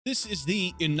This is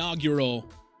the inaugural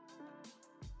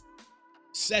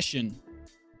session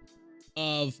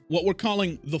of what we're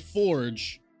calling the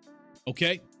Forge.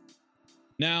 Okay?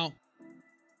 Now,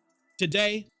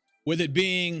 today, with it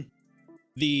being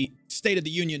the State of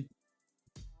the Union,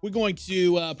 we're going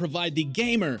to provide the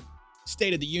gamer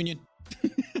State of the Union.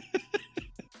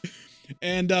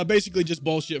 And basically just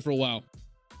bullshit for a while.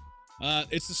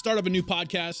 It's the start of a new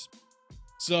podcast.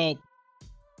 So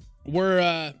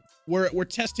we're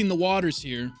testing the waters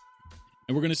here,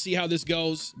 and we're going to see how this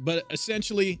goes. But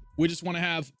essentially, we just want to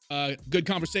have a good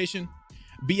conversation.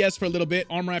 BS for a little bit.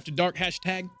 Armor After Dark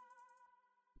hashtag.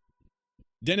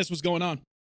 Dennis, what's going on?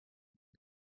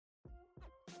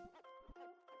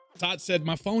 Todd said,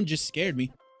 my phone just scared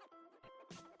me.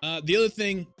 The other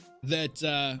thing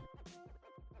that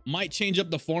might change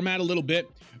up the format a little bit.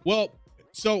 Well,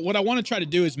 so what I want to try to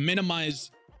do is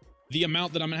minimize the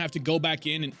amount that I'm going to have to go back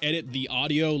in and edit the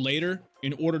audio later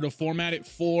in order to format it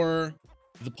for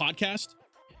the podcast.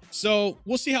 So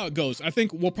we'll see how it goes. I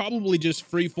think we'll probably just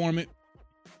freeform it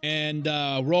and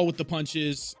roll with the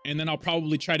punches. And then I'll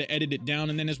probably try to edit it down.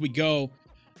 And then as we go,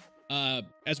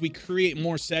 as we create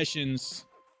more sessions,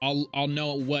 I'll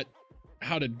know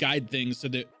how to guide things so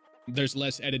that there's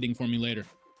less editing for me later.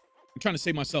 I'm trying to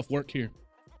save myself work here.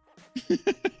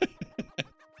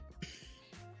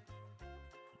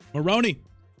 Maroney.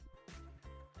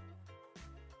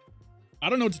 I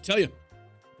don't know what to tell you.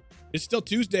 It's still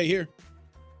Tuesday here.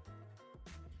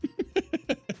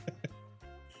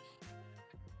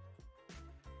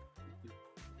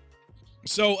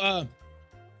 So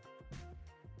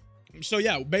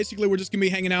yeah, basically we're just gonna be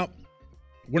hanging out.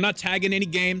 We're not tagging any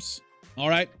games. All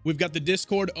right. We've got the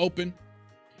Discord open.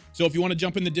 So if you want to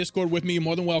jump in the Discord with me, you're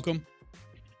more than welcome.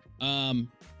 Yeah.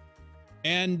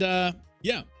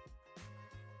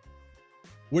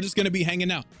 We're just going to be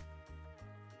hanging out.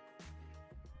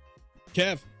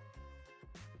 Kev.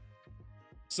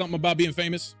 Something about being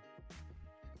famous.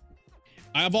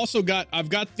 I've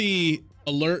got the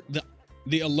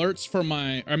alerts for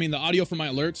the audio for my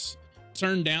alerts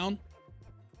turned down.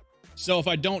 So if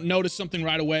I don't notice something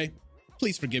right away,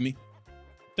 please forgive me.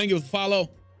 Thank you for the follow.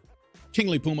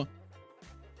 Kingly Puma.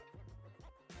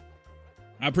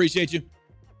 I appreciate you.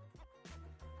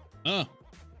 For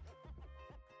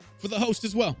the host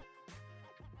as well.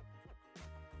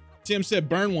 Tim said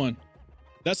burn one.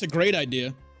 That's a great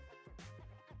idea.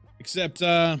 Except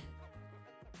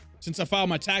since I filed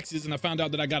my taxes and I found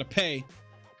out that I gotta pay,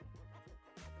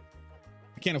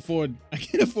 I can't afford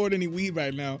any weed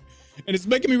right now. And it's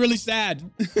making me really sad.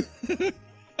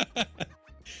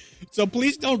 So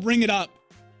please don't bring it up.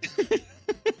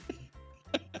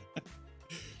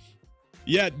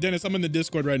 Yeah, Dennis, I'm in the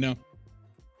Discord right now.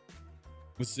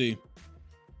 Let's see.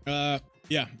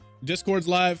 Yeah, Discord's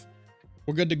live.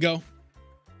 We're good to go.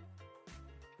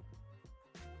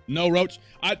 No roach.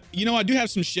 I do have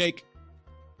some shake.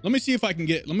 Let me see if I can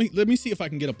get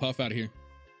a puff out of here.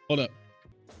 Hold up.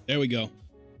 There we go.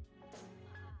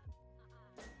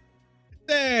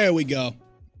 There we go.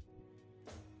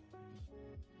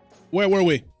 Where were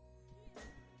we?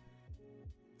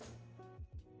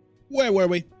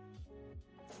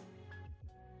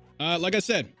 Like I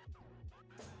said,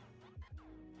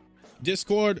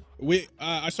 Discord.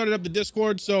 I started up the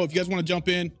Discord, so if you guys want to jump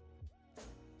in,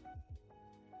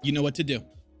 you know what to do.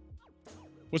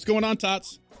 What's going on,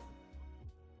 Tots?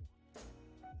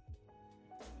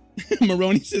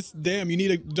 Maroney says, damn, you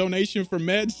need a donation for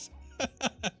meds?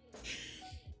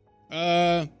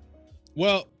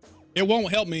 Well, it won't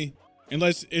help me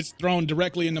unless it's thrown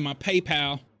directly into my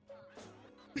PayPal.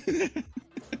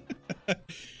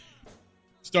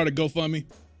 Start a GoFundMe.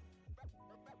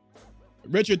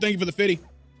 Richard, thank you for the 50.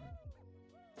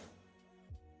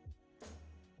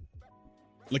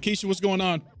 Lakeisha, what's going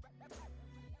on?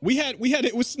 We had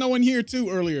it was snowing here too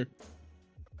earlier.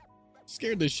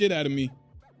 Scared the shit out of me.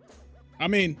 I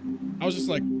mean, I was just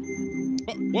like,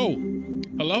 whoa,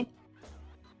 hello?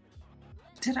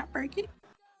 Did I break it?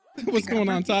 What's going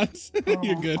on, Tots?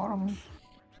 You're good.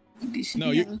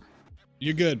 No,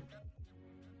 you're good.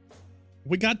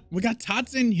 We got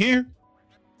Tots in here.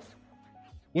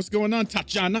 What's going on,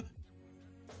 Tatiana?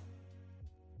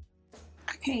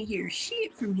 I can't hear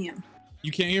shit from him.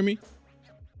 You can't hear me?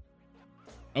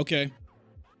 Okay.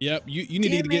 Yep. You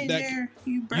need to get that.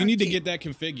 You need to get that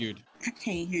configured. I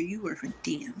can't hear you worth a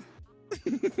damn.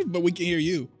 But we can hear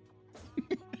you.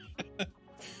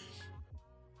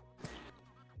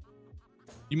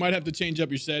 You might have to change up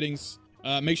your settings.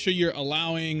 Make sure you're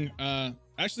allowing.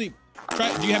 Actually,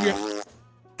 try. Do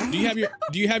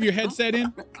you have your headset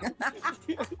in?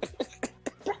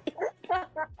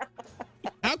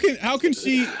 How how can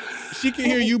she can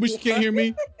hear you but she can't hear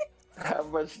me? How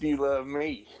much do you love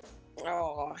me?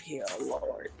 Oh, hell,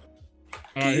 Lord.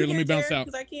 All right, here, let me bounce out.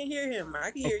 Because I can't hear him.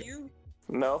 I can hear you.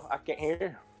 No, I can't hear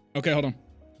you. Okay, hold on.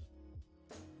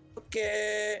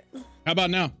 Okay. How about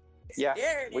now? Yeah,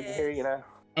 There it we can is. hear you now.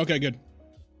 Okay, good.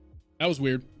 That was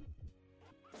weird.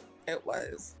 It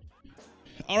was.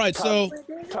 All right, so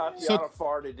Tatiana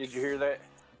farted. Did you hear that?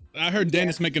 I heard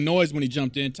Dennis make a noise when he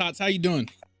jumped in. Tots, how you doing?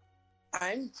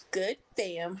 I'm good,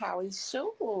 fam. How is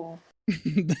you?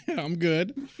 I'm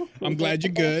good. I'm glad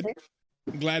you're good.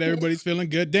 I'm glad everybody's feeling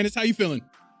good. Dennis, how you feeling?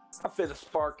 I feel the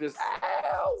spark this.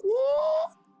 Ow!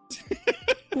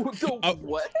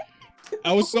 What?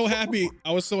 I was so happy.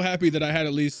 I was so happy that I had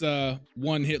at least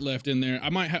one hit left in there.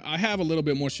 I have a little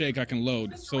bit more shake I can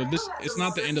load. So it's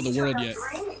not the end of the world yet.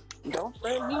 Don't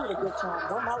blame me with a good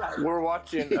time. What my life? We're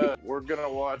watching. We're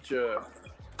gonna watch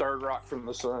Third Rock from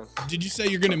the Sun. Did you say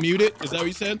you're gonna mute it? Is that what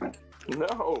you said?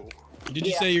 No. Did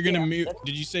you say you're gonna mute?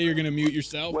 Did you say you're gonna mute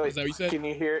yourself? Wait, Is that what you said? Can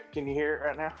you hear it? Can you hear it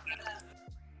right now?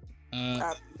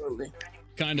 Absolutely.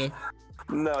 Kinda.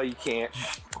 No, you can't.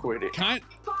 Quit it.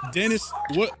 Dennis,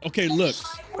 what? Okay, look.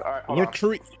 All right, hold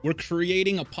on. We're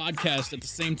creating a podcast at the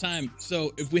same time.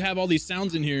 So if we have all these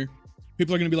sounds in here,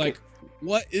 people are gonna be like,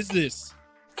 "What is this?"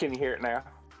 Can you hear it now?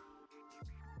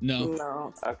 No,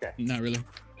 No. Okay. not really.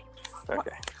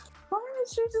 Okay. Why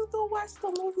don't you just go watch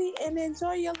the movie and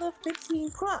enjoy your little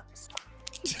 15 crumps?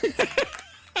 She's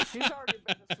already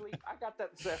been asleep. I got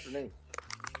that this afternoon.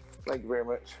 Thank you very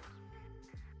much.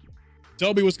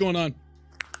 Toby, what's going on?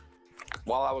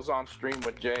 While I was on stream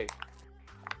with Jay.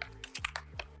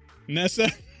 Nessa?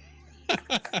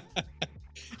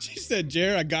 She said,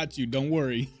 Jer, I got you. Don't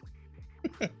worry.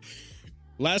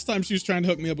 Last time she was trying to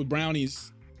hook me up with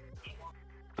brownies.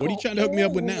 What are you trying to hook me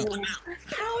up with now?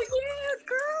 Oh, yeah,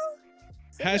 girl.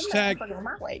 Hashtag,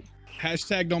 My way.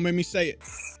 hashtag don't make me say it.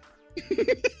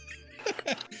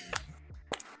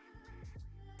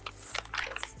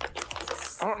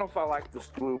 I don't know if I like this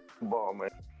blue ball, man.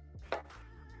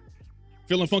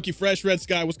 Feeling funky fresh, Red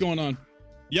Sky. What's going on?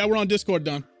 Yeah, we're on Discord,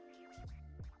 Don.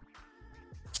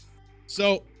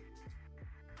 So,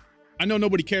 I know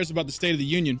nobody cares about the State of the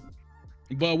Union,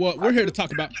 but what we're here to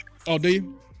talk about. Oh, do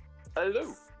you?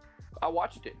 Hello. I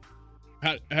watched it.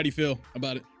 How do you feel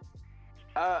about it?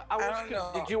 I don't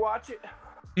know. Did you watch it?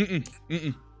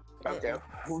 Mm-mm. Okay.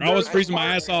 I was freezing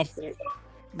my ass off.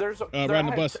 There's a,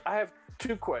 riding the bus. I have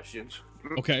two questions.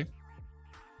 Okay.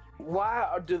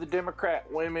 Why do the Democrat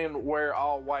women wear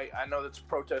all white? I know that's a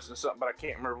protest and something, but I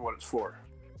can't remember what it's for.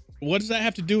 What does that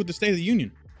have to do with the State of the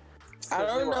Union? I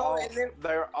don't know.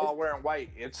 They're all wearing white.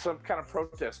 It's some kind of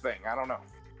protest thing. I don't know.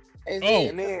 Is Oh.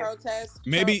 it a protest?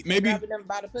 Maybe- Grabbing them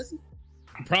by the pussy?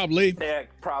 Probably. Yeah,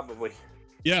 probably.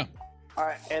 Yeah. All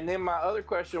right. And then my other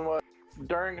question was,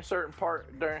 during a certain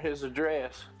part during his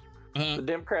address, the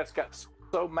Democrats got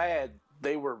so mad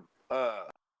they were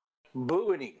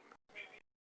booing him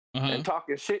and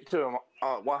talking shit to him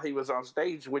while he was on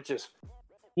stage, which is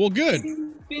Well, good.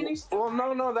 well,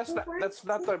 no, that's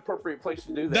not the appropriate place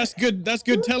to do that. That's good. That's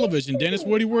good television, Dennis.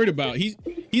 What are you worried about?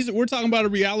 We're talking about a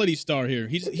reality star here.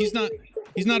 He's not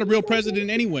a real president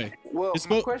anyway. Well,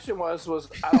 my question was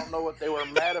I don't know what they were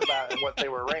mad about and what they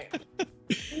were ranting.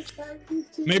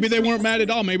 Maybe they weren't mad at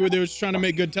all. Maybe they were just trying to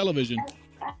make good television.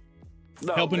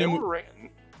 No, Helping they him were ranting.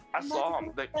 I saw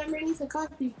them.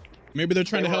 Maybe they're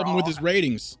trying They to help were him with all- his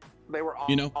ratings. They were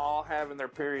all having their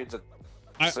periods at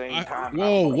the same time.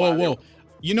 Whoa.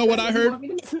 You know what I heard?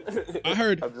 I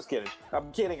heard. I'm just kidding.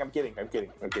 I'm kidding.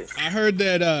 I heard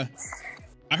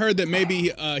that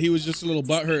maybe he was just a little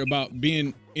butthurt about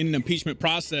being in an impeachment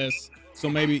process. So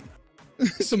maybe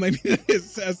it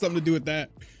has something to do with that.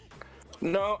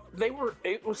 No,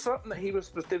 it was something that he was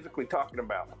specifically talking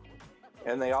about.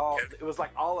 And it was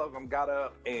like all of them got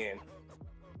up and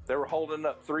they were holding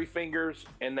up 3 fingers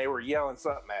and they were yelling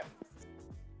something at him.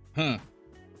 Huh.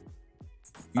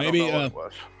 I don't know what it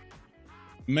was.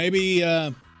 Maybe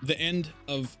the end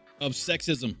of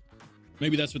sexism.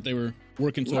 Maybe that's what they were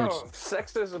working towards. No,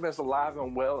 sexism is alive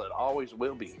and well. It always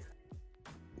will be.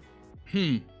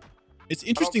 It's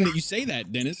interesting that you say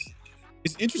that, Dennis.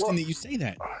 It's interesting that you say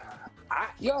that.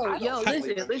 Yo,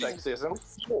 listen. Sexism.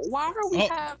 Why are we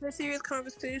having serious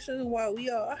conversations while we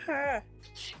are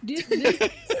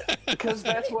Because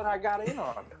that's what I got in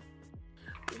on.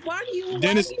 Why do you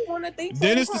want to think?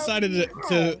 Dennis decided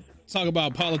to talk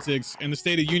about politics and the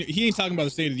State of the Union. He ain't talking about the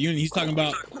State of the Union. He's talking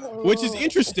about, which is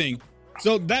interesting.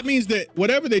 So that means that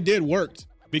whatever they did worked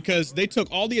because they took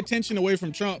all the attention away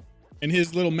from Trump and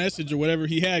his little message or whatever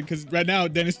he had. Because right now,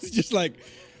 Dennis is just like,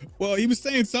 Well, he was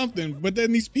saying something, but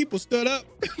then these people stood up.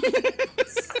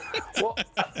 Well,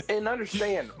 and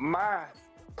understand, my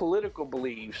political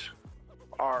beliefs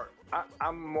are,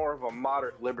 I'm more of a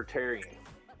moderate libertarian.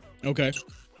 Okay.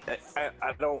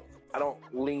 I don't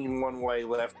lean one way,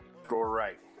 left or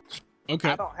right.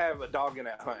 Okay. I don't have a dog in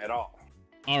that hunt at all.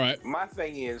 All right. My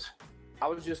thing is, I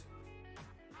was just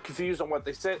confused on what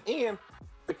they said and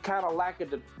the kind of lack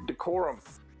of decorum.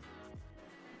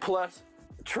 Plus,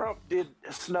 Trump did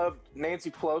snub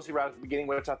Nancy Pelosi right at the beginning,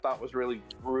 which I thought was really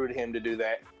rude of him to do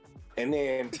that. And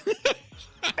then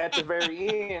at the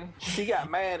very end, she got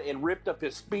mad and ripped up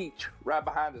his speech right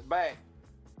behind his back.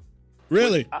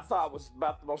 Really? I thought was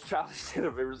about the most childish shit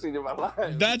I've ever seen in my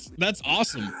life. That's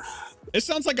awesome. It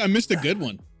sounds like I missed a good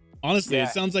one. Honestly, Yeah. It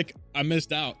sounds like I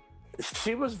missed out.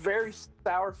 She was very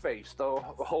sour-faced the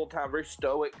whole time, very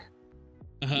stoic.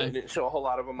 They didn't show a whole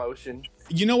lot of emotion.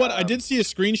 You know what? I did see a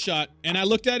screenshot, and I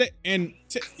looked at it, and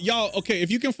y'all, okay,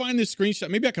 if you can find this screenshot,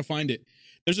 maybe I can find it.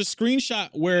 There's a screenshot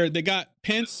where they got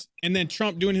Pence and then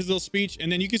Trump doing his little speech,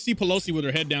 and then you can see Pelosi with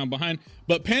her head down behind.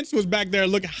 But Pence was back there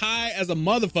looking high as a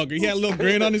motherfucker. He had a little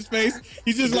grin on his face.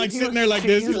 He's just like sitting there like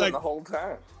this. He's like the whole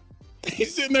time.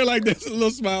 He's sitting there like this, a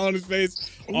little smile on his face.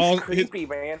 He's creepy,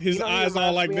 man. His eyes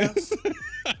all like this.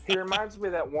 He reminds me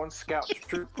of that one scout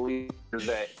troop leader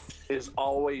that is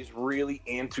always really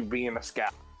into being a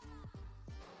scout.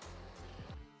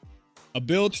 A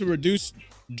bill to reduce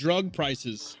drug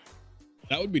prices.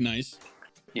 That would be nice.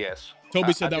 Yes.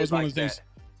 Toby said I that was did one like of the things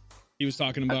he was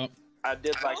talking about. I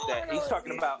did like that. He's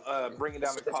talking about bringing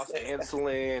down the cost of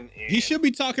insulin. And, He should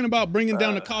be talking about bringing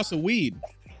down the cost of weed.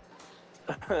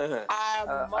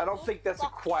 I don't think that's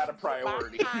quite a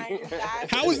priority.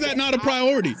 How is that not a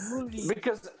priority?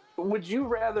 Because would you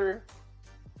rather?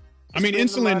 I mean, spend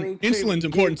the money insulin's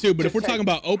important too, but if we're talking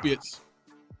about opiates.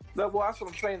 No, well, that's what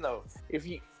I'm saying though. If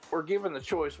you were given the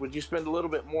choice, would you spend a little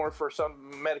bit more for some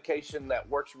medication that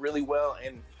works really well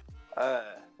and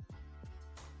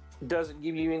doesn't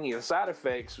give you any of the side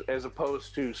effects, as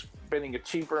opposed to spending a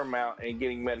cheaper amount and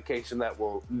getting medication that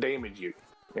will damage you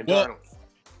internally? Well,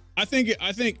 I think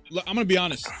I'm gonna be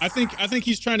honest. I think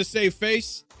he's trying to save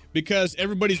face because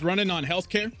everybody's running on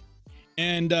healthcare,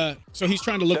 and so he's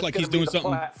trying to look like he's doing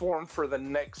something. Platform for the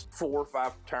next 4 or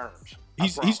 5 terms.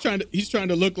 He's trying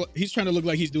to look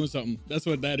like he's doing something. That's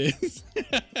what that is.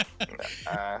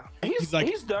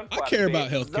 He's done. I care about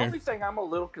healthcare. The only thing I'm a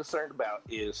little concerned about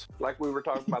is, like we were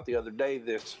talking about the other day,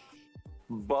 this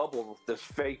bubble, this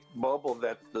fake bubble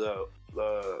that the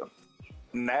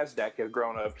NASDAQ has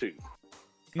grown up to.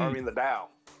 I mean, the Dow.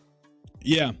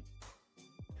 Yeah.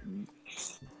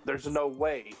 There's no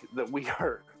way that we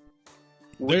can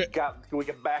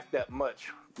back that much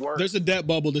work. There's a debt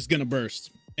bubble that's gonna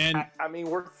burst. And I mean,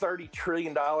 we're $30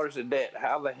 trillion in debt.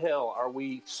 How the hell are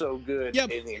we so good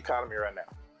in the economy right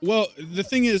now? Well, the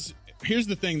thing is, here's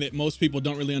the thing that most people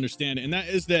don't really understand, and that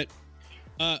is that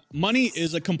money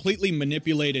is a completely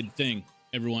manipulated thing,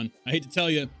 everyone. I hate to tell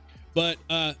you, but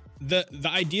the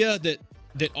idea that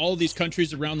all of these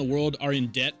countries around the world are in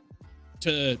debt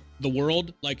to the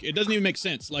world, like, it doesn't even make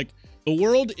sense. Like, the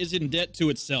world is in debt to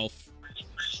itself.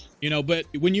 You know, but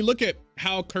when you look at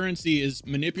how currency is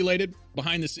manipulated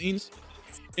behind the scenes,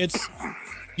 it's,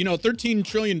 you know, $13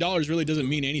 trillion really doesn't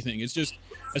mean anything. It's just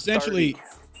essentially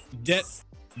debt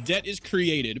is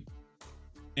created,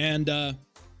 and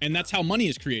that's how money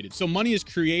is created. So money is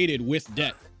created with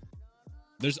debt.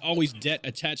 There's always debt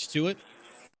attached to it.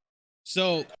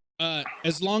 So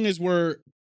as long as we're,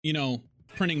 you know,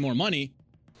 printing more money,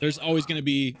 there's always going to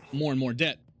be more and more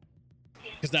debt.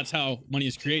 Because that's how money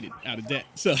is created, out of debt.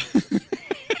 So,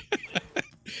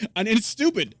 and it's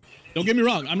stupid. Don't get me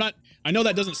wrong. I know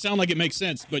that doesn't sound like it makes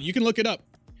sense, but you can look it up.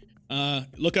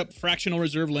 Look up fractional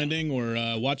reserve lending, or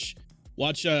watch.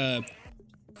 You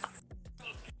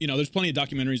know, there's plenty of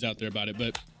documentaries out there about it.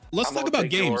 But let's talk about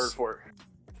games.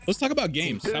 Let's talk about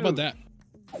games. How about that?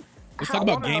 Let's talk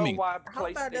about gaming. I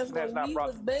thought that's what we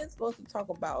was been supposed to talk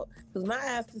about. Because my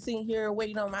ass is sitting here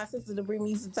waiting on my sister to bring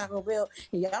me some Taco Bell.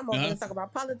 And I'm over here talking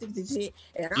about politics and shit.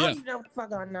 And I don't even know what the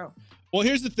fuck I know. Well,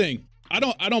 here's the thing. I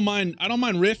don't mind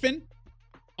riffing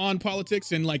on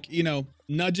politics and, like, you know,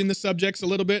 nudging the subjects a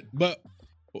little bit. But,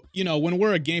 you know, when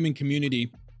we're a gaming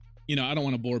community, you know, I don't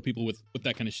want to bore people with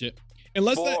that kind of shit.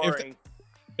 Unless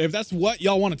if that's what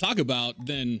y'all want to talk about,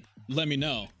 then let me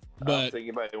know. But I don't think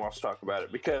anybody wants to talk about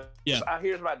it, because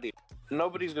here's my deal.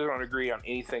 Nobody's going to agree on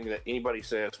anything that anybody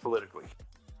says politically.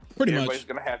 Everybody's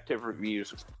going to have different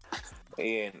views.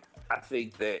 And I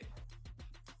think that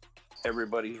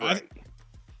everybody's right.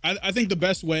 I think the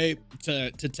best way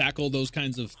to tackle those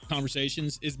kinds of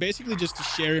conversations is basically just to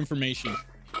share information.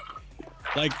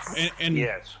 Like, and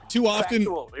yes, too often,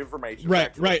 factual information. Right,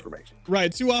 factual right, information.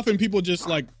 right. Too often, people just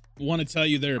like want to tell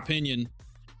you their opinion,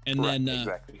 and Right, then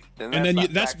exactly. and then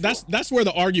that's where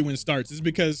the arguing starts. Is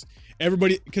because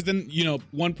because then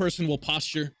one person will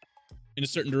posture in a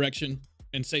certain direction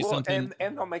and say something,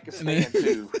 and they'll make a stand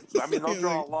too. I mean, they'll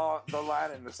draw the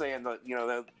line in the sand that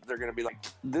they're going to be like,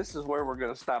 this is where we're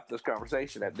going to stop this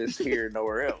conversation at this here,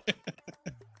 nowhere else.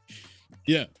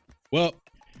 Yeah. Well,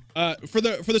 for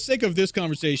the sake of this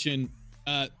conversation,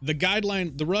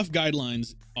 the rough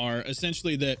guidelines are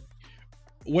essentially that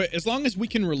as long as we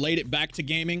can relate it back to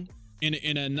gaming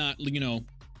in a not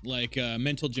like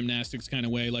mental gymnastics kind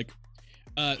of way, like.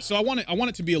 So I want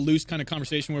it to be a loose kind of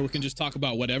conversation where we can just talk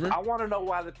about whatever. I want to know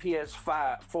why the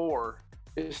PS4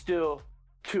 is still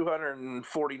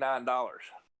 $249.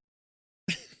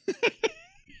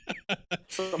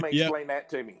 Somebody explain that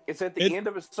to me. It's at the end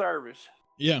of a service.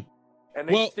 Yeah. And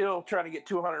they're still trying to get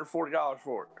 $240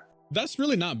 for it. That's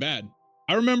really not bad.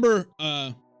 I remember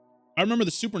the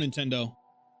Super Nintendo,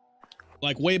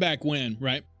 like way back when,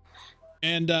 right?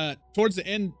 And towards the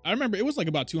end, I remember it was like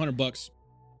about $200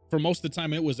 for most of the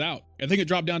time it was out. I think it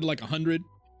dropped down to like 100.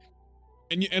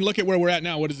 And look at where we're at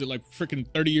now. What is it, like freaking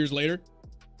 30 years later?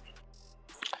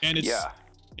 And it's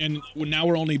and now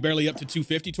we're only barely up to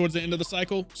 250 towards the end of the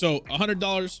cycle. So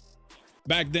 $100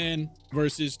 back then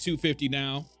versus 250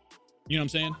 now. You know what I'm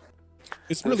saying?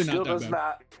 It's really not that bad. Still does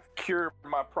not cure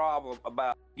my problem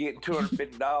about getting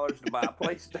 $250 to buy a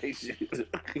PlayStation.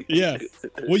 Yeah.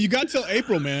 Well, you got till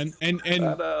April, man. And I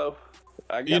know.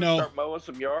 I gotta start mowing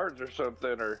some yards or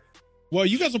something. Well,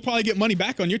 you guys will probably get money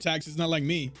back on your taxes, not like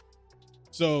me.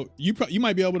 So you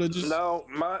might be able to just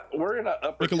we're in an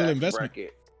upper make a little investment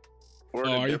bracket. We're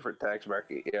in a different tax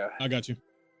bracket. Yeah, I got you.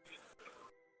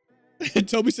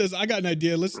 Toby says, "I got an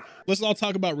idea. Let's all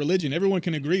talk about religion. Everyone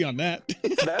can agree on that."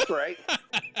 That's right.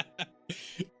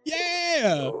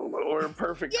 Yeah, we're in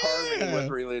perfect harmony with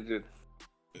religion.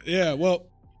 Yeah, well.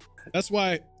 That's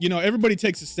why, everybody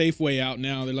takes a safe way out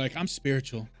now. They're like, I'm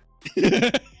spiritual.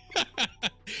 I'm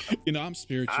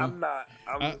spiritual. I'm not.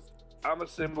 I'm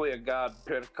Assembly of God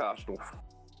Pentecostal.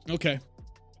 Okay.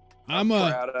 I'm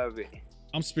proud of it.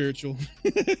 I'm spiritual.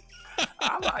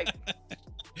 I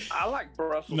like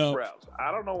Brussels sprouts.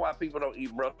 I don't know why people don't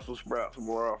eat Brussels sprouts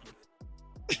more often.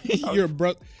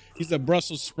 He's a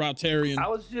Brussels sproutarian. I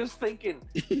was just thinking,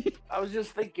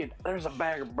 there's a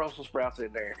bag of Brussels sprouts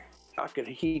in there. I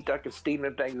could steam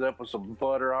them things up with some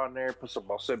butter on there, put some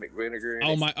balsamic vinegar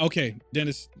in it. Okay,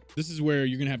 Dennis, this is where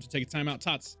you're gonna have to take a time out.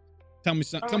 Tots, tell me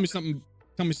something.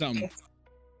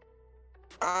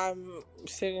 I'm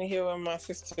sitting here with my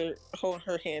sister holding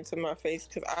her hand to my face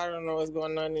because I don't know what's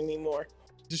going on anymore.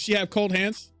 Does she have cold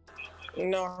hands?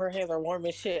 No, her hands are warm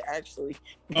as shit, actually.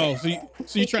 Oh, so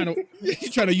you're trying to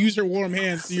use her warm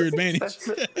hands to your advantage.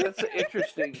 That's an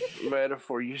interesting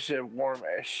metaphor. You said warm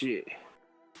as shit.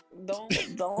 Don't.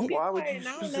 Why would you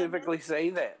specifically say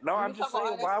that? No, I'm just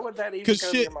saying. Why would that even? Because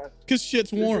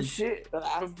shit's warm. Shit.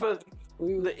 But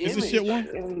the is this shit warm?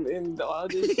 And all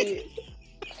this shit.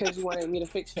 Because you wanted me to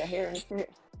fix your hair and shit.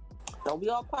 Don't be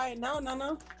all quiet. No.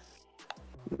 No.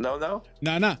 Nah.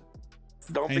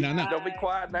 Don't be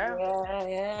quiet now.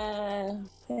 Yeah.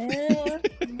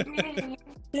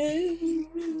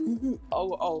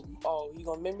 Oh, you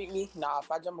gonna mimic me? Nah, if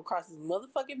I jump across this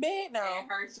motherfucking bed now. And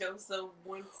hurt yourself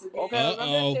once again.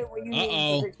 Okay, when you need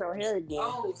to fix your hair again.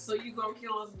 Oh, so you gonna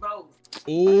kill us both.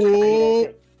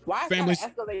 Oh. Why family,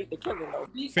 escalate the killing though?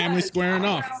 Family squaring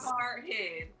off. Hard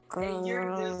head, and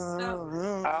you're just stuck.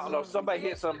 I don't know. Somebody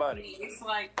hit somebody. It's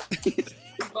like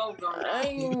both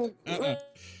gonna.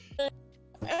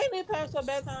 Ain't it past your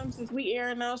bedtime since we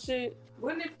airing out shit?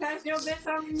 Wouldn't it pass your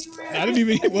bedtime when you were? I didn't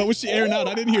even. What was she airing out?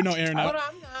 I didn't hear no airing out.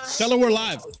 Tell her we're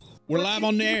live. We're live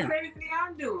on the air. Everything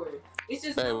I'm doing. It's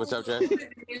just hey, what's up, Jay?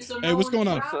 Hey, what's going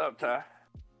on? What's up, Ty?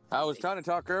 I was trying to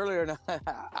talk earlier, and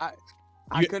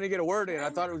I couldn't get a word in.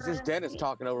 I thought it was just Dennis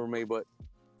talking over me, but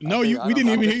no, we didn't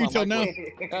even hear you till now.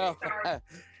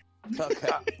 Okay.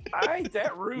 I ain't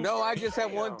that rude. No, I just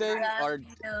have one thing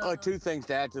or two things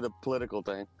to add to the political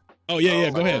thing. Oh yeah,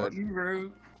 go ahead.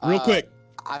 Real quick.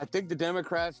 I think the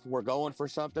Democrats were going for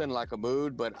something like a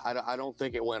mood, but I don't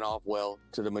think it went off well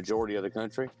to the majority of the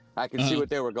country. I can see what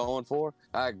they were going for.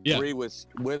 I agree with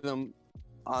them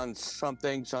on some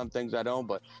things I don't,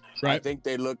 but I think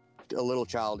they looked a little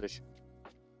childish.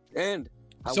 And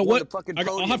I won the fucking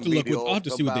podium I'll have to look. I'll have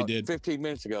to see what they did. 15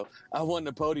 minutes ago, I won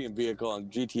the podium vehicle on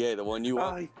GTA, the one you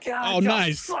won. Oh,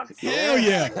 nice! Hell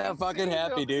yeah! I'm fucking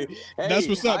happy, dude. Hey, that's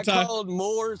what's up, Ty. I called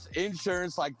Moore's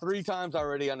Insurance like 3 times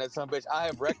already on that son of a bitch. I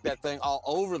have wrecked that thing all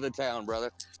over the town,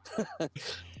 brother.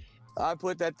 I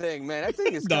put that thing, man. That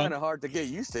thing is kind of hard to get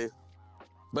used to,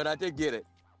 but I did get it.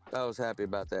 I was happy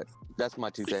about that. That's my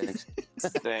 2 things.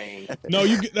 Dang. No,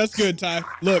 that's good, Ty.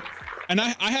 Look, and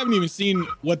I haven't even seen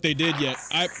what they did yet.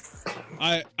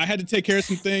 I had to take care of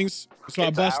some things, so I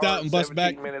bust out and bust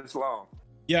back. Minutes long.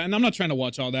 Yeah, and I'm not trying to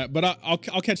watch all that, but I'll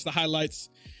catch the highlights.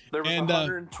 There was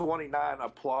 129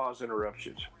 applause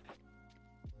interruptions.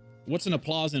 What's an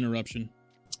applause interruption?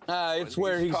 It's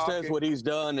where he says what he's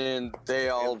done, and they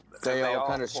all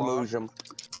kind of smooze him.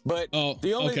 But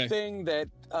the only thing that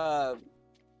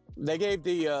they gave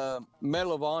the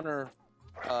Medal of Honor.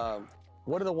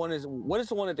 What is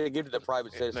the one that they give to the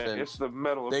private citizen? It's the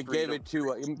Medal of Freedom. They gave it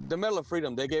to the Medal of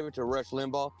Freedom. They gave it to Rush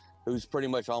Limbaugh, who's pretty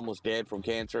much almost dead from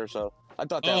cancer. So I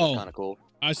thought that was kind of cool.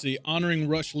 I see. Honoring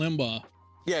Rush Limbaugh.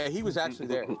 Yeah, he was actually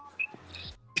there.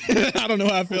 I don't know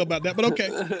how I feel about that, but okay.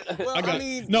 Well, I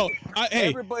mean, hey,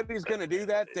 everybody's gonna do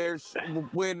that.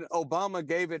 When Obama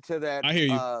gave it to that, I hear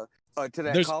you. To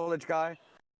that college guy.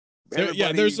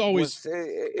 There's always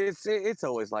it's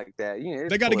always like that. You know,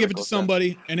 they got to give it to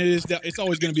somebody, and it's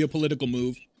always going to be a political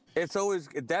move. That's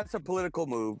a political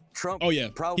move. Trump. Oh yeah,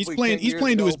 probably he's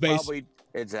playing to his base. Probably,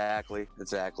 exactly.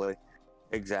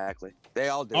 They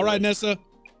all do. All right, Nessa.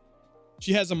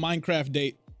 She has a Minecraft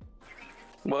date.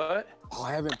 What? Oh,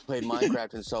 I haven't played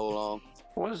Minecraft in so long.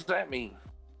 What does that mean?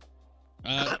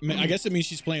 I guess it means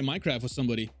she's playing Minecraft with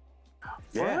somebody.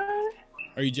 Yeah. What?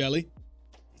 Are you jelly?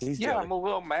 He's jelly. I'm a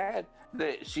little mad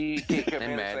that she can't come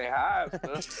in and say hi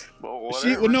and stuff. But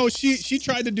whatever. She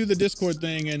tried to do the Discord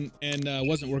thing and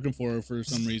wasn't working for her for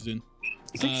some reason.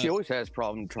 I think she always has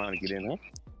problems trying to get in, huh?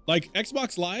 Like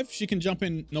Xbox Live, she can jump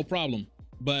in no problem.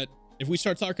 But if we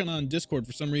start talking on Discord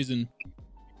for some reason,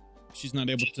 she's not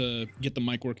able to get the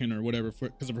mic working or whatever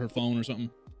because of her phone or something.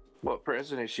 What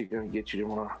present is she going to get you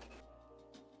tomorrow?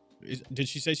 Did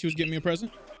she say she was getting me a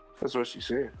present? That's what she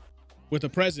said. With a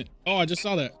present. Oh, I just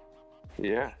saw that.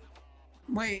 Yeah.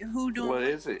 Wait, who doing? What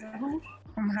is it? Who?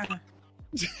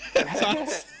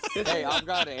 Hey, I've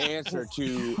got an answer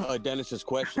to Dennis's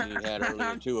question he had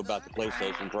earlier too about the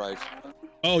PlayStation price.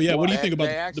 Oh yeah, what do you think about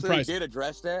the price? They actually did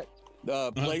address that.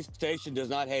 PlayStation does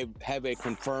not have a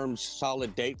confirmed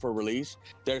solid date for release.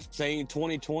 They're saying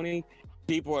 2020.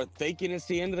 People are thinking it's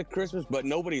the end of the Christmas, but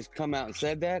nobody's come out and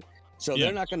said that. So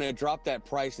they're not going to drop that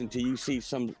price until you see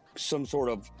some sort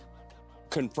of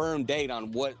confirmed date on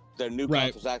what their new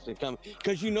console's actually coming.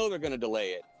 Because you know they're going to delay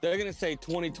it. They're going to say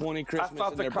 2020 Christmas, I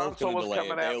thought and the they're both going to delay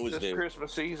it. They always do.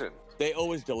 Christmas season. They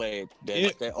always delay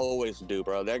it. They always do,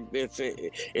 bro.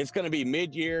 It's going to be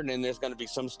mid-year, and then there's going to be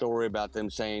some story about them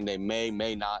saying they may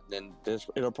not. And then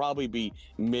it'll probably be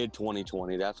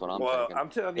mid-2020. That's what I'm thinking. I'm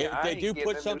telling you, if they do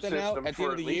put something out at the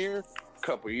end of the year, a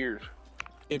couple years.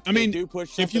 If they do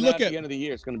push something out at the end of the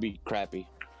year, it's going to be crappy.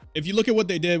 If you look at what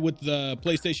they did with the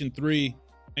PlayStation 3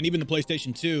 and even the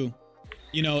PlayStation 2,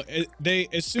 you know, they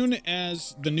as soon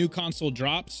as the new console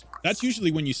drops, that's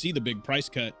usually when you see the big price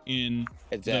cut in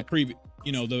the previous,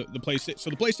 you know, the PlayStation. So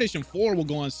the PlayStation 4 will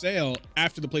go on sale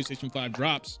after the PlayStation 5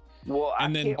 drops. Well,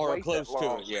 or close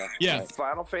to it, yeah. Right.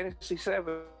 Final Fantasy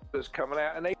 7 is coming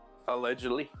out in April,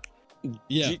 allegedly.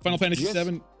 Yeah, Final Fantasy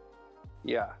 7.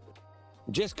 Yeah.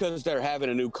 Just because they're having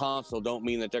a new console don't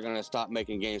mean that they're going to stop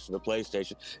making games for the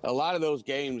PlayStation. A lot of those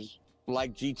games,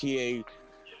 like GTA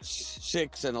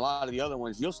 6 and a lot of the other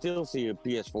ones, you'll still see a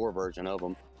PS4 version of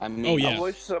them. I mean, I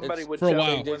wish somebody would tell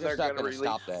me when they're going to release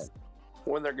that.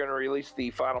 When they're going to release the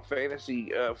Final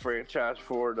Fantasy franchise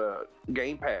for the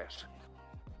Game Pass.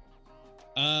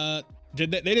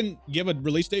 They didn't give a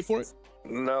release date for it?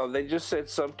 No, they just said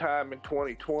sometime in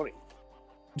 2020.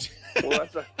 Well,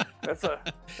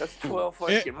 that's 12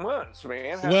 fucking months,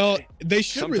 man. Well, they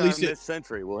should release it this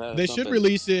century. We'll have they should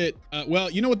release it. Well,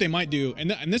 you know what they might do,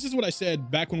 and this is what I said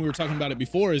back when we were talking about it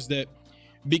before, is that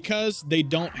because they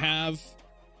don't have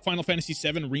Final Fantasy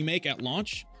VII Remake at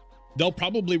launch, they'll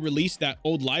probably release that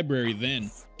old library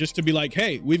then, just to be like,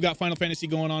 hey, we've got Final Fantasy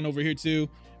going on over here too.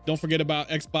 Don't forget about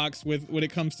Xbox when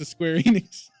it comes to Square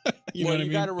Enix. You know what I mean?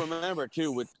 You got to remember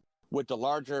too with the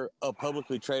larger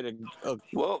publicly traded they're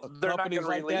not going to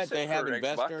like release that, they have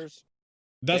investors.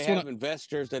 That's they have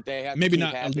investors that they have maybe to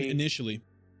keep not happy, initially,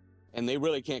 and they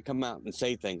really can't come out and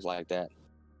say things like that.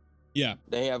 Yeah,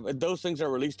 they have those things are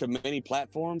released to many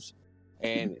platforms,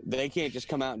 and they can't just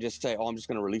come out and just say, "Oh, I'm just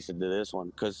going to release it to this one,"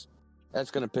 because that's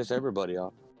going to piss everybody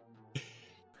off.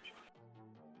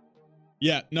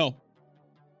 Yeah, no.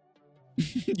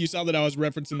 You saw that I was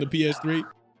referencing the PS3.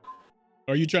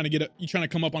 Are you trying to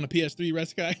come up on a PS3,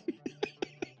 Reskai?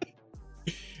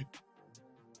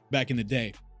 Back in the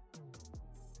day.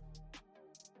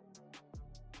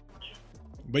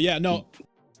 But yeah, no,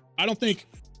 I don't think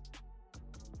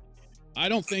I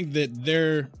don't think that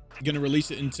they're going to release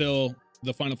it until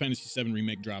the Final Fantasy VII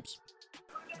Remake drops.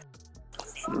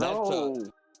 No.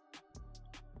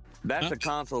 That's a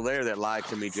console there that lied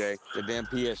to me, Jay. The damn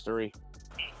PS3.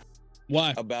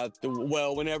 Why? About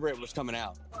whenever it was coming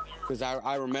out. Because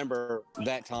I remember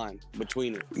that time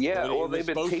between it. Yeah, well, they've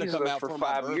been teasing us for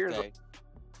 5 years.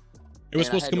 It was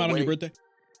supposed to come out on your birthday?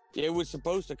 It was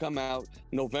supposed to come out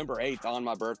November 8th on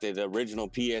my birthday, the original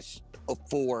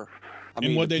PS4. The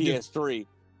PS3.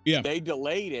 Yeah. They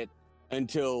delayed it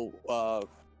until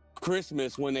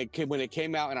Christmas when it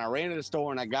came out, and I ran to the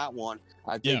store and I got one.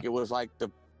 I think it was like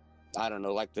the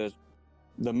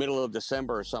middle of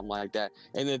December or something like that.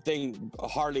 And the thing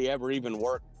hardly ever even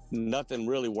worked. Nothing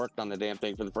really worked on the damn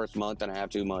thing for the first month and a half,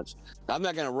 2 months. I'm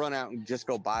not going to run out and just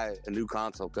go buy a new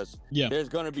console because there's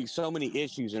going to be so many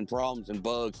issues and problems and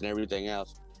bugs and everything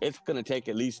else. It's going to take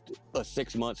at least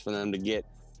 6 months for them to get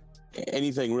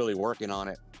anything really working on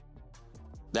it.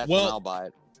 That's when I'll buy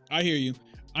it. I hear you.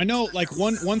 I know, like,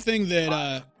 one thing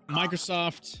that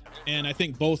Microsoft and I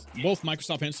think both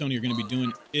Microsoft and Sony are going to be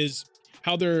doing is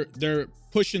how they're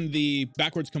pushing the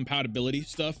backwards compatibility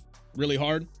stuff really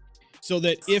hard, so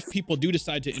that if people do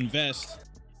decide to invest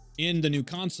in the new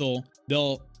console,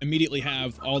 they'll immediately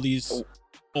have all these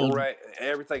old... Right,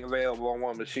 everything available on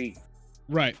one machine.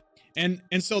 Right. And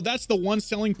so that's the one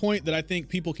selling point that I think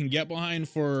people can get behind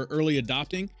for early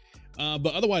adopting.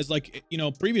 But otherwise, like, you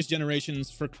know, previous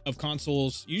generations of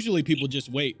consoles, usually people just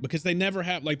wait because they never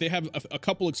have, like, they have a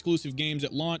couple exclusive games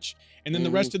at launch, and then the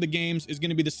rest of the games is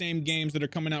going to be the same games that are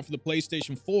coming out for the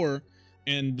PlayStation 4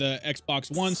 and the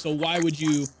Xbox One. So why would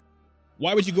you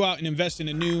go out and invest in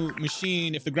a new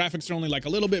machine if the graphics are only like a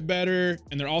little bit better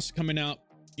and they're also coming out,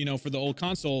 you know, for the old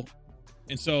console?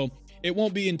 And so it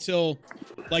won't be until,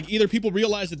 like, either people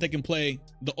realize that they can play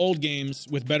the old games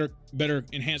with better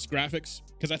enhanced graphics,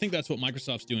 because I think that's what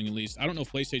Microsoft's doing, at least. I don't know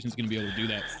if PlayStation's going to be able to do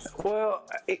that. Well,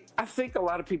 I think a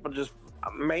lot of people just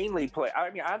mainly play. I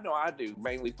mean, I know I do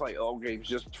mainly play old games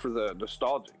just for the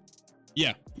nostalgia.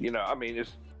 Yeah. You know, I mean,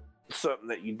 it's something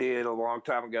that you did a long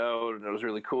time ago and it was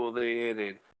really cool then.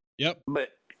 And but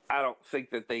I don't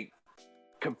think that they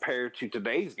compare to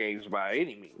today's games by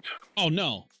any means. Oh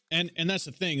no. And that's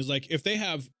the thing, is like, if they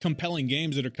have compelling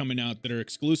games that are coming out that are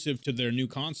exclusive to their new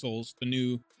consoles, the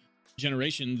new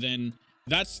generation, then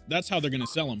that's how they're going to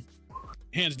sell them,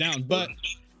 hands down. But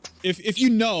if you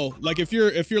know, like, if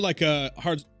you're like a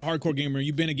hardcore gamer,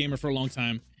 you've been a gamer for a long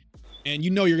time, and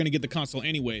you know you're going to get the console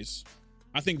anyways,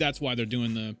 I think that's why they're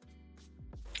doing the,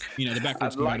 you know, the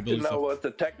backwards compatibility. I'd like to know what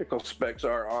the technical specs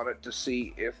are on it to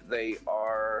see if they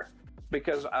are,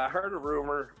 because I heard a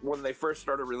rumor when they first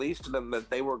started releasing them that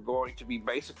they were going to be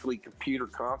basically computer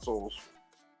consoles,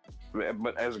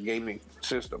 but as a gaming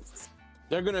system.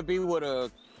 They're going to be what a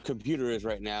computer is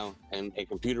right now, and a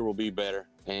computer will be better.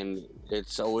 And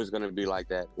it's always going to be like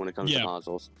that when it comes to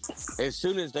consoles. As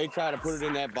soon as they try to put it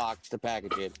in that box to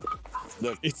package it,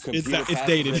 the computer it's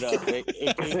dated. it up.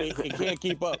 It can't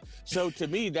keep up. So to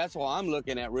me, that's why I'm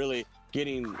looking at really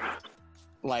getting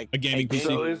like a gaming PC.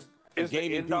 So is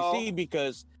gaming PC,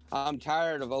 because I'm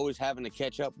tired of always having to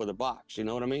catch up with a box. You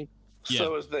know what I mean? Yeah.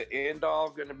 So is the end all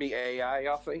going to be AI,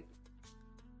 y'all think?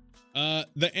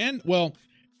 The end, well,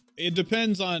 it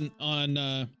depends on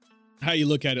how you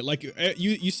look at it. Like,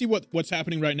 you see what's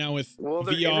happening right now with they're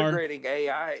VR. Integrating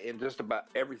AI in just about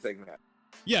everything now.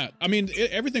 Yeah, I mean,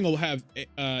 everything will have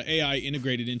AI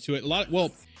integrated into it. Well,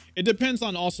 it depends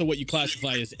on also what you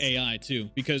classify as AI too,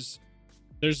 because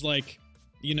there's, like,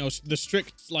 you know, the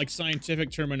strict, like,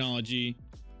 scientific terminology,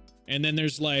 and then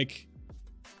there's, like,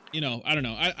 you know, I don't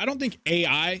know. I don't think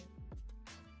AI.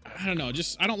 I don't know.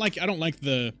 Just I don't like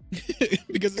the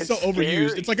because it's so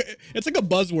overused. Scary. It's like a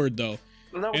buzzword though.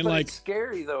 No, and but like, it's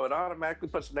scary though. It automatically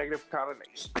puts negative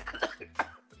connotations.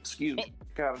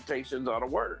 Connotations on a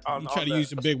word. You try to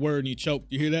use a big word and you choke.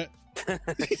 You hear that?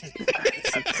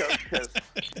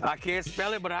 I can't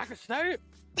spell it, but I can say it.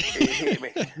 It hit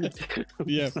me.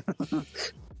 Yeah.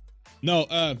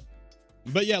 No.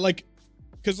 But yeah, like,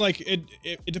 because, like, it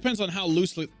depends on how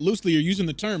loosely you're using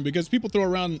the term, because people throw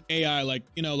around AI like,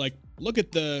 you know, like, look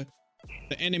at the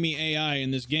enemy AI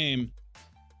in this game.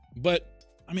 But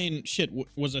I mean, shit, did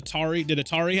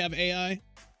Atari have AI?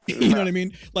 You know what I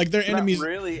mean? Like, their enemies. Not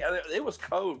really. It was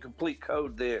complete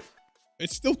code then.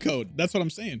 It's still code. That's what I'm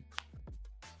saying.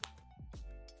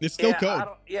 It's still code.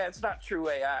 It's not true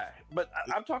AI, but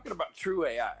I'm talking about true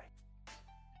AI.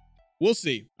 We'll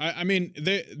see. I mean,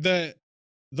 the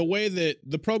way that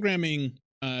the programming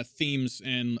themes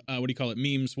and what do you call it,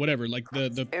 memes, whatever, like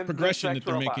the progression that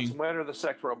they're making. When are the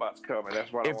sex robots coming?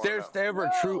 That's what. If there's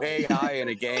ever true AI in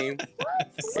a game,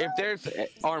 if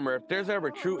there's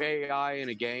ever true AI in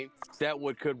a game that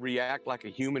could react like a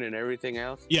human and everything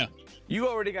else, yeah, you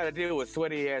already got to deal with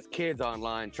sweaty ass kids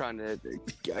online trying to.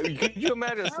 Could you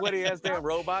imagine a sweaty ass damn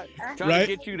robot trying to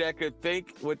get you that could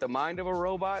think with the mind of a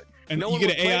robot? And you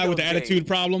get an AI with the attitude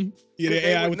problem. You get an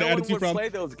AI with the attitude problem. No one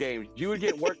would play those games. You would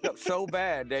get worked up so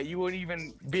bad that you wouldn't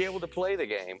even be able to play the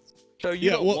game. So you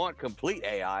don't want complete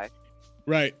AI.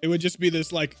 Right. It would just be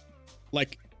this like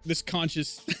this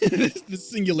conscious this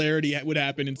singularity would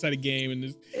happen inside a game,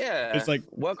 and it's like,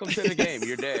 welcome to the game.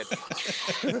 You're dead.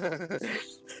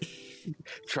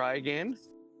 Try again.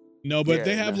 No, but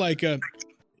they have like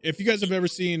if you guys have ever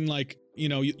seen, like, you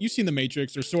know, you've seen The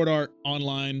Matrix or Sword Art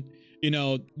Online. You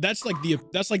know, that's like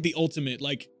the ultimate,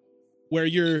 like, where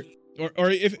you're,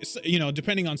 or if, you know,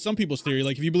 depending on some people's theory,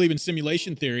 like if you believe in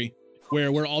simulation theory,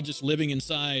 where we're all just living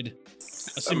inside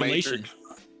a simulation,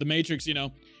 the Matrix, you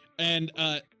know. And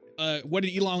what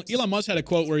did Elon Musk had a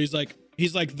quote where he's like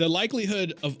the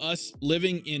likelihood of us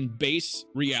living in base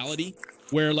reality,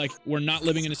 where like we're not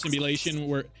living in a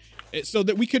simulation, so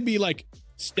that we could be like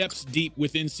steps deep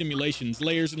within simulations,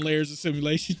 layers and layers of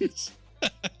simulations.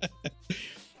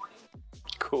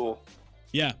 Cool.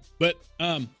 Yeah, but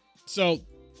so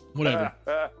whatever.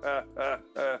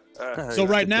 So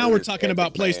right now we're talking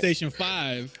about PlayStation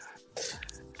 5,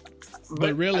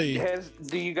 but really,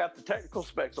 do you got the technical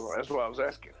specs on it? That's what I was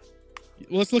asking.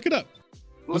 Well, let's look it up.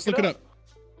 Let's look it up.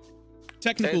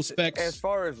 Technical specs. As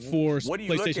far as for what are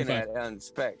you PlayStation looking 5 at on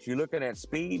specs? You looking at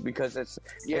speed, because it's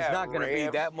not going to be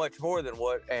that much more than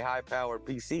what a high-powered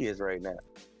PC is right now.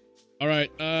 All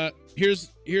right.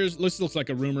 Here's this looks like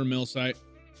a rumor mill site,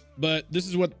 but this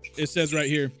is what it says right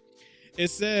here. It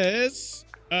says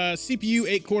CPU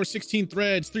 8-core 16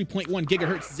 threads 3.1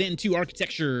 gigahertz Zen 2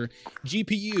 architecture.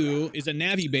 GPU is a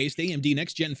Navi based AMD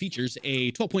next gen, features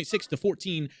a 12.6 to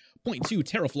 14.2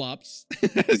 teraflops.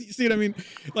 You see what I mean?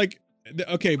 Like,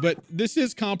 okay, but this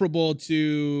is comparable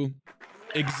to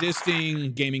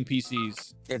existing gaming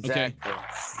PCs. Exactly.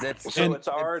 Okay? So it's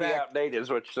already outdated, is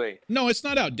what you're saying? No, it's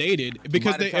not outdated,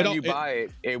 because by the time you buy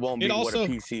it, it won't be what a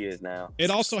PC is now.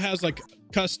 It also has like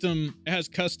custom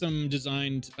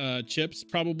designed chips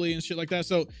probably and shit like that.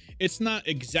 So it's not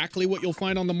exactly what you'll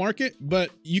find on the market,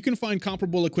 but you can find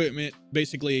comparable equipment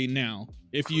basically now.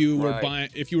 If you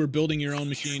were building your own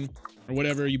machine or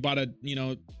whatever, you bought a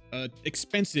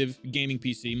expensive gaming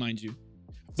PC, mind you.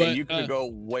 But and you could go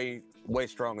way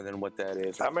stronger than what that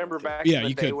is. I remember back in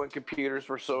the day when computers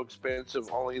were so expensive,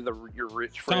 only your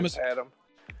rich friends had them,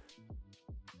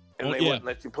 and they wouldn't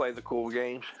let you play the cool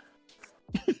games.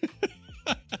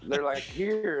 They're like,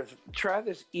 "Here, try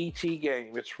this ET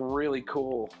game. It's really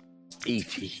cool."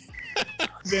 ET.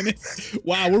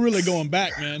 Wow, we're really going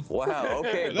back, man. Wow.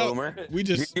 Okay, Boomer. We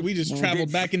just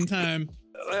traveled back in time.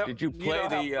 Did you play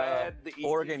the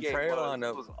Oregon Trail on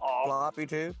the floppy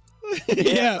too?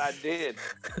 Yeah, I did.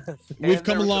 We've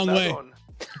come a long way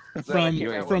from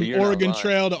Oregon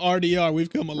Trail to RDR. We've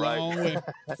come a long way.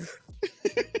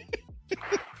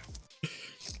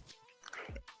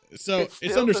 So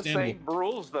it's understandable. The same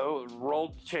rules though. Roll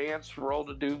to chance, roll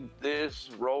to do this,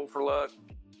 roll for luck.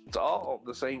 It's all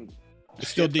the same. It's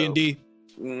still D&D.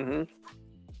 Mm-hmm.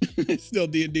 It's still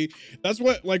D&D. That's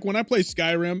what, like, when I play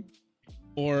Skyrim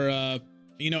or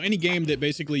any game that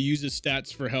basically uses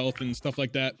stats for health and stuff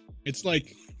like that, it's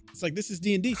like this is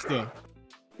D&D still.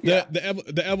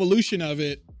 The evolution of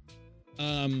it,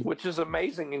 which is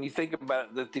amazing, and you think about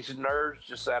it, that these nerds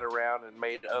just sat around and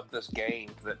made up this game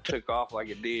that took off like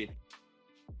it did.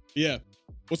 Yeah.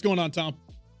 What's going on, Tom?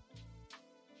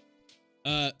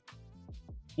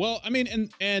 Well, I mean,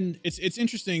 and it's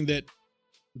interesting that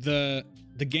the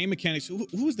game mechanics.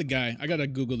 Who was the guy? I gotta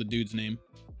Google the dude's name.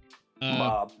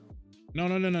 Bob.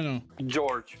 No.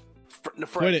 George.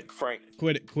 Frank.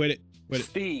 Quit it.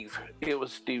 Steve. It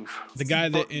was Steve. The guy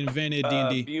that invented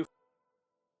D&D.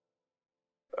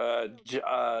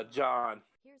 John.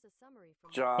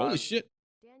 John. Holy shit.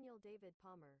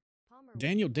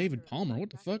 Daniel David Palmer. What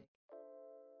the fuck?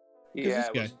 Yeah,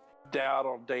 it was down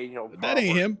on Daniel Palmer. That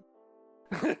ain't him.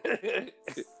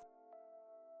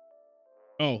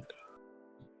 Oh.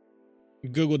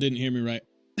 Google didn't hear me right.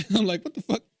 I'm like, what the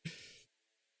fuck?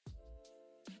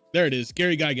 There it is.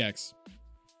 Gary Gygax.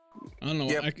 I don't know.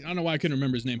 Yep. I don't know why I couldn't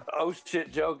remember his name. Oh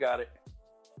shit, Joe got it.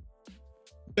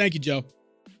 Thank you, Joe.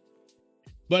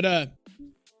 But I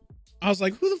was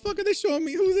like, who the fuck are they showing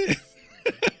me? Who this?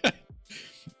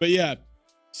 But yeah.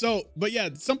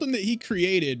 Something that he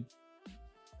created.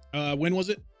 When was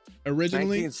it?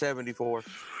 Originally 1974.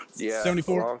 Yeah,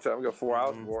 74. A long time ago, before I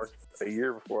was born. A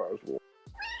year before I was born.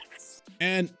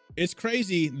 And it's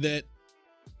crazy that.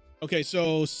 Okay,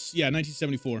 so yeah,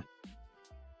 1974.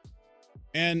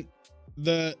 And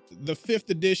the 5th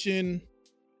edition,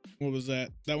 what was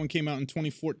that? That one came out in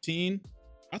 2014.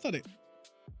 I thought it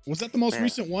was that the most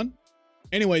recent one.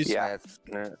 Anyways, yeah.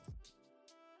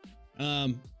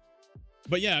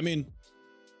 But yeah, I mean,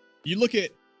 you look at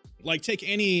like take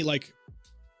any like,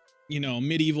 you know,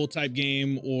 medieval type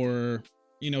game or,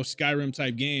 you know, Skyrim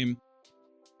type game,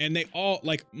 and they all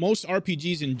like most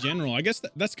RPGs in general. I guess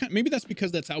that's kind of, maybe that's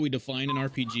because that's how we define an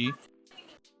RPG.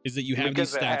 Is that you have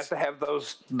because these stats? It has to have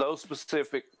those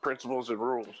specific principles and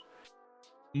rules.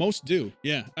 Most do,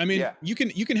 yeah. I mean, you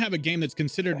can have a game that's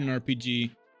considered an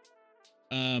RPG.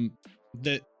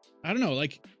 That I don't know,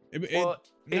 like. Well,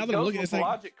 now it that I'm looking, goes with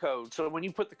logic code. So when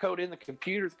you put the code in the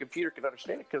computer can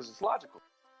understand it because it's logical.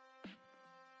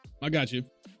 I got you.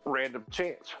 Random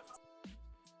chance.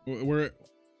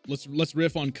 Let's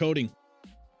riff on coding.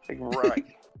 Right.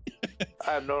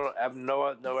 I have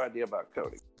no idea about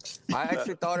coding. I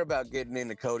actually thought about getting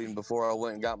into coding before I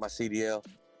went and got my CDL.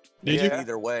 Did you?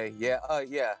 Either way, yeah.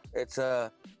 It's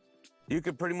you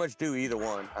could pretty much do either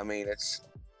one. I mean, it's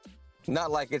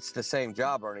not like it's the same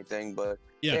job or anything, but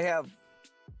they have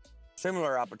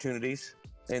similar opportunities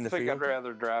in the field. I'd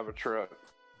rather drive a truck.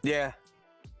 Yeah.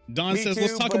 Don says,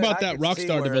 let's talk about that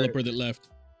Rockstar developer that left.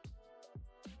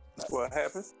 What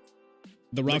happened?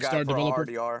 The Rockstar developer.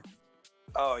 RDR.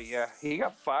 Oh yeah, he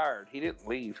got fired. He didn't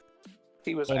leave.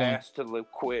 He was asked to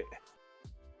quit.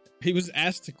 He was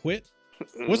asked to quit?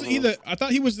 Wasn't he the? I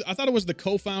thought it was the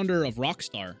co-founder of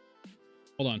Rockstar.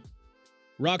 Hold on,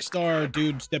 Rockstar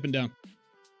dude stepping down.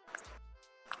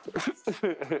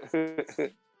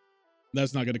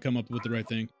 That's not going to come up with the right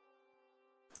thing.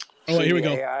 Oh, wait, here we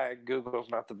go. AI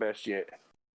Google's not the best yet.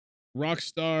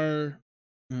 Rockstar.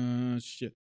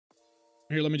 Shit.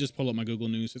 Here, let me just pull up my Google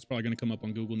News. It's probably going to come up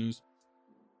on Google News.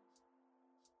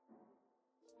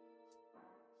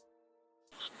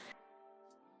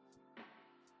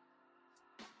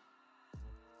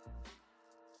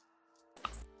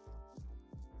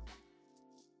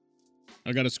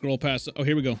 I got to scroll past. Oh,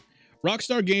 here we go.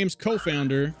 Rockstar Games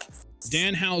co-founder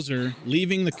Dan Houser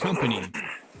leaving the company.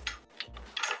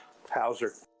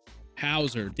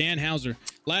 Dan Houser.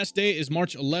 Last day is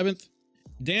March 11th.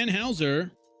 Dan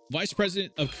Houser, vice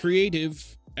president of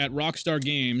creative at Rockstar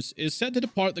Games, is set to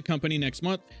depart the company next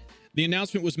month. The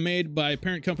announcement was made by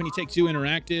parent company Take-Two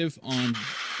Interactive on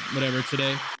whatever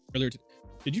today.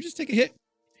 Did you just take a hit?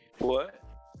 What?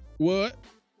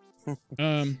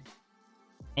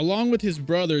 Along with his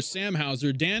brother Sam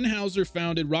Houser, Dan Houser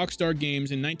founded Rockstar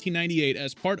Games in 1998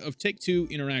 as part of Take-Two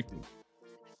Interactive.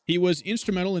 He was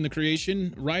instrumental in the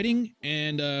creation, writing,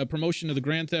 and promotion of the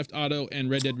Grand Theft Auto and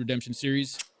Red Dead Redemption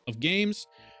series of games,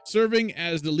 serving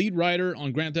as the lead writer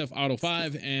on Grand Theft Auto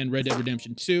 5 and Red Dead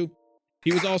Redemption 2.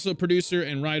 He was also producer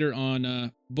and writer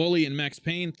on Bully and Max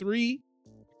Payne 3.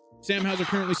 Sam Houser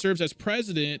currently serves as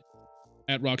president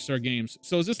at Rockstar Games.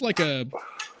 So is this like a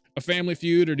family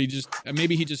feud, or did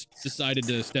he just decided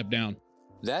to step down?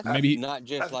 That's not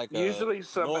just like usually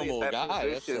somebody normal at that guy.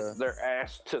 position, they're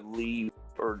asked to leave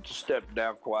or to step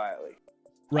down quietly.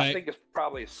 Right. I think it's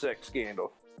probably a sex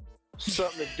scandal.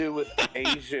 Something to do with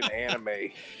Asian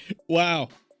anime. Wow.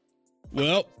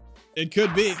 Well, it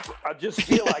could be. I just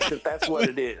feel like that's what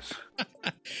it is.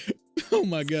 Oh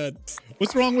my God.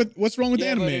 What's wrong with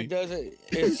anime? But it doesn't.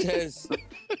 It says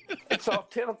it's all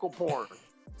tentacle porn.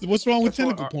 What's wrong with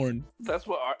tentacle porn? That's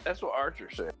what Archer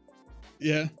said.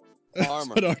 Yeah. That's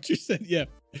what Archer said. Yeah.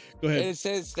 Go ahead. And it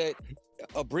says that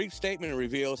a brief statement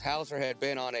reveals Houser had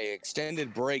been on an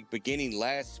extended break beginning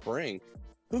last spring.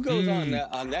 Who goes on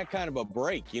that kind of a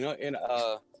break? You know, and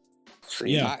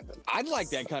I'd like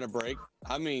that kind of break.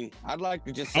 I mean, I'd like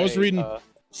to just say, I was reading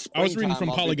from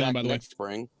Polygon, by the way.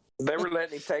 Spring. They were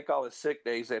letting him take all his sick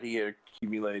days that he had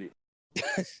accumulated.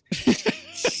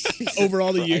 Over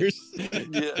all the years.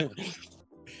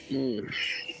 Yeah.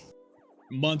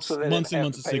 Months and months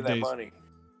of sick days. Money.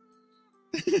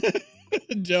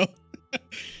 Joe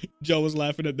was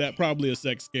laughing at that. Probably a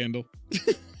sex scandal.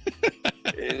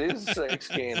 It is a sex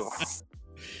scandal.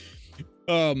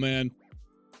 Oh man.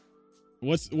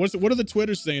 What are the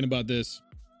Twitters saying about this?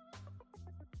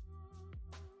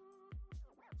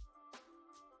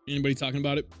 Anybody talking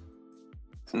about it?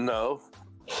 No.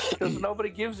 Because nobody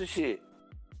gives a shit.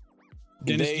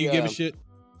 Dennis, do you give a shit?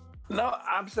 No,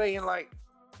 I'm saying, like,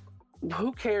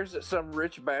 who cares that some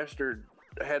rich bastard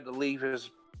had to leave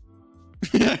his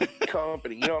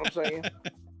company? You know what I'm saying?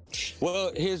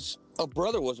 Well, his A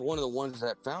brother was one of the ones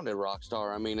that founded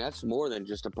Rockstar. I mean, that's more than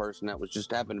just a person that was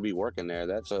just happened to be working there.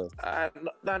 That's a I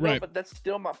know, Right. but that's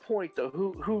still my point, though.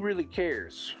 Who really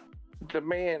cares? The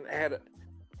man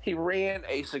he ran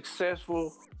a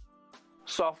successful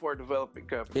software development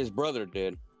company. his brother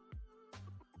did.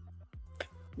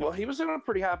 Well, he was in a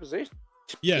pretty high position.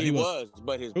 Yeah, he was,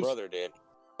 but his Oops. brother did.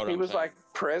 He was like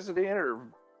president or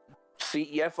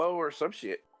CFO or some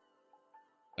shit.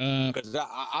 Because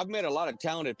I've met a lot of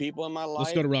talented people in my life.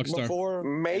 Let's go to Rockstar. Before,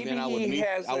 Maybe and then I would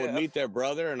a- meet their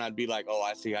brother, and I'd be like, "Oh,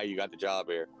 I see how you got the job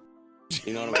here."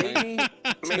 You know what I'm saying?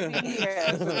 Maybe he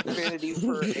has an affinity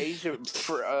for Asian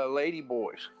lady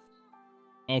boys.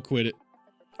 I'll quit it.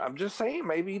 I'm just saying,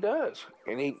 maybe he does,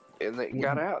 and they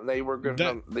got out. They were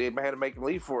gonna. They had to make him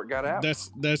leave for it. Got out. That's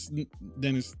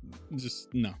Dennis. Just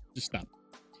stop.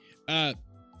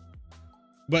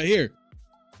 But here,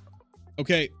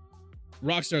 okay,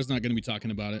 Rockstar's not going to be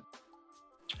talking about it.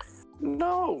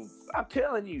 No, I'm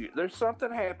telling you, there's something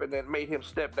happened that made him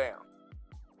step down.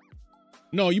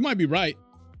 No, you might be right,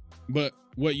 but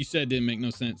what you said didn't make no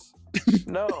sense.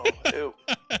 No, it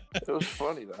was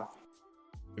funny though.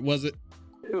 Was it?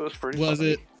 It was pretty. Was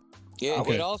funny. it? Yeah.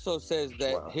 Okay. It also says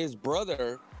that Wow. his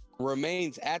brother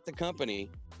remains at the company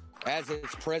as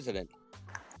its president.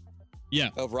 Yeah.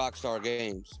 Of Rockstar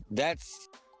Games. That's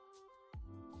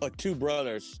a two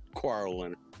brothers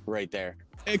quarreling right there.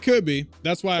 It could be.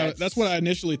 That's why. That's what I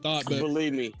initially thought. But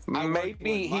Believe me, I worked with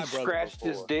Maybe my he brother scratched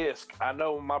his before. disc. I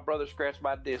know my brother scratched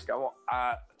my disc.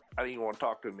 I didn't even want to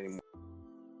talk to him anymore.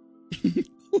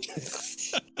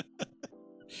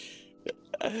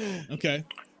 okay,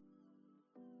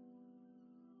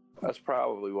 That's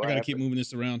probably what I gotta happened. keep moving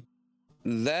this around.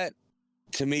 That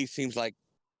to me seems like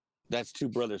that's two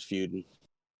brothers feuding.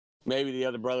 Maybe the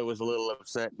other brother was a little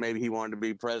upset. Maybe he wanted to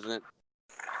be president.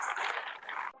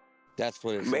 That's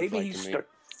what it seems Maybe like to me.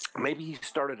 Maybe he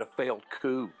started a failed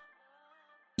coup.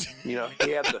 You know,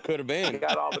 he had Could have he been.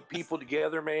 got all the people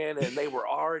together, man, and they were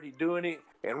already doing it.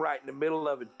 And right in the middle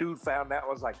of it, dude found out,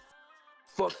 was like,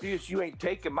 "Fuck this! You ain't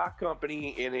taking my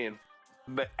company," and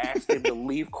then asked him to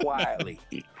leave quietly.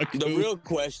 The real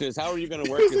question is, how are you going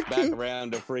to work this back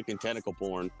around to freaking tentacle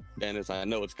porn, Dennis? I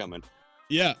know it's coming.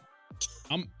 Yeah,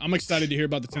 I'm excited to hear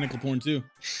about the tentacle porn too.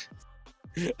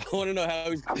 I want to know how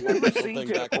he's I've going to never work this seen thing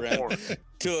back tentacle around porn.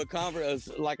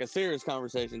 to like a serious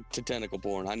conversation to tentacle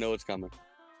porn. I know it's coming.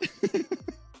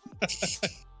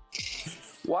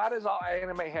 Why does all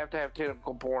anime have to have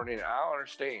tentacle porn in it? I don't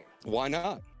understand. Why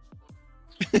not?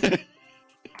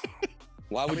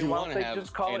 Why would mean, you why want don't to they have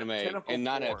just call it anime tentacle and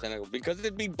not have porn? tentacle? Because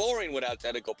it'd be boring without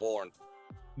tentacle porn.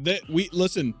 That we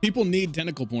listen. People need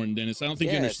tentacle porn, Dennis. I don't think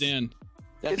you Yes. understand.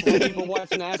 That's why people watch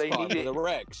NASCAR They need for it. the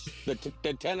Rex.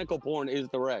 The tentacle porn is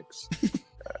the Rex.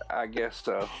 I guess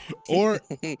so. Or,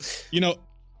 you know,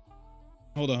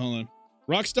 hold on.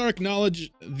 Rockstar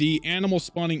acknowledged the animal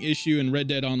spawning issue in Red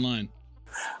Dead Online.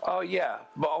 Oh yeah,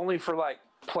 but only for like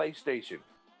PlayStation.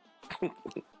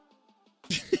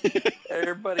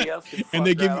 Everybody else can fuck And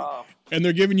they that give- off. And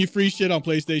they're giving you free shit on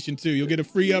PlayStation 2. You'll get a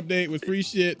free update with free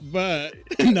shit, but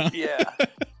no. Yeah.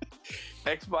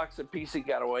 Xbox and PC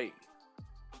gotta wait.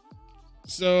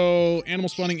 So, animal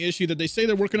spawning issue that they say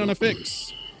they're working on a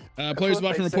fix. Players have what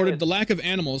often they reported said. the lack of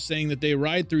animals, saying that they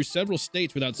ride through several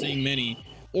states without seeing many,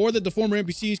 or that the former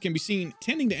NPCs can be seen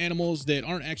tending to animals that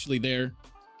aren't actually there.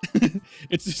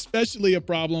 It's especially a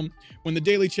problem when the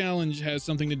daily challenge has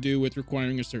something to do with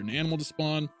requiring a certain animal to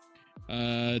spawn,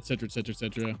 etc., etc.,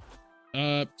 etc.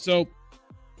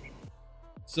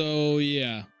 So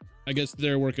yeah, I guess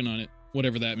they're working on it,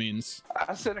 whatever that means.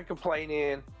 I sent a complaint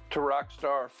in to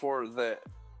Rockstar for that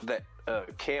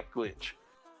camp glitch.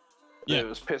 Yeah. It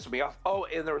was pissing me off. Oh,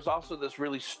 and there was also this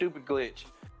really stupid glitch.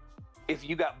 If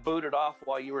you got booted off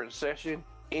while you were in session,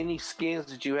 any skins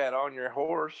that you had on your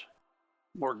horse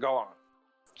were gone.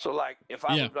 So, like, if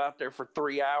I Yeah. was out there for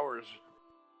 3 hours,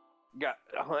 got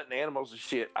hunting animals and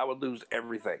shit, I would lose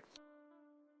everything.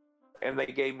 And they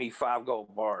gave me 5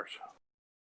 gold bars.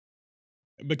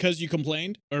 Because you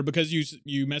complained, or because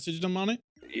you messaged them on it?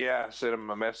 Yeah, I sent them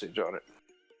a message on it,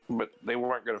 but they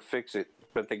weren't going to fix it.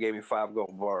 But they gave me 5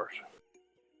 gold bars.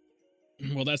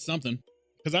 Well, that's something.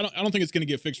 Because I don't think it's going to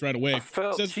get fixed right away. I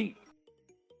felt Says- cheap.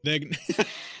 They...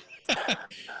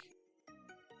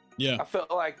 Yeah. I felt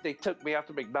like they took me out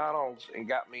to McDonald's and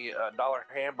got me $1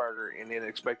 hamburger and then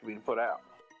expected me to put out.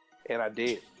 And I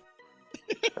did.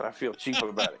 And I feel cheap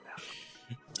about it.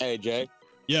 Hey, Jay.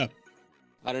 Yeah.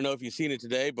 I don't know if you've seen it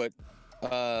today, but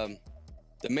The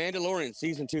Mandalorian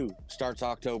Season 2 starts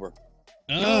October.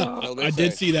 I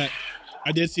did see that.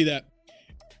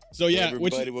 So yeah,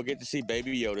 Everybody will get to see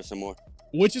Baby Yoda some more.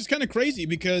 which is kind of crazy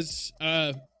because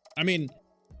I mean,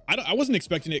 I wasn't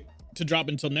expecting it to drop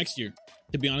until next year,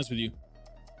 to be honest with you.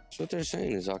 That's what they're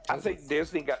saying is October. I think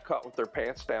Disney got caught with their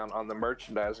pants down on the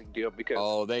merchandising deal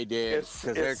because they did,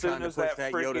 because they're trying to push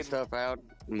that Yoda stuff out.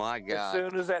 My God!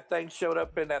 As soon as that thing showed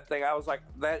up in that thing, I was like,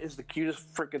 "That is the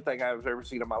cutest freaking thing I've ever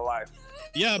seen in my life."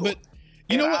 Yeah, but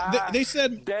you know what? They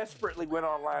said desperately went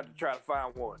online to try to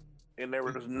find one, and there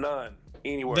was none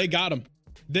anywhere. They got them.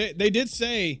 They did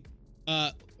say,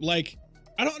 like,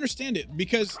 I don't understand it,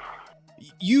 because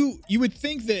you would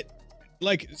think that,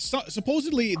 like,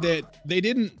 supposedly that they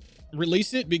didn't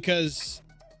release it because,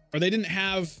 or they didn't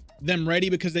have them ready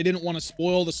because they didn't want to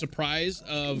spoil the surprise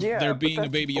of there being a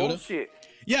Baby Yoda. Bullshit.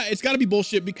 Yeah, it's got to be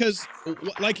bullshit, because,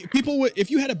 like, people would,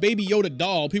 if you had a Baby Yoda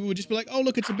doll, people would just be like, "Oh,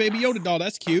 look, it's a Baby Yoda doll.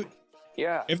 That's cute."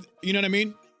 Yeah. If you know what I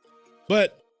mean.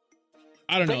 But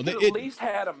I don't know. They could at least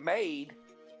had them made.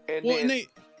 And well, then, and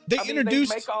they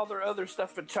introduced. They make all their other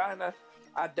stuff in China.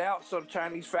 I doubt some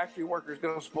Chinese factory worker is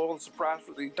going to spoil the surprise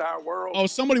for the entire world. Oh,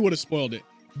 somebody would have spoiled it.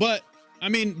 But I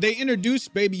mean, they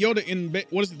introduced Baby Yoda in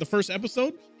what is it, the first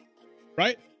episode,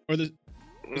 right? Or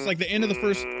it's like the end of the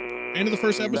first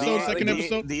episode, second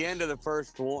episode. The end of the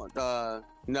first one.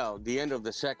 No, the end of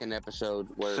the second episode.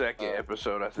 Second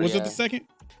episode, I think. Was it the second?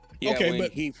 Yeah, okay, when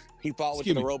but he fought with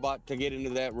the robot to get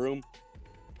into that room.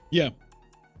 Yeah.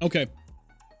 Okay.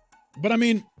 But I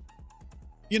mean,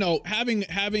 you know, having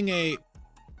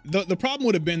the problem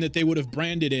would have been that they would have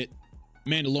branded it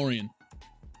Mandalorian,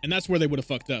 and that's where they would have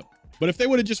fucked up. But if they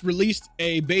would have just released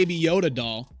a Baby Yoda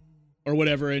doll or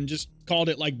whatever and just called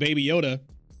it like Baby Yoda,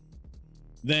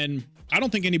 then I don't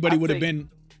think anybody would have been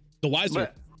the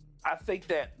wiser. I think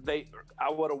that I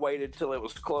would have waited till it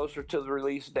was closer to the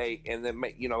release date, and then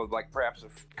like perhaps a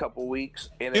couple weeks,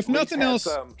 and if nothing else,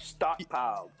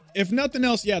 stockpiled. If nothing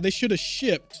else, yeah, they should have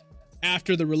shipped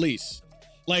after the release.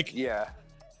 Like, yeah,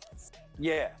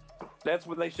 that's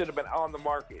when they should have been on the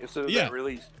market as soon as that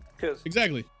release. Because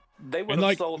exactly, they would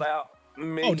have sold out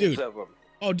millions of them.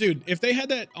 Oh, dude, if they had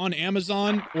that on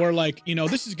Amazon, or like,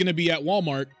 this is going to be at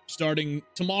Walmart starting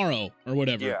tomorrow or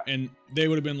whatever, and they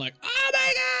would have been like, oh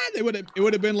my God, it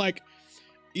would have been like,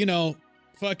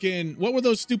 fucking, what were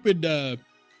those stupid,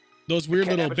 those weird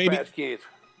little baby kids?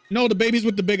 No, the babies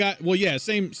with the big eye. Well, yeah,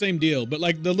 same deal. But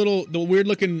like the weird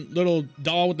looking little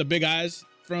doll with the big eyes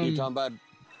from. You're talking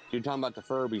about the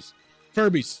Furbies.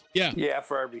 Furbies, yeah. Yeah,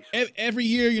 Furbies. Every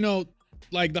year,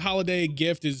 like the holiday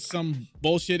gift is some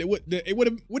bullshit. It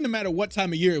wouldn't have mattered what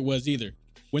time of year it was either.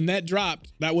 When that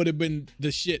dropped, that would have been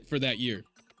the shit for that year.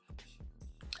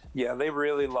 Yeah, they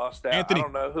really lost out. Anthony, I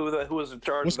don't know who was in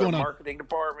charge of the marketing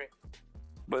department,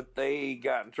 but they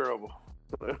got in trouble.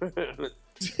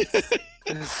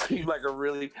 It seemed like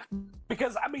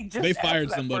because I mean, just they after fired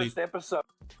that somebody. First episode,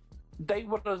 they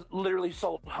would have literally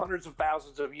sold hundreds of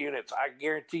thousands of units. I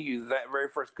guarantee you that very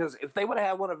first. Because if they would have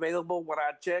had one available when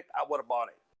I checked, I would have bought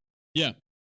it. Yeah.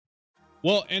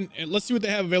 Well, and let's see what they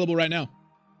have available right now.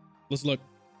 Let's look.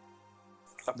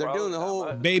 They're doing the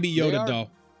whole Baby Yoda doll.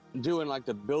 Doing like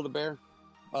the Build-A-Bear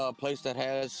place that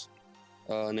has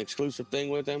an exclusive thing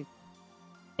with them.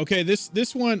 Okay,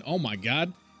 this one, oh my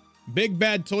God. Big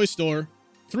Bad Toy Store,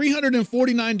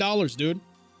 $349, dude.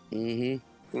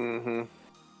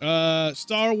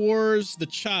 Star Wars The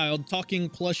Child Talking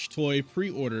Plush Toy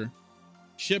pre-order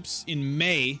ships in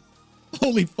May.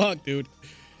 Holy fuck, dude.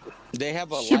 They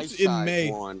have a life-size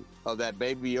one of that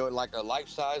Baby Yoda, like a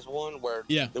life-size one where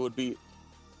it would be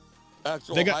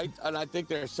actual height, and I think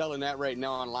they're selling that right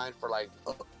now online for like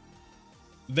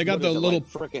they got the little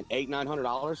freaking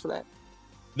 $800-900 for that.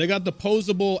 They got the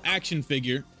posable action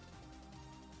figure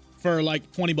for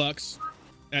like $20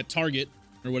 at Target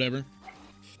or whatever.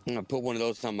 I'm gonna put one of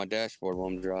those on my dashboard while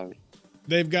I'm driving.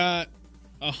 They've got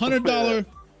 $100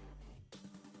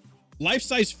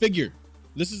 life-size figure.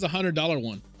 This is $100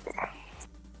 one.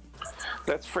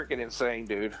 That's freaking insane,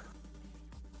 dude.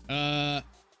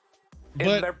 But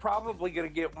and they're probably gonna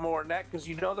get more than that because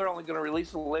they're only gonna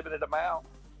release a limited amount.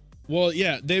 Well,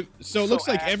 yeah, so it looks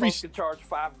like every could charge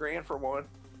 $5,000 for one.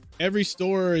 Every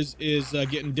store is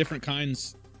getting different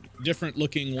kinds, different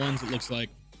looking ones. It looks like,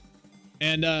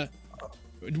 and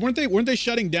weren't they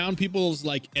shutting down people's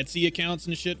like Etsy accounts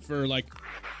and shit for like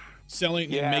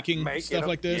selling and making stuff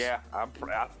like this? Yeah,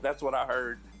 that's what I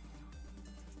heard.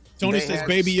 Tony says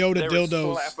Baby Yoda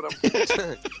dildos.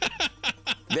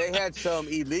 They had some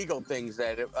illegal things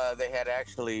that they had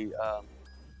actually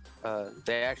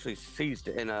seized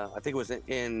in I think it was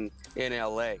in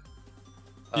LA.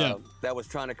 That was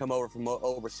trying to come over from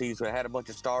overseas. It had a bunch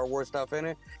of Star Wars stuff in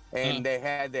it, and they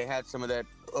had some of that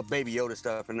Baby Yoda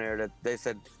stuff in there that they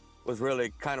said was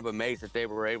really kind of amazed that they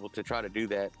were able to try to do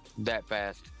that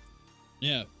fast.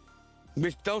 Yeah,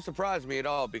 Which don't surprise me at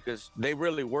all because they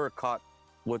really were caught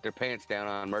with their pants down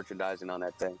on merchandising on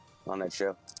that thing, on that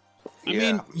show. I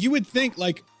mean, you would think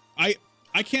like I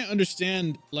can't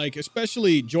understand, like,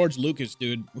 especially George Lucas,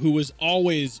 dude, who was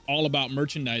always all about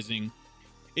merchandising.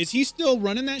 Is he still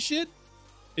running that shit?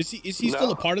 Is he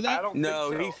still a part of that? I don't No,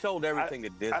 think so. he sold everything to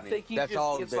Disney. I think he That's just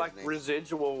all gets Disney. like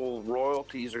residual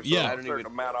royalties or something, Yeah. a certain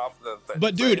amount off the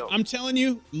But dude, sale. I'm telling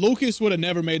you, Lucas would have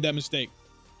never made that mistake.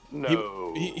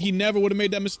 No. He never would have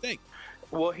made that mistake.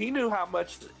 Well, he knew how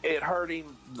much it hurt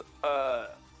him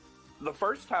the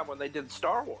first time when they did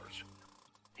Star Wars.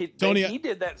 He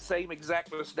did that same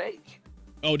exact mistake.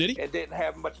 Oh, did he? It didn't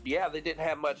have much. Yeah, they didn't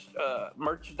have much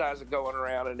merchandising going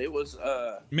around, and it was.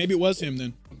 Maybe it was him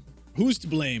then. Who's to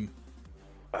blame?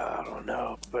 I don't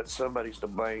know, but somebody's to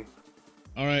blame.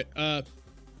 All right.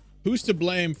 Who's to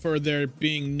blame for there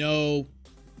being no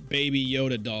Baby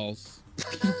Yoda dolls?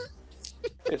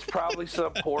 It's probably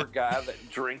some poor guy that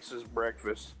drinks his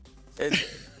breakfast.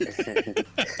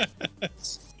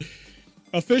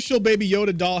 Official Baby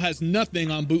Yoda doll has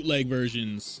nothing on bootleg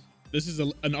versions. This is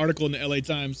an article in the LA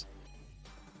Times.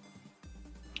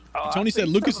 Tony said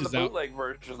Lucas is out. Bootleg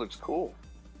version looks cool.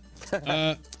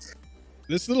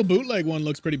 This little bootleg one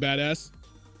looks pretty badass.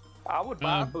 I would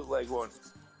buy a bootleg one.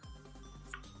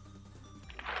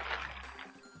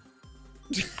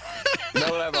 They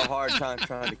would have a hard time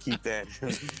trying to keep that.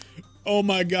 Oh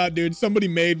my god, dude! Somebody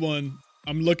made one.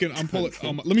 I'm pulling.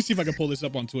 Let me see if I can pull this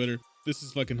up on Twitter. This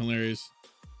is fucking hilarious.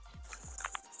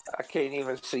 I can't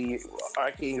even see.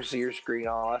 I can't even see your screen.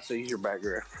 All I see is your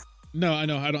background. No, I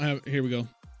know. I don't have. Here we go.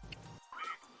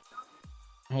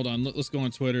 Hold on. Let's go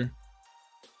on Twitter.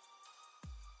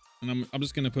 And I'm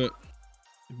just gonna put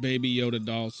Baby Yoda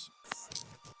dolls.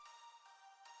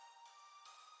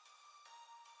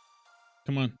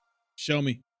 Come on, show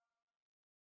me.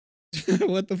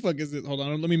 What the fuck is it? Hold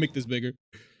on. Let me make this bigger.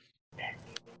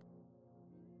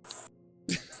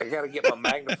 I gotta get my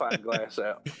magnifying glass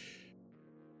out.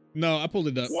 No, I pulled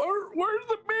it up. Where's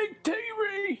the big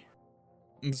TV?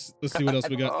 Let's see what else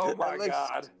we got. Oh my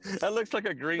god, that looks like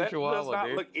a green that chihuahua, does not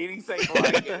dude. look anything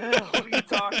like it. What are you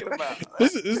talking about?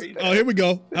 Oh, here we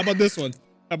go. How about this one?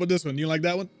 How about this one? You like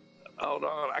that one? Hold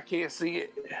on, I can't see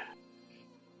it.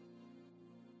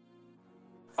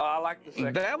 Oh, I like the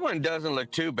second. That one doesn't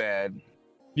look too bad.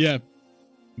 Yeah,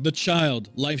 the child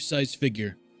life-size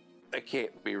figure. That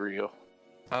can't be real.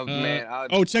 Oh man!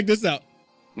 Oh, check this out.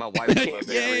 My wife can't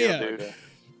be Yeah. real, dude.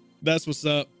 That's what's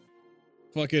up.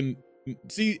 Fucking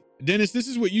see, Dennis. This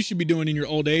is what you should be doing in your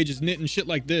old age: is knitting shit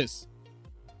like this.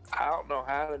 I don't know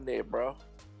how to knit, bro.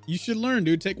 You should learn,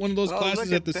 dude. Take one of those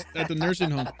classes at the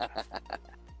nursing home.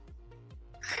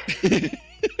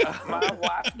 My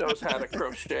wife knows how to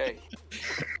crochet.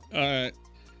 All right.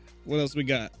 What else we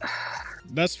got?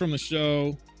 That's from the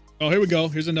show. Oh, here we go.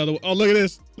 Here's another one. Oh, look at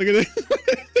this. Look at this.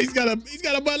 He's got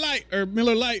a Bud Light or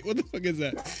Miller Lite. What the fuck is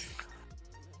that?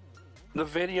 The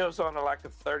video's on like a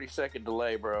 30-second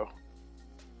delay, bro.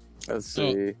 Let's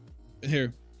see.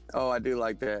 Here. Oh, I do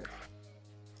like that.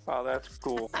 Oh, that's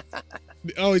cool.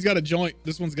 Oh, he's got a joint.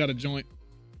 This one's got a joint.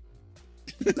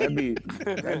 That'd be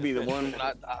the one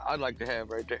I'd like to have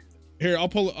right there. Here, I'll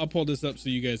pull this up so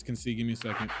you guys can see. Give me a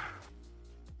second.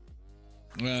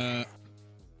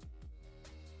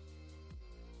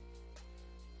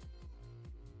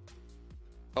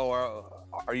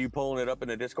 Are you pulling it up in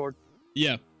the Discord?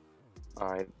 Yeah.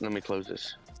 All right, let me close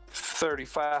this.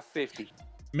 35.50.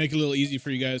 Make it a little easy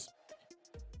for you guys.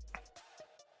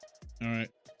 All right.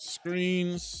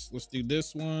 Screens. Let's do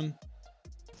this one.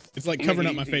 It's like covering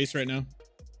up my face right now.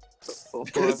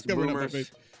 It's covering up my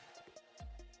face.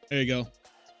 There you go.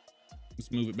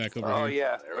 Let's move it back over here. Oh,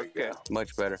 yeah. Okay.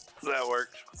 Much better. That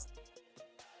works.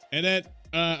 And then,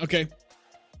 okay.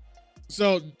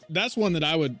 So that's one that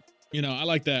I would, I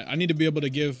like that. I need to be able to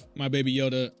give my Baby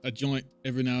Yoda a joint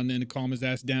every now and then to calm his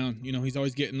ass down. He's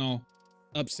always getting all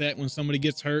upset when somebody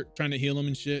gets hurt, trying to heal him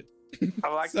and shit.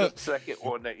 I like the second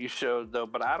one that you showed, though,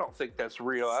 but I don't think that's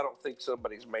real. I don't think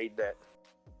somebody's made that.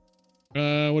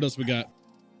 What else we got?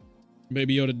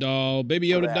 Baby Yoda doll. Baby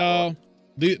Yoda doll.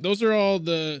 Those are all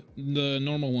the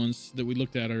normal ones that we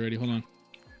looked at already. Hold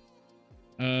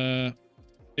on.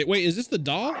 Wait, is this the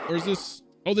doll or is this?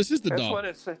 Oh, this is the doll.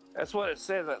 That's what it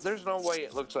says. There's no way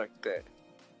it looks like that.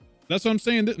 That's what I'm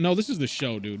saying. No, this is the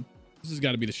show, dude. This has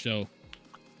got to be the show.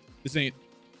 This ain't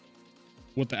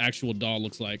what the actual doll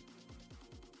looks like.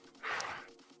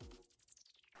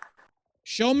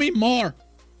 Show me more.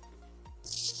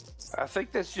 I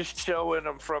think that's just showing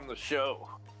them from the show.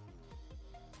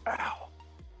 Ow.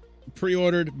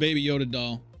 Pre-ordered Baby Yoda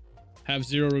doll. Have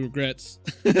zero regrets.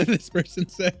 This person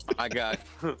said. I got.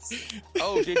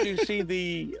 Oh, did you see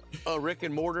the Rick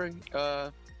and Morty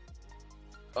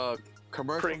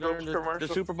commercial during the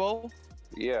Super Bowl?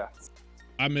 Yeah.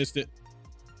 I missed it.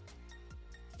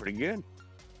 Pretty good.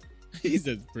 He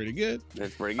said pretty good.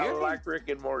 That's pretty good. I like Rick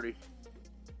and Morty.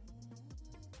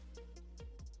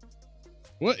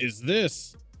 What is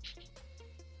this?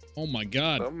 Oh my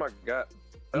god. Oh my god.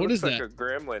 What is looks that? like a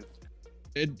gremlin.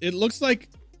 It looks like,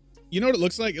 you know what it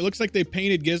looks like? It looks like they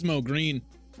painted Gizmo green.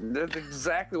 That's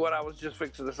exactly what I was just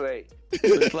fixing to say.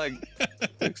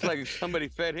 looks like somebody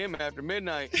fed him after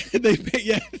midnight. they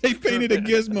painted a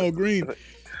Gizmo green.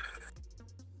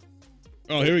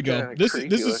 Oh, here we go. This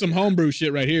is some homebrew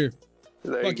shit right here.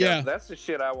 There Fuck you go. yeah. That's the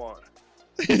shit I want.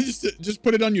 just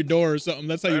put it on your door or something.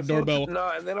 That's how your doorbell. No,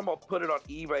 and then I'm gonna put it on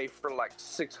eBay for like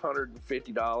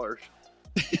 $650.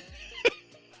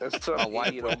 My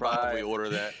wife will probably order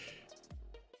that.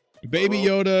 Baby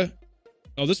Yoda.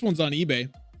 Oh, this one's on eBay.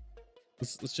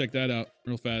 Let's check that out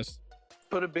real fast.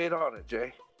 Put a bid on it,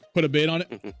 Jay. Put a bid on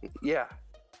it? Yeah.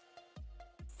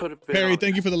 Put a bid Perry, on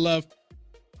thank you for the love.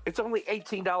 It's only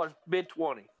 $18, bid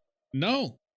 20.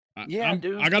 No. Yeah,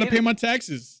 dude. I gotta pay my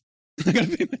taxes. I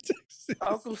gotta pay my taxes.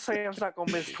 Uncle Sam's not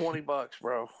gonna miss $20,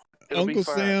 bro. Uncle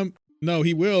Sam, no,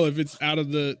 he will if it's out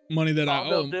of the money that I owe him.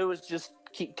 All they'll do is just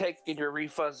keep taking your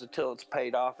refunds until it's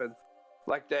paid off, and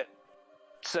like that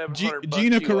 $700.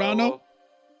 Gina Carano?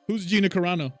 Who's Gina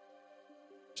Carano?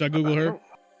 Should I Google her?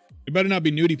 It better not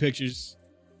be nudie pictures.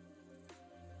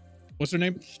 What's her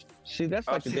name? See, that's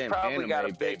like a damn anime got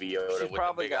a Baby Yoda. She's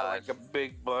probably got like a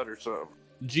big butt or something.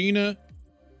 Gina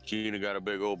got a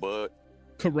big old butt.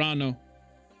 Carano.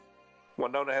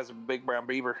 Winona has a big brown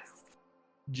beaver.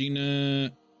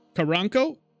 Gina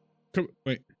Caranco?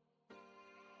 Wait.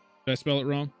 Did I spell it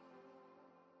wrong?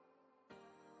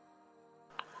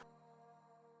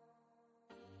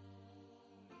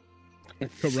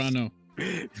 Carano.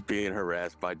 He's being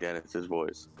harassed by Dennis's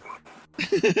voice.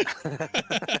 What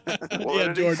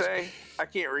did George. He say? I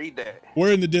can't read that.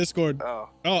 We're in the Discord. Oh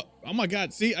my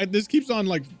God. See, this keeps on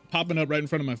like popping up right in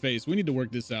front of my face. We need to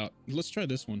work this out. Let's try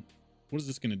this one. What is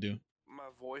this going to do? My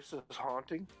voice is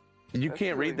haunting. You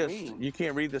can't read this. You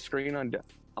can't read the screen on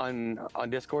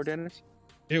Discord, Dennis?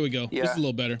 Here we go. Yeah. This is a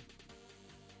little better.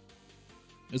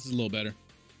 This is a little better.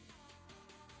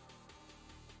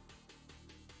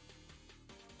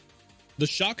 The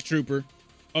shock trooper.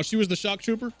 Oh, she was the shock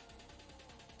trooper?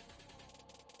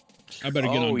 I better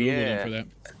get on Google then for that.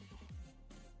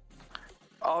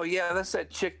 Oh, yeah, that's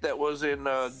that chick that was in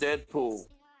Deadpool.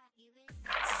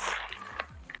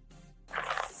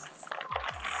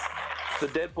 The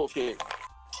Deadpool chick.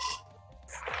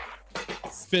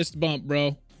 Fist bump,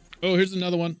 bro. Oh, here's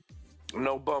another one.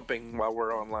 No bumping while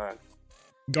we're online.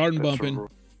 Garden bumping.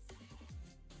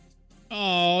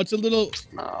 Oh, it's a little.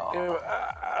 Oh.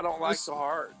 I don't like the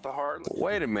heart. The heart.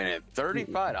 Wait a minute,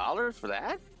 $35 for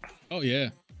that? Oh yeah,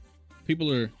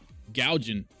 people are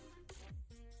gouging.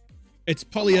 It's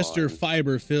polyester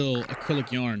fiber fill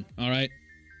acrylic yarn. All right.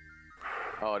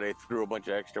 Oh, they threw a bunch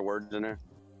of extra words in there.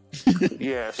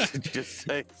 Yes. Just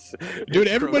say, dude,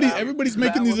 everybody's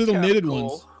making these little knitted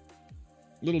ones.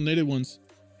 Little knitted ones.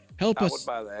 Help us.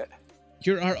 I would buy that.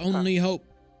 You're our only hope.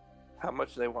 How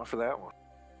much do they want for that one?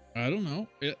 I don't know.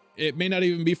 It may not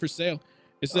even be for sale.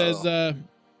 It says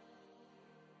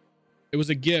it was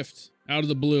a gift out of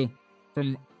the blue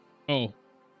from. Oh.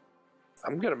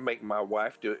 I'm gonna make my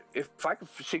wife do it. If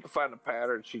she could find a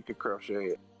pattern, she could crochet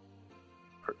it.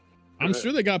 I'm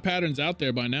sure they got patterns out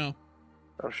there by now.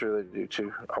 I'm sure they do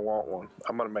too. I want one.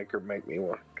 I'm gonna make her make me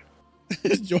one.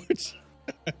 George.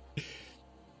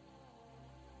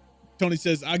 Tony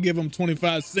says, I give him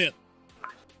 25 cents.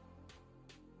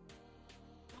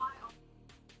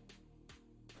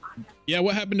 Yeah,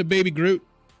 what happened to Baby Groot?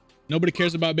 Nobody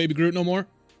cares about Baby Groot no more?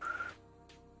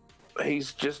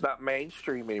 He's just not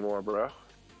mainstream anymore, bro.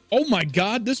 Oh my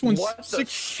God, this one's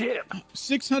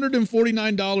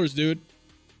 $649, dude.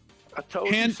 I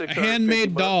told you, a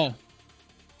handmade doll.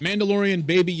 Mandalorian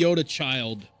Baby Yoda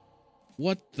child.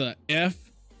 What the F?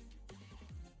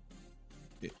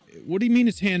 What do you mean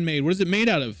it's handmade? What is it made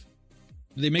out of?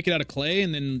 Do they make it out of clay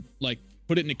and then like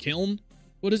put it in a kiln?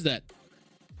 What is that?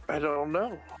 I don't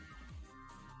know.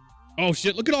 Oh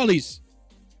shit, look at all these.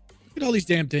 Look at all these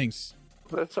damn things.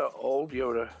 That's an old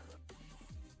Yoda.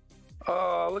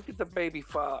 Oh, look at the baby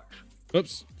fox.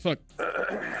 Oops, fuck.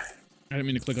 I didn't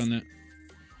mean to click on that.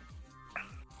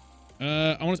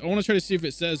 I want to try to see if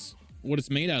it says what it's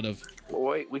made out of. Well,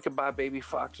 wait, we can buy baby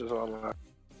foxes online.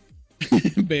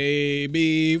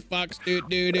 Baby fox. Do,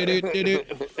 do, do, do, do, do.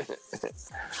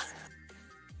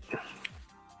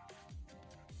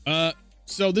 So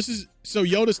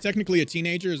Yoda's technically a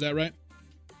teenager, is that right?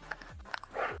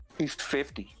 He's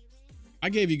 50. I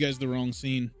gave you guys the wrong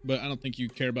scene, but I don't think you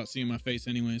care about seeing my face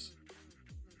anyways.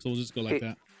 So we'll just go like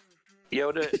that.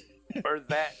 Yoda, or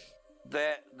that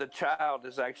the child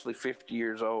is actually 50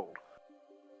 years old.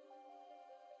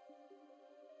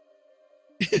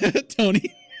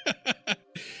 Tony.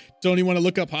 Tony, want to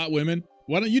look up hot women?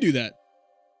 Why don't you do that?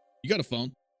 You got a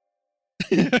phone.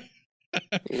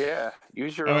 Yeah,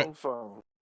 use your own phone.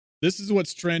 This is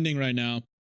what's trending right now.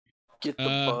 Get the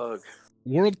bug.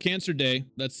 World Cancer Day.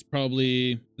 That's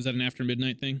probably, is that an after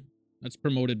midnight thing? That's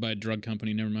promoted by a drug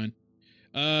company. Never mind.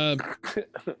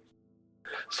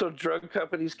 So drug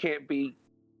companies can't be.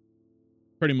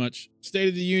 Pretty much. State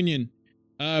of the Union.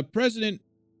 President,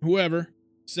 whoever,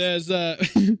 says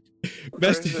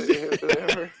best is yet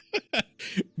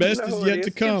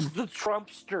to come. It's the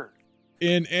Trumpster.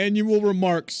 In annual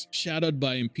remarks shadowed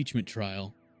by impeachment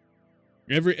trial.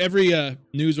 Every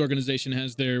news organization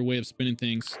has their way of spinning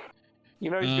things. You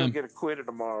know he's gonna get acquitted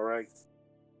tomorrow, right?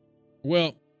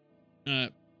 Well, I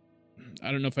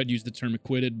don't know if I'd use the term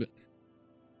acquitted, but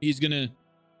he's gonna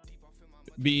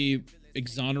be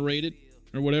exonerated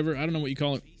or whatever. I don't know what you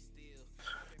call it.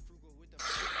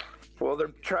 Well, they're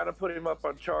trying to put him up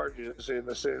on charges in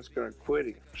the sense going to acquit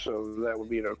him, so that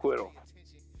would be an acquittal.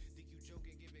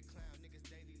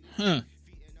 Huh.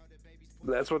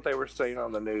 That's what they were saying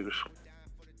on the news.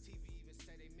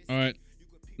 All right,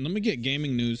 let me get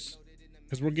gaming news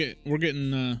because we're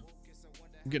getting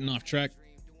off track.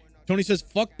 Tony says,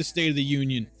 "Fuck the State of the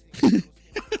Union."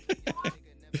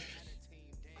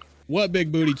 What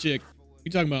big booty chick? What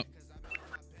you talking about?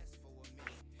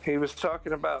 He was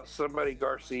talking about somebody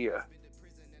Garcia.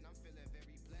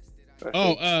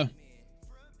 You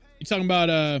talking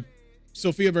about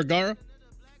Sofia Vergara?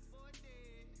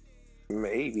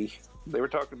 Maybe. They were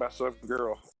talking about some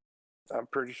girl. I'm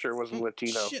pretty sure it wasn't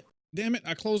Latino. Shit. Damn it.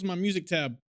 I closed my music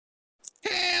tab.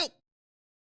 Help!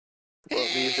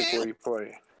 What music were you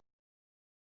playing?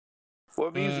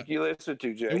 What music you listen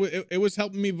to, Jay? It was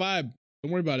helping me vibe.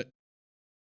 Don't worry about it.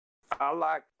 I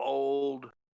like old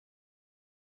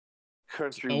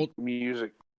country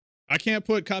music. I can't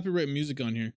put copyright music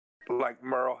on here. Like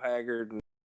Merle Haggard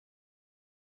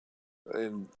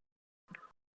and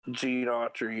Gene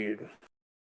Autry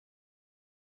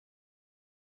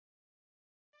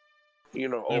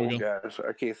and old guys.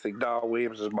 I can't think. Don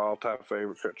Williams is my all-time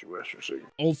favorite country western singer.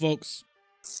 Old folks.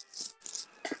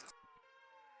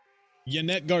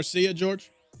 Yanette Garcia,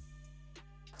 George.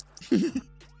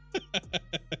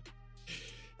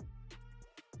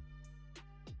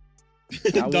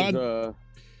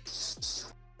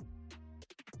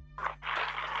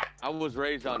 I was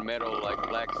raised on metal like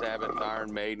Black Sabbath,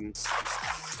 Iron Maiden.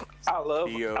 I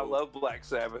love Black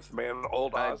Sabbath, man.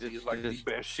 Old Ozzy is like the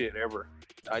best shit ever.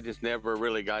 I just never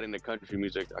really got into country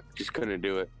music. I just couldn't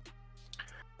do it.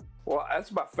 Well,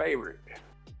 that's my favorite.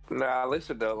 Now I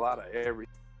listen to a lot of every.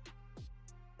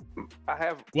 I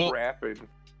have rap and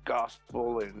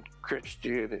gospel and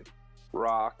Christian and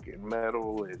rock and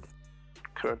metal and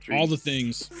country. All the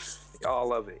things.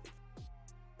 All of it.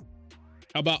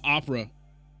 How about opera?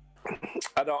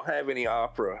 I don't have any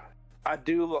opera. I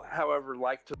do, however,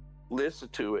 like to listen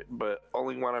to it, but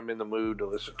only when I'm in the mood to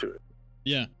listen to it.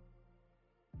 Yeah.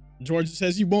 George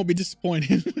says you won't be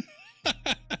disappointed.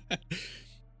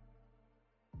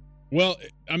 Well,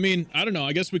 I mean, I don't know.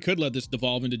 I guess we could let this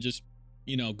devolve into just,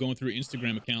 going through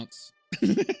Instagram accounts.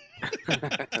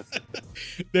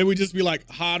 Then we just be like,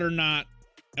 hot or not.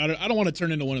 I don't want to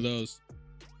turn into one of those.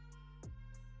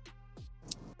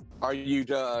 Are you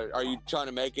trying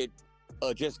to make it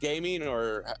just gaming,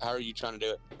 or how are you trying to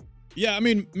do it? Yeah, I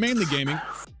mean, mainly gaming.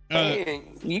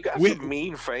 Man, you got some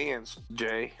mean fans,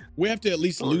 Jay. We have to at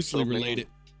least loosely relate it.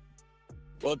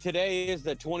 Well, today is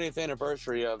the 20th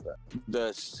anniversary of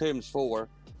the Sims 4,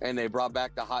 and they brought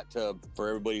back the hot tub for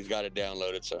everybody who's got it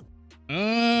downloaded. So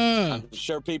I'm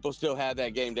sure people still have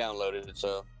that game downloaded.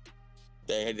 So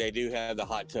they do have the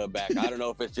hot tub back. I don't know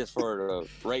if it's just for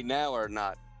right now or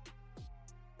not.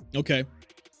 Okay.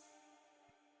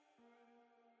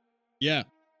 Yeah.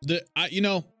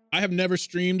 I have never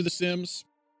streamed The Sims.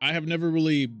 I have never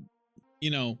really,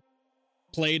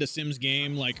 played a Sims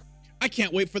game. Like, I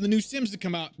can't wait for the new Sims to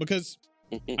come out because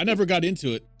I never got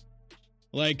into it.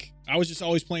 Like, I was just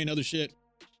always playing other shit,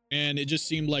 and it just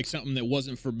seemed like something that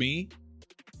wasn't for me.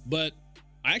 But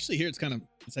I actually hear it's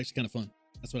actually kind of fun.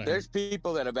 That's what I heard. There's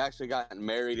people that have actually gotten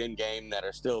married in game that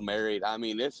are still married. I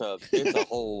mean, it's a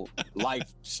whole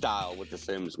lifestyle with The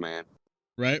Sims, man.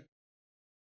 Right.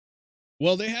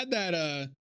 Well, they had that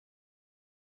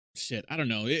shit. I don't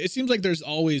know. It seems like there's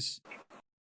always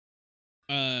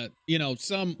you know,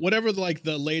 some whatever like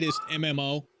the latest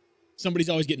MMO, somebody's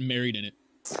always getting married in it.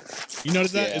 You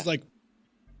notice that? Yeah. It's like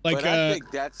but I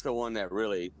think that's the one that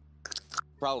really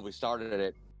probably started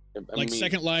it. I mean,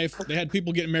 Second Life. They had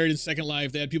people getting married in Second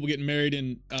Life. They had people getting married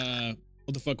in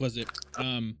what the fuck was it?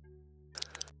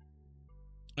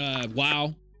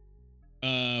 WoW.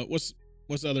 What's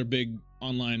the other big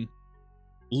online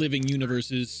living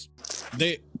universes?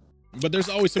 But there's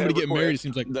always somebody getting married. It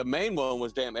seems like the main one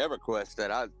was damn EverQuest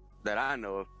that I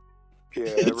know of.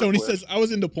 Yeah, Tony says I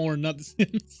was into porn, not The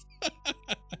Sims.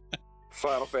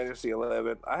 Final Fantasy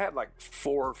 11. I had like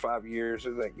 4 or 5 years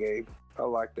in that game. I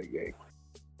like that game.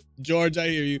 George, I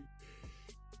hear you.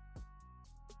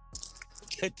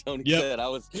 Tony said I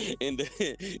was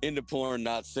into porn,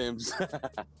 not Sims.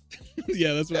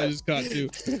 Yeah, that's what I just caught too.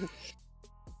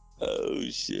 Oh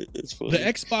shit, that's funny. The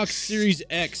Xbox Series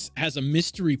X has a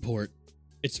mystery port.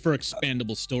 It's for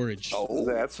expandable storage. Oh,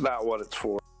 that's not what it's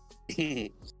for.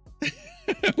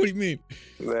 What do you mean?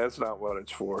 That's not what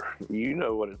it's for. You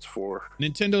know what it's for.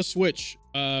 Nintendo Switch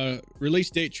release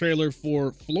date trailer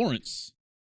for Florence.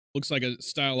 Looks like a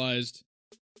stylized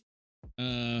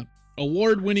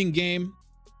award-winning game.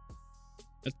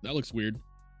 That looks weird.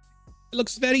 It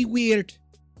looks very weird.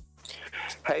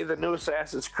 Hey, the new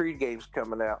Assassin's Creed game's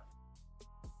coming out.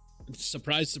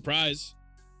 Surprise, surprise.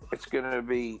 It's gonna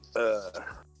be I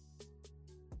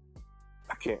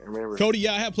can't remember. Cody,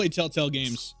 yeah, I have played Telltale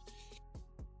games.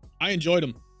 I enjoyed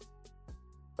them.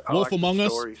 Wolf Among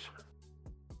Us. Stories.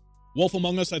 Wolf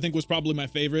Among Us, I think, was probably my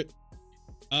favorite.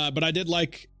 But I did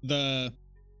like the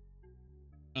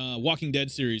Walking Dead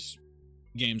series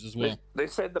games as well. They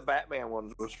said the Batman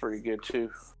one was pretty good too.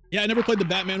 Yeah, I never played the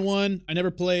Batman one. I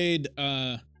never played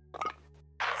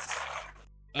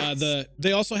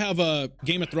they also have a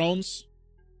Game of Thrones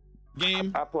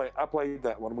game. I played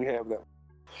that one. We have that.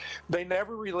 They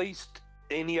never released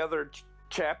any other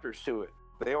chapters to it.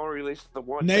 They only released the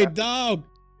one. Nate Dogg.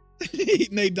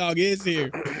 Nate Dogg is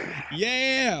here.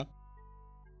 Yeah.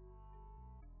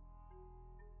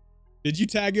 Did you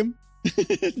tag him?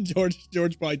 George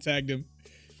probably tagged him.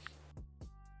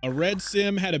 A red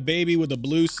sim had a baby with a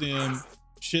blue sim.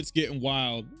 Shit's getting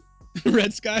wild.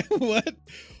 Red Sky? What?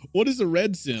 What is a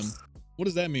red sim? What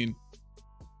does that mean?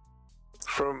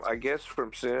 I guess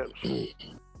from Sims.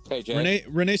 Hey, Jay.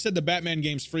 Renee said the Batman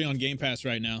game's free on Game Pass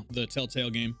right now. The Telltale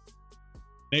game.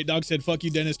 Nate Dogg said, "Fuck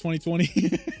you, Dennis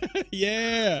 2020."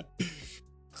 Yeah.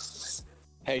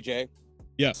 Hey, Jay.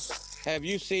 Yeah. Have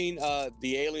you seen the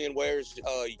Alienware's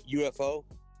UFO?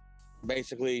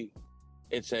 Basically,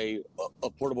 it's a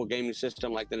portable gaming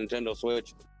system like the Nintendo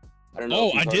Switch. I don't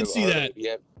know. Oh, I did see that.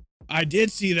 Yet. I did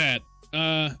see that.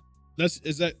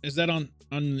 Is that on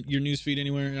your news feed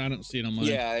anywhere? I don't see it on mine.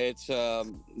 Yeah, it's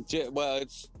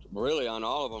it's really on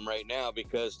all of them right now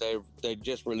because they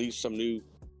just released some new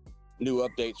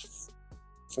updates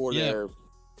for their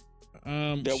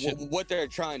what they're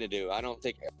trying to do. I don't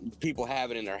think people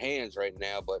have it in their hands right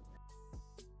now, but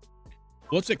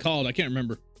what's it called? I can't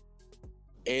remember.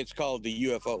 It's called the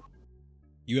UFO.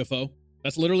 UFO?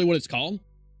 That's literally what it's called?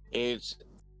 It's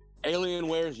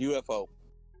Alienware's UFO.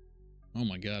 Oh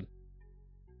my god.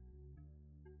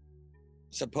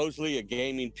 Supposedly a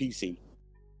gaming PC.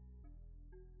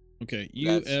 Okay,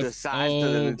 UFO. That's the size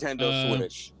of the Nintendo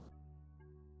Switch.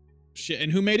 Shit,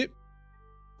 and who made it?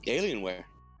 Alienware.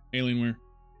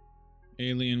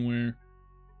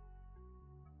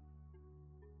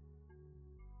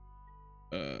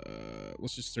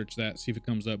 Let's just search that, see if it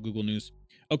comes up. Google News.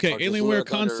 Okay, Alienware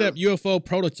concept UFO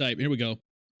prototype. Here we go.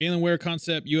 Alienware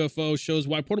concept UFO shows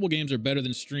why portable games are better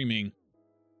than streaming.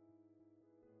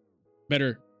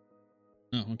 Better.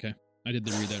 Oh, okay. I did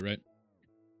read that right.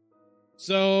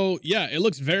 So, yeah, it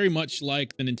looks very much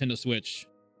like the Nintendo Switch.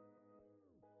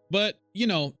 But, you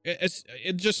know,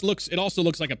 it also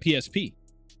looks like a PSP.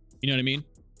 You know what I mean?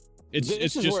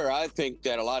 This is where I think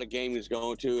that a lot of gaming is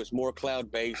going to. It's more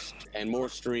cloud-based and more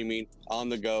streaming on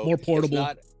the go. More portable.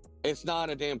 It's not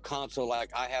a damn console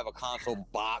like I have a console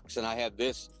box and I have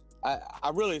this. I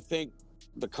really think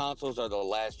the consoles are the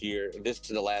last year. This is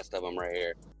the last of them right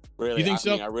here. Really, you think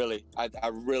so? I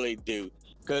really do.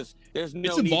 Because there's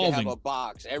no need to have a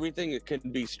box. Everything can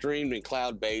be streamed and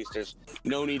cloud-based. There's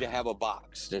no need to have a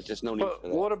box. There's just no need for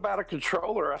that. What about a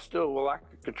controller? I still will like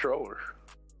a controller.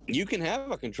 You can have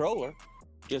a controller.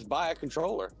 Just buy a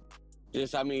controller.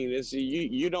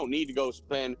 You don't need to go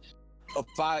spend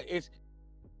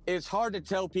it's hard to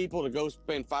tell people to go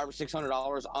spend $500 or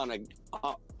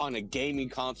 $600 on a gaming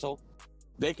console.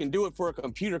 They can do it for a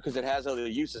computer because it has other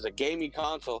uses. A gaming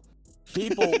console,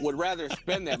 people would rather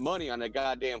spend that money on a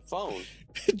goddamn phone.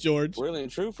 George, really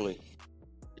and truthfully.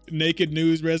 Naked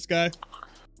News, Red Sky.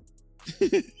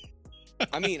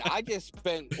 I mean, I just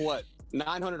spent what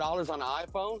 $900 on an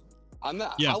iPhone. I'm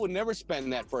not. Yeah. I would never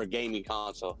spend that for a gaming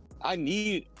console. I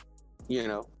need,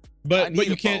 But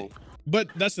you can't. But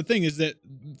that's the thing, is that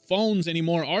phones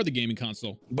anymore are the gaming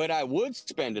console. But I would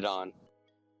spend it on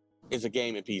is a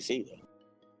gaming PC.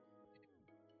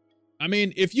 I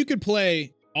mean, if you could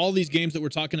play all these games that we're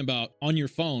talking about on your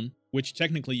phone, which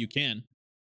technically you can,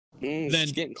 then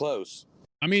it's getting close.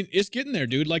 I mean, it's getting there,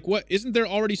 dude. Like, what? Isn't there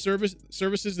already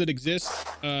services that exist?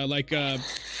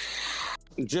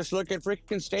 Just look at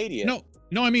freaking Stadia. No.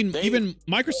 I mean, even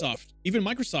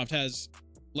Microsoft has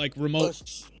like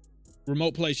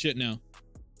remote play shit now,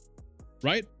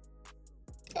 right?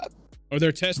 Or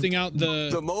they're testing out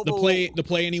the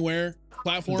play anywhere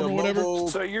platform or whatever.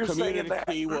 So you're saying that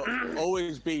will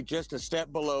always be just a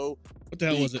step below what the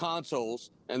hell was it?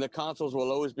 Consoles, and the consoles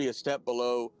will always be a step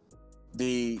below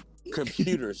the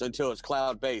computers until it's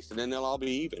cloud-based, and then they'll all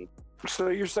be even. So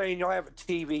you're saying you'll have a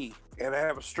TV and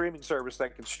have a streaming service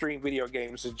that can stream video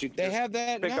games that you can have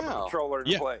that pick now. up a controller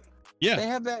and play. Yeah, they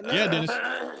have that now. Yeah, Dennis.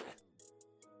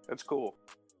 That's cool.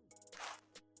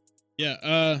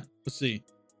 Yeah. Let's see.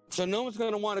 So no one's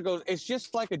going to want to go. It's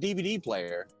just like a DVD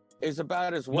player. It's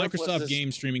about as worthless Microsoft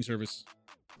game streaming service.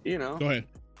 Go ahead.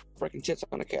 Freaking tits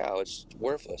on a cow. It's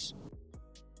worthless.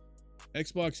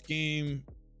 Xbox game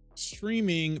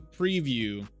streaming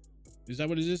preview. Is that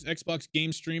what it is? Xbox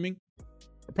game streaming?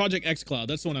 Or Project xCloud.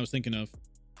 That's the one I was thinking of.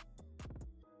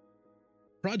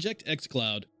 Project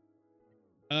xCloud.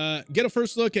 Get a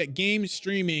first look at game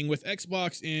streaming with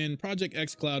Xbox in Project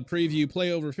xCloud preview.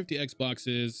 Play over 50 Xbox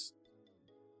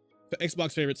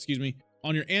favorites,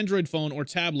 on your Android phone or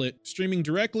tablet, streaming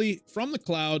directly from the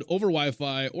cloud over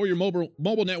Wi-Fi or your mobile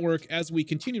network. As we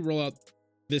continue to roll out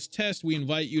this test, we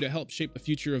invite you to help shape the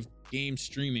future of game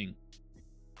streaming.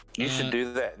 You should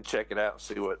do that and check it out and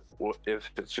see what if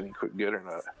it's any good or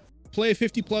not. Play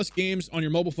 50 plus games on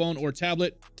your mobile phone or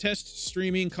tablet. Test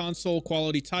streaming console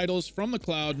quality titles from the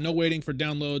cloud. No waiting for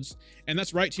downloads, and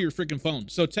that's right to your freaking phone.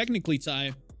 So technically,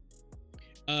 Ty,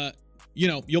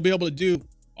 you'll be able to do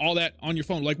all that on your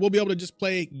phone. Like, we'll be able to just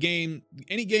play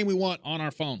any game we want on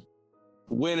our phone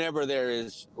whenever there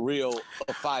is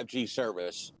a 5G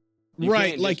service.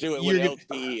 Right, like do it with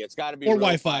LTE. It's got to be or real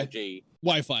Wi-Fi. 5G.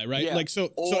 Wi-Fi, right? Yeah. Like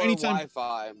so or anytime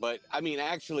Wi-Fi, but I mean,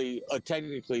 actually,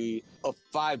 technically, a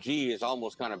 5G is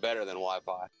almost kind of better than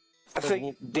Wi-Fi. I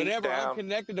think whenever I'm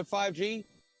connected to 5G,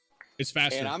 it's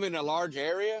faster, and I'm in a large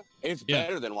area, it's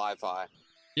better than Wi-Fi.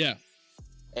 Yeah,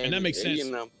 and that makes sense.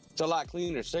 It's a lot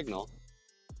cleaner signal.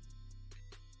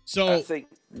 So I think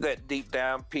that deep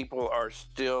down, people are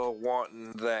still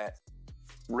wanting that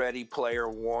Ready Player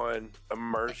One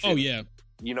immersion. Oh yeah.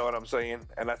 You know what I'm saying?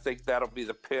 And I think that'll be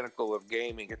the pinnacle of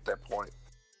gaming at that point.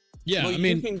 Yeah, well,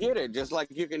 you can get it just like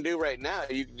you can do right now.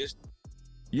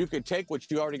 You could take what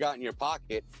you already got in your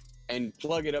pocket and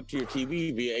plug it up to your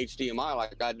TV via HDMI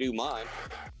like I do mine.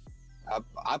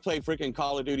 I play freaking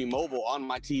Call of Duty Mobile on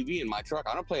my TV in my truck.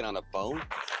 I don't play it on the phone.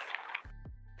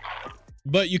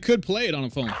 But you could play it on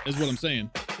a phone, is what I'm saying.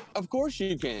 Of course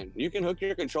you can. You can hook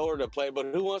your controller to play, but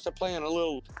who wants to play on a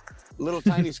little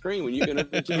tiny screen when you can hook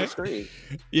it to the screen?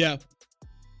 Yeah.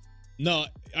 No,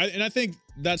 I think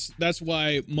that's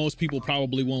why most people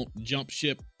probably won't jump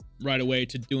ship right away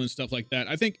to doing stuff like that.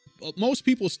 I think most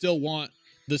people still want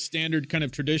the standard kind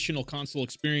of traditional console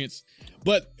experience.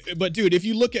 But dude, if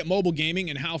you look at mobile gaming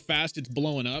and how fast it's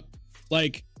blowing up,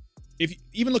 like if you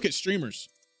even look at streamers,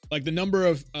 like the number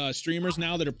of streamers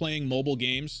now that are playing mobile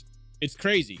games, it's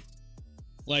crazy.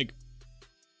 Like,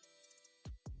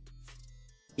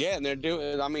 yeah, and they're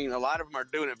doing. I mean, a lot of them are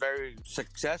doing it very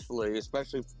successfully,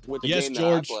 especially with the game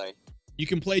George, that I play. You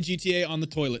can play GTA on the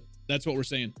toilet. That's what we're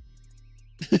saying.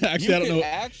 Actually, I don't know. You can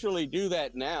actually do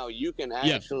that now. You can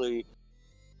actually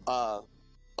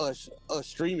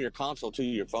stream your console to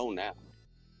your phone now.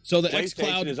 So the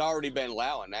PlayStation has already been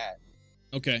allowing that.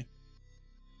 Okay.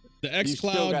 The xCloud. You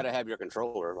still got to have your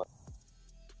controller.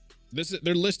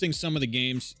 They're listing some of the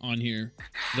games on here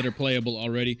that are playable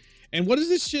already. And what is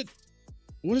this shit?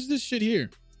 What is this shit here?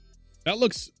 That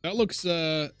looks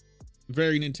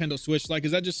very Nintendo Switch like.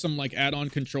 Is that just some like add-on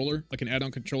controller, like an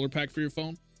add-on controller pack for your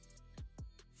phone?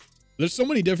 There's so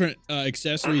many different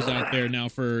accessories out there now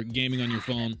for gaming on your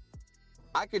phone.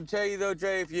 I can tell you though,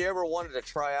 Jay, if you ever wanted to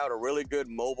try out a really good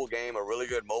mobile game, a really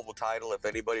good mobile title, if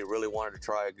anybody really wanted to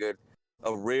try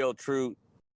a real true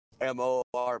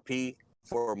MORP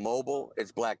for mobile,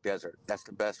 it's Black Desert. That's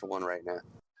the best one right now.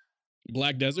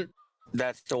 Black Desert?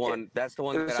 That's the one. That's the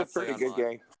one that I play. It's a pretty good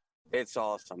game. It's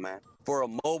awesome, man. For a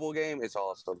mobile game, it's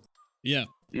awesome. Yeah.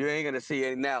 You ain't gonna see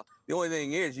it now. The only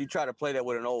thing is, you try to play that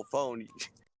with an old phone,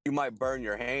 you might burn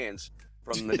your hands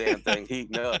from the damn thing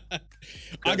heating up.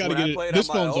 I gotta get it. This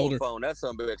phone's older. Phone, that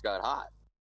son of a bitch got hot.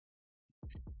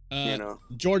 You know.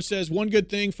 George says, one good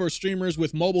thing for streamers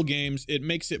with mobile games, it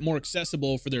makes it more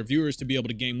accessible for their viewers to be able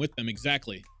to game with them.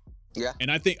 Exactly. Yeah.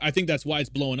 And I think that's why it's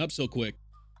blowing up so quick.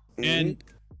 And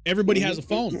everybody has a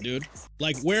phone, dude.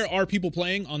 Like, where are people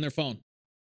playing on their phone?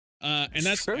 And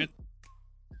that's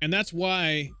and that's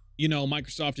why, you know,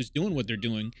 Microsoft is doing what they're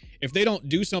doing. If they don't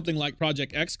do something like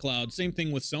Project xCloud, same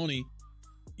thing with Sony,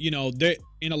 you know, they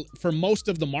for most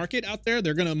of the market out there,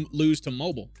 they're gonna lose to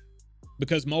mobile.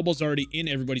 Because mobile's already in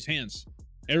everybody's hands.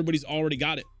 Everybody's already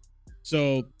got it.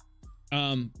 So,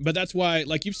 but that's why,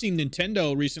 like, you've seen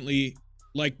Nintendo recently,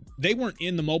 like, they weren't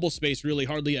in the mobile space really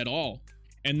hardly at all.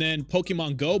 And then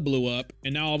Pokemon Go blew up,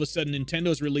 and now all of a sudden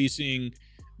Nintendo's releasing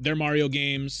their Mario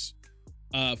games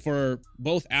for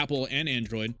both Apple and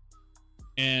Android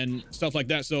and stuff like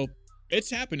that. So it's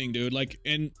happening, dude. Like,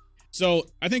 and so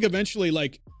I think eventually,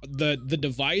 like, the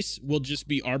device will just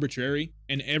be arbitrary,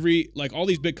 and like all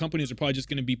these big companies are probably just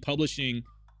going to be publishing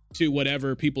to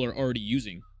whatever people are already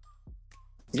using.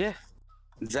 Yeah,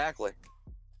 exactly.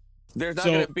 There's not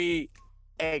going to be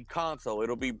a console.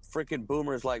 It'll be freaking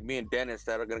boomers like me and Dennis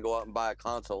that are going to go out and buy a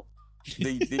console.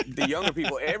 The younger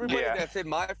people, everybody that's in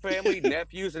my family,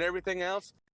 nephews and everything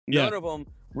else, none of them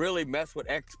really mess with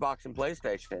Xbox and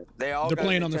PlayStation. They're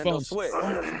playing on their phones. Switch.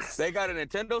 They got a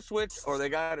Nintendo Switch, or they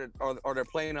got it, or they're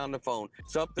playing on the phone.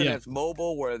 Something that's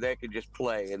mobile where they can just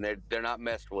play and they're not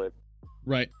messed with.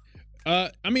 Right.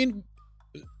 I mean,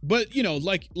 but you know,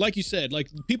 like you said, like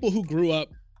people who grew up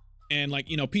and, like,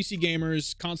 you know, PC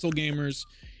gamers, console gamers,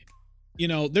 you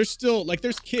know, there's still, like,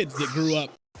 there's kids that grew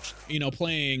up, you know,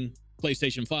 playing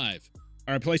PlayStation 5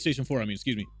 or PlayStation 4. I mean,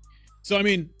 excuse me. So I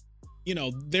mean, you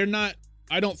know, they're not.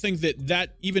 I don't think that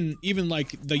even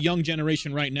like the young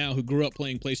generation right now who grew up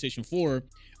playing PlayStation 4,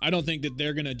 I don't think that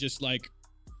they're gonna just like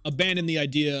abandon the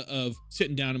idea of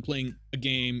sitting down and playing a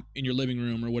game in your living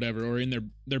room or whatever, or in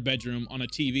their bedroom on a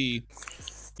TV.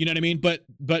 You know what I mean? But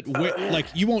like,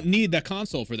 you won't need that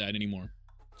console for that anymore.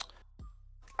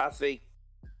 I think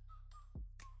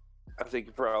you're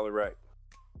probably right.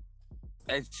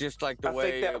 It's just like the way.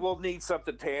 I think that we'll need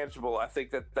something tangible. I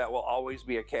think that will always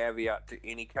be a caveat to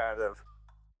any kind of.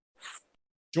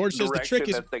 George says the trick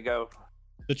is go.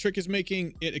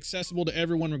 Making it accessible to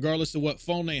everyone, regardless of what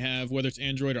phone they have, whether it's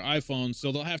Android or iPhone.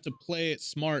 So they'll have to play it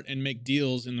smart and make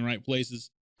deals in the right places.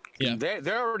 Yeah,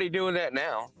 they're already doing that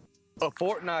now. A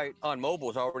Fortnite on mobile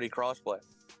is already crossplay.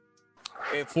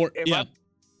 If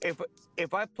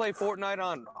I play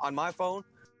Fortnite on my phone,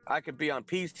 I could be on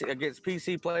PC against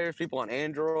PC players, people on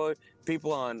Android,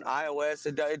 people on iOS.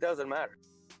 It doesn't matter.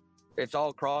 It's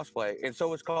all crossplay, and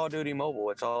so is Call of Duty Mobile.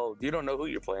 It's all, you don't know who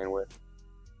you're playing with.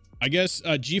 I guess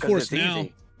GeForce Now.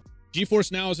 Easy.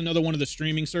 GeForce Now is another one of the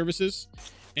streaming services,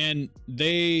 and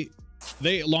they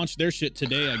launched their shit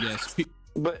today, I guess.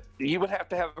 But you would have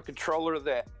to have a controller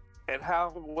that, and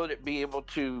how would it be able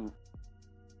to?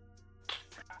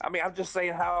 I mean, I'm just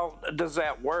saying, how does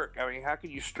that work? I mean, how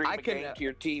can you stream a game to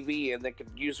your TV and then can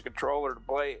use a controller to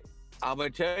play it? I'm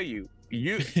gonna tell you,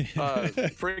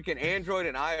 freaking Android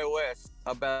and iOS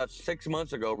about 6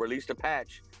 months ago released a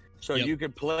patch so you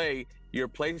could play your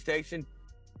PlayStation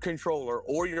controller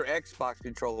or your Xbox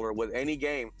controller with any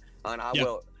game on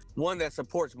one that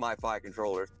supports Mi-Fi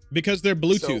controllers. Because they're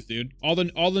Bluetooth, dude. All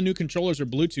the new controllers are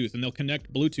Bluetooth, and they'll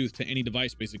connect Bluetooth to any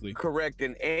device, basically. Correct.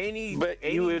 And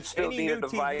you would still need a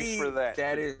device TV for that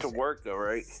to work, though,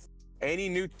 right? Any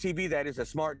new TV that is a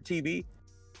smart TV,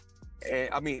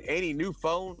 I mean, any new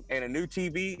phone and a new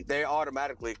TV, they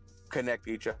automatically connect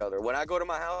to each other. When I go to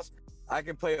my house, I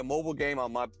can play a mobile game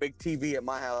on my big TV at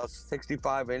my house,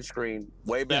 65-inch screen,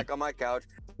 way back on my couch,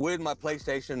 with my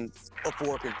PlayStation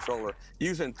 4 controller,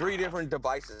 using 3 different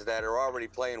devices that are already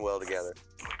playing well together.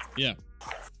 Yeah.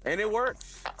 And it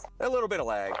works. A little bit of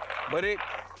lag, but it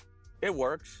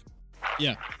works.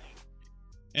 Yeah.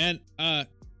 And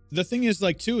the thing is,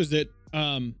 like, too, is that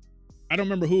I don't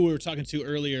remember who we were talking to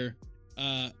earlier,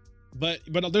 but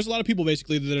there's a lot of people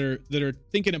basically that are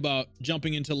thinking about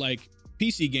jumping into like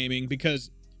PC gaming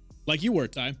because, like you were,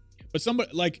 Ty, but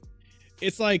somebody, like,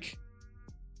 it's like,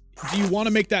 do you want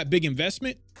to make that big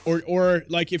investment, or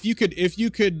like if you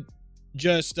could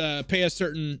just pay a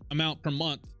certain amount per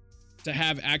month to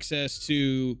have access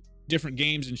to different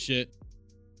games and shit,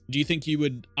 do you think you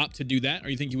would opt to do that, or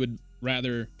you think you would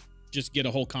rather just get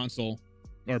a whole console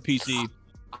or PC?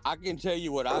 I can tell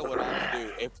you what I would opt to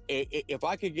do. If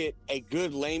I could get a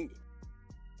good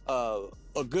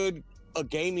a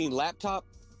gaming laptop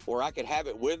where I could have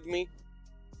it with me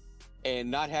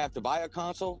and not have to buy a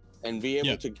console and be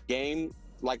able to game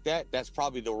like that, that's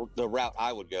probably the route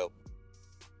I would go.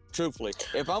 Truthfully,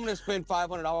 if I'm going to spend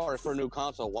 $500 for a new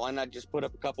console, why not just put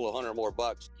up a couple of $100 more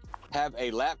bucks, have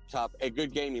a laptop, a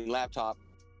good gaming laptop,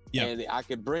 and I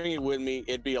could bring it with me.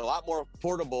 It'd be a lot more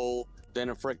portable than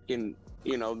a freaking,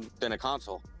 than a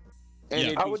console.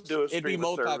 And I would do a it'd be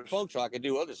streaming service. multifunctional. I could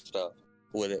do other stuff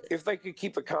with it. If they could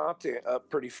keep the content up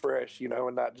pretty fresh,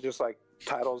 and not just like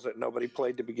titles that nobody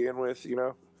played to begin with,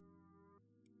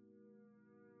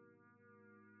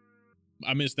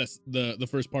 I missed the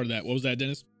first part of that. What was that,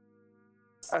 Dennis?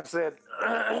 I said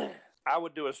I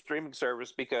would do a streaming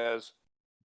service because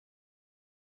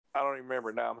I don't even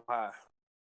remember. Now I'm high.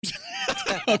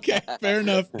 Okay, fair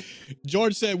enough.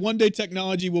 George said, one day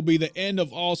technology will be the end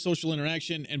of all social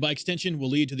interaction and by extension will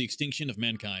lead to the extinction of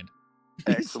mankind.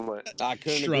 Excellent. I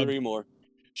couldn't agree more.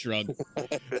 Shrug.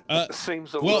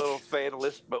 Seems a little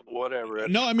fatalist, but whatever.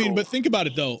 No, I mean, cool. But think about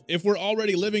it though. If we're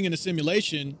already living in a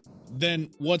simulation,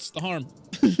 then what's the harm?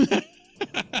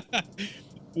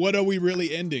 What are we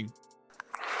really ending?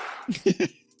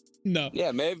 No.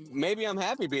 Yeah, maybe I'm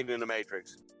happy being in the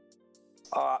Matrix.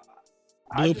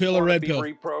 Blue pill or red pill?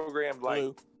 Reprogrammed like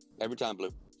blue. Every time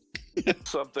blue.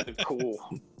 Something cool.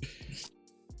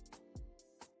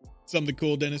 Something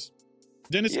cool, Dennis.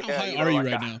 Dennis, how high are you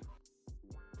right now?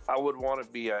 I would want to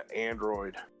be an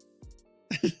android.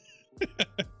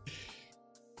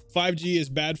 5G is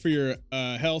bad for your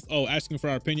health. Oh, asking for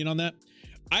our opinion on that.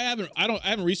 I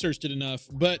haven't researched it enough,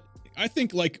 but I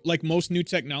think like most new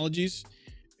technologies,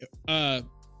 there's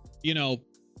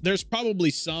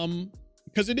probably some,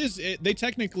 because they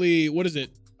technically, what is it?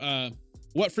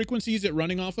 What frequency is it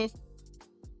running off of?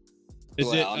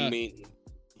 Is it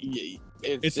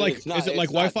like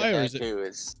Wi-Fi or is it?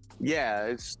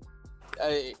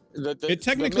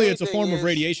 It's a form of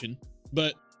radiation,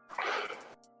 but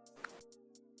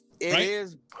it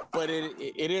is, but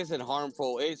it isn't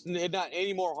harmful. It's not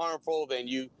any more harmful than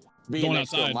you being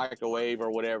next to a microwave or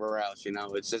whatever else.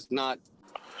 It's just not.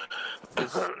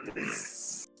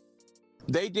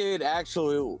 They did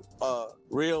actually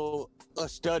real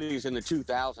studies in the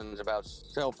 2000s about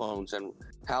cell phones and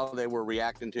how they were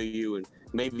reacting to you and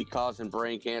maybe causing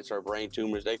brain cancer or brain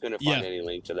tumors. They couldn't find any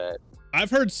link to that.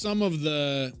 I've heard some of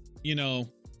the,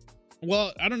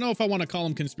 well, I don't know if I want to call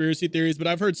them conspiracy theories, but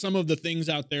I've heard some of the things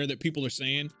out there that people are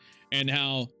saying and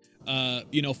how,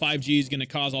 5G is going to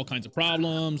cause all kinds of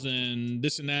problems and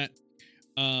this and that.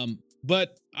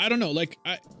 But I don't know, like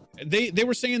they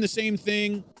were saying the same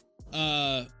thing.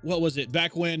 What was it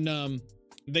back when,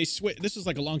 they switched? This was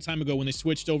like a long time ago when they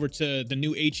switched over to the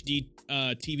new HD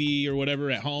TV or whatever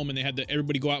at home, and they had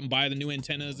everybody go out and buy the new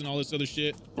antennas and all this other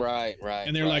shit. Right.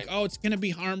 And they're like, "Oh, it's gonna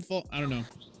be harmful." I don't know.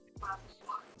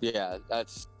 Yeah,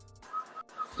 that's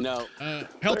no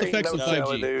health effects of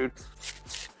 5G. Dude.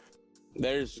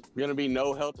 There's gonna be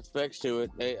no health effects to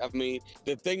it. I mean,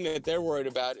 the thing that they're worried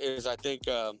about is, I think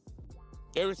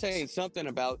they were saying something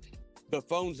about the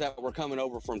phones that were coming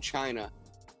over from China.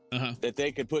 That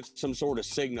they could put some sort of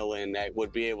signal in that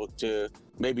would be able to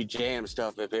maybe jam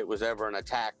stuff if it was ever an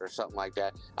attack or something like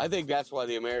that. I think that's why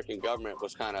the American government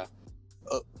was kind of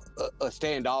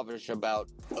standoffish about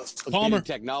getting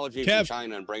technology from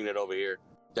China and bringing it over here.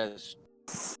 That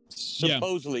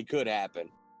supposedly could happen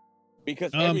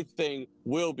because everything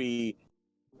will be,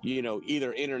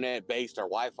 either internet based or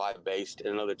Wi-Fi based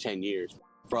in another 10 years,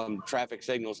 from traffic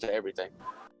signals to everything.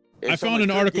 I found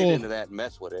an article into that and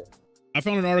mess with it. I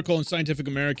found an article in Scientific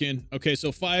American. Okay,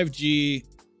 so 5G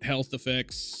health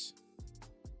effects,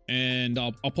 and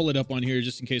I'll pull it up on here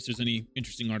just in case there's any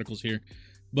interesting articles here.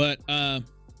 But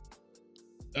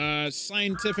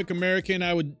Scientific American,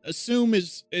 I would assume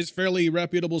is fairly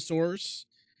reputable source.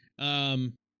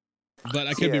 But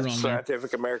I could be wrong.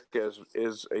 Scientific American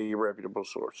is a reputable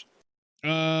source.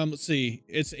 Let's see.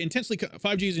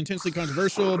 5G is intensely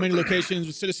controversial. Many locations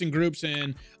with citizen groups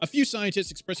and a few scientists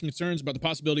expressing concerns about the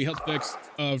possibility health effects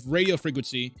of radio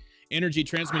frequency energy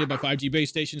transmitted by 5G base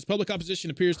stations. Public opposition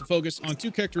appears to focus on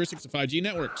two characteristics of 5G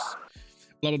networks.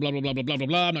 Blah, blah, blah, blah, blah, blah, blah, blah,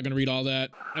 blah. I'm not going to read all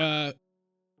that.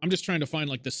 I'm just trying to find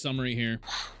like the summary here.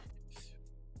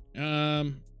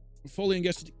 Fully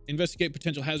investigate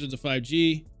potential hazards of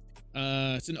 5G.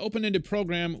 It's an open-ended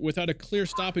program without a clear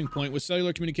stopping point. With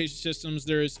cellular communication systems,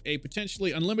 there is a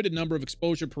potentially unlimited number of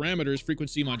exposure parameters,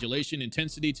 frequency modulation,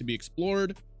 intensity to be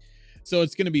explored. So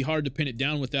it's going to be hard to pin it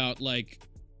down without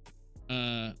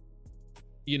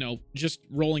just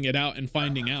rolling it out and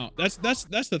finding out. That's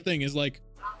the thing, is like,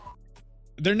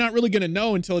 they're not really going to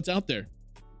know until it's out there.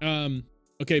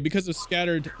 Okay, because of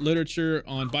scattered literature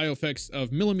on bioeffects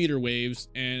of millimeter waves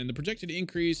and the projected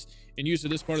increase in use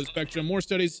of this part of the spectrum, more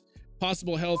studies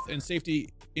possible health and safety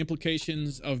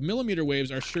implications of millimeter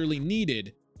waves are surely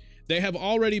needed. They have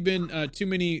already been too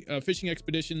many fishing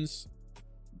expeditions.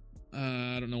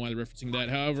 I don't know why they're referencing that.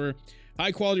 However,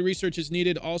 high quality research is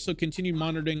needed. Also, continued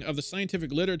monitoring of the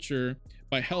scientific literature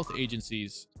by health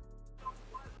agencies.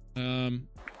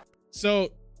 So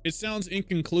it sounds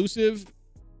inconclusive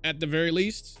at the very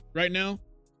least right now.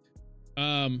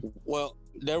 Well,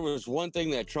 there was one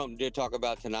thing that Trump did talk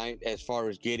about tonight as far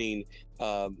as getting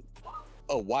a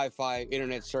Wi-Fi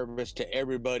internet service to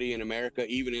everybody in America,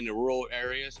 even in the rural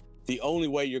areas. The only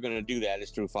way you're going to do that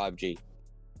is through 5G.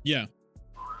 Yeah.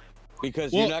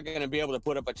 Because you're not going to be able to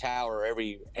put up a tower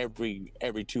every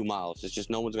 2 miles. It's just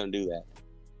no one's going to do that.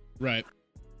 Right.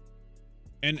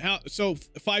 And how? So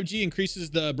 5G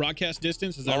increases the broadcast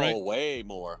distance. Is that right? Oh, way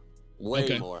more.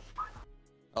 Way more.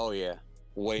 Oh yeah,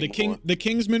 way more. The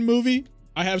Kingsman movie.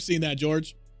 I have seen that,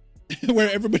 George, where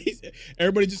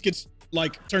everybody just gets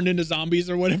like turned into zombies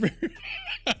or whatever.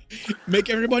 Make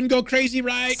everyone go crazy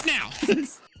right now.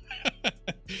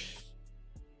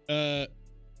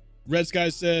 Red Sky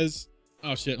says,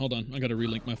 "Oh shit, hold on, I gotta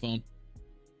relink my phone."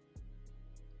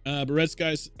 But Red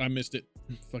Skies, I missed it.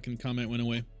 Fucking comment went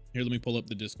away. Here, let me pull up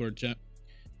the Discord chat.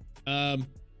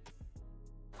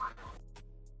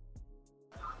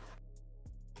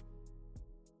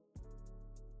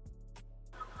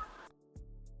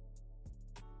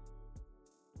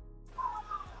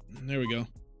 There we go.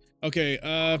 Okay,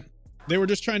 they were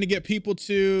just trying to get people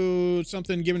to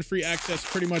something given free access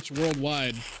pretty much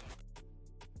worldwide.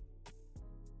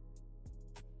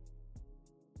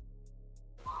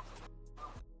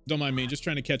 Don't mind me, just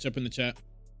trying to catch up in the chat.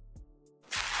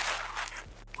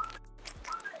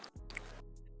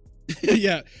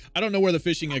 Yeah, I don't know where the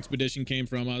fishing expedition came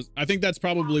from. I think that's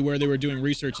probably where they were doing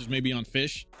research, is maybe on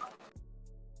fish.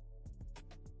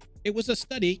 It was a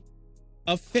study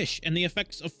of fish and the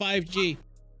effects of 5G.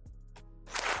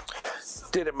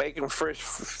 Did it make them fresh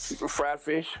fried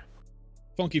fish?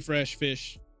 Funky fresh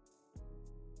fish.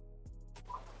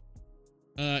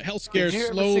 Health scare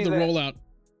slowed the rollout.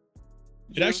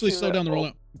 It actually slowed down the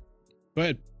rollout. Go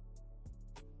ahead.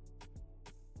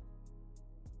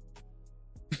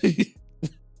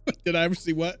 Did I ever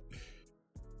see what?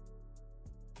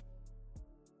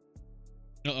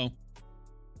 Uh-oh.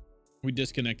 We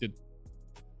disconnected.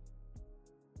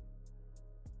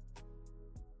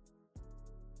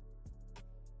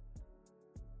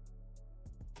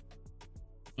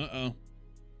 Uh-oh.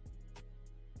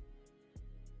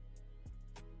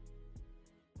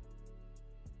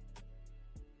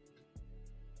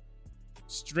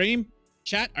 Stream?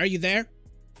 Chat, are you there?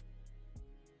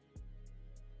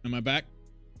 Am I back?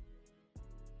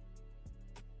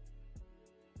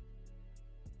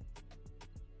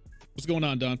 What's going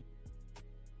on, Don?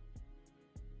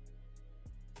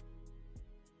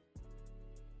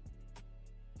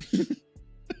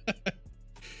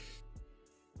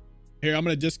 Here, I'm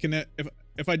gonna disconnect.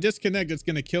 If I disconnect, it's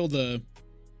gonna kill the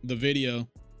video.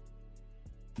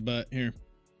 But here.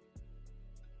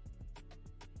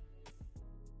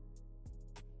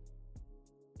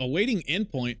 Awaiting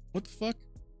endpoint. What the fuck?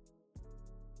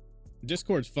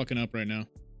 Discord's fucking up right now.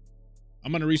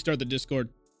 I'm gonna restart the Discord.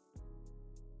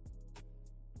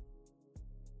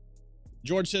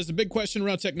 George says the big question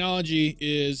around technology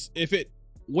is, if it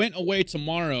went away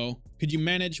tomorrow, could you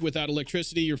manage without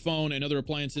electricity, your phone, and other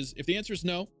appliances? If the answer is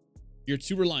no, you're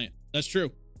too reliant. That's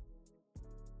true.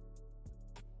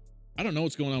 I don't know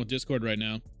what's going on with Discord right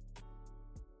now,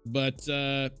 but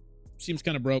seems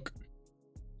kind of broke.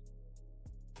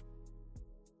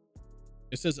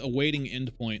 It says awaiting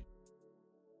endpoint.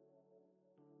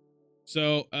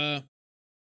 So,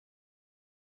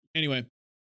 anyway.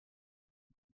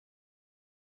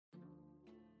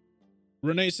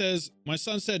 Renee says, my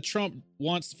son said Trump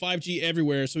wants 5G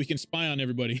everywhere so he can spy on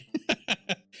everybody.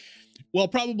 Well,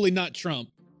 probably not Trump.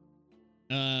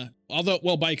 Although,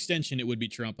 well, by extension, it would be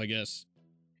Trump, I guess.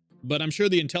 But I'm sure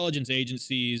the intelligence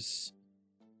agencies,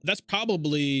 that's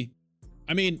probably,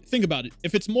 I mean, think about it.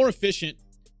 If it's more efficient,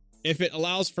 if it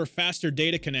allows for faster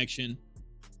data connection,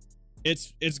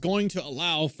 it's going to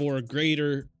allow for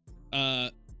greater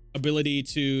ability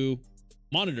to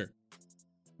monitor.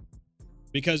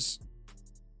 Because,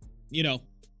 you know,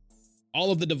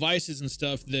 all of the devices and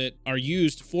stuff that are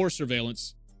used for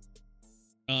surveillance,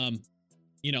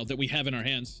 you know, that we have in our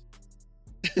hands,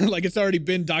 like it's already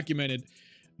been documented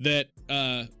that,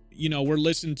 you know, we're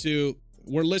listened to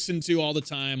all the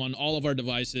time on all of our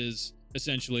devices,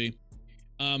 essentially.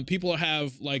 People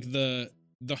have like the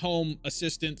home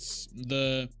assistants,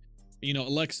 the, you know,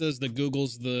 Alexas, the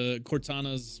Googles, the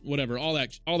Cortanas, whatever, all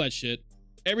that shit.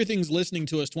 Everything's listening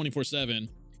to us 24/7.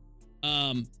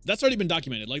 That's already been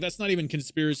documented. Like, that's not even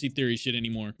conspiracy theory shit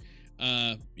anymore.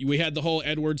 We had the whole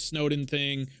Edward Snowden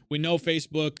thing. We know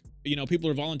Facebook, you know, people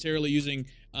are voluntarily using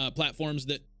platforms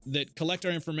that collect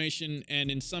our information and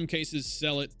in some cases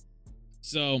sell it.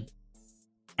 So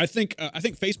I think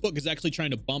Facebook is actually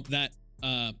trying to bump that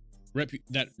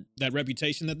that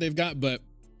reputation that they've got. But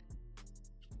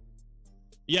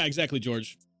yeah, exactly,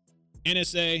 George.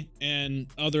 NSA and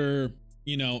other,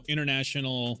 you know,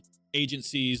 international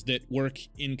agencies that work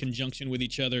in conjunction with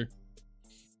each other.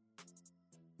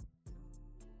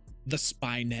 The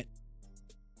spy net,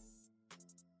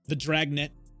 the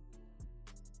dragnet.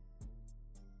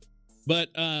 But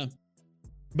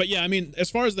yeah, I mean, as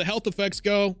far as the health effects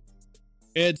go,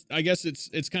 I guess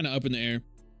it's kind of up in the air.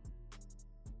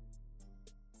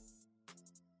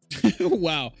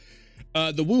 Wow.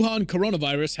 The Wuhan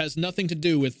coronavirus has nothing to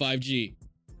do with 5G.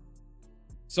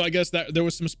 So I guess that there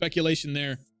was some speculation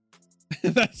there.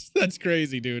 That's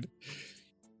crazy, dude.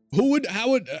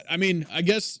 I mean, I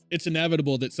guess it's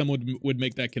inevitable that someone would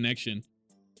make that connection.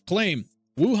 Claim,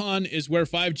 Wuhan is where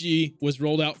 5G was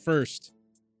rolled out first.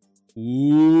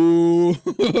 Ooh.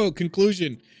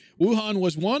 Conclusion, Wuhan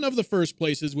was one of the first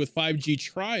places with 5G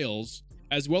trials,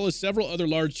 as well as several other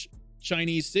large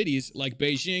Chinese cities like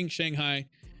Beijing, Shanghai,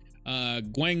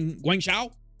 Guangzhou.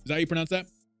 Is that how you pronounce that?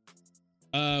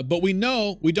 But we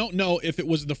don't know if it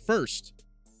was the first.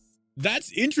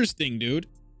 That's interesting, dude.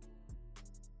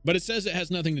 But it says it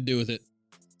has nothing to do with it.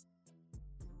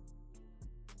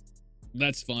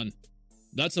 That's fun.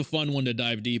 That's a fun one to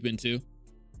dive deep into.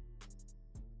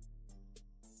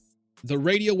 The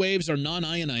radio waves are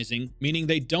non-ionizing, meaning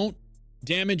they don't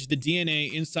damage the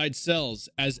DNA inside cells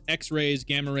as X-rays,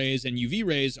 gamma rays, and UV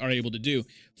rays are able to do.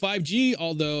 5G,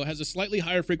 although has a slightly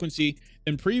higher frequency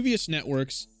than previous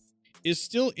networks, is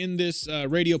still in this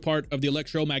radio part of the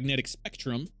electromagnetic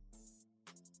spectrum.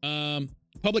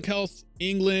 Public Health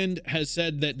England has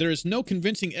said that there is no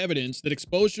convincing evidence that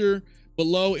exposure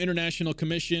below International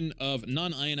Commission of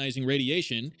Non-Ionizing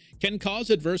Radiation can cause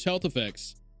adverse health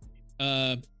effects.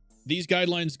 These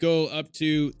guidelines go up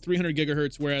to 300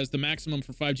 gigahertz, whereas the maximum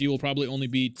for 5G will probably only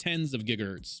be tens of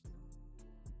gigahertz.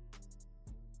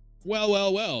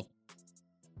 Well.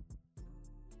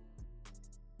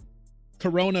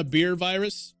 Corona beer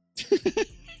virus.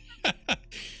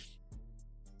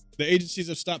 The agencies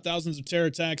have stopped thousands of terror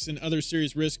attacks and other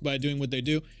serious risk by doing what they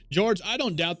do. George, I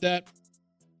don't doubt that.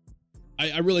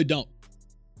 I really don't.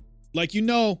 Like, you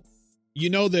know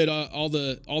that all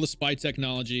the spy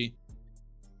technology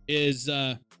is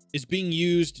being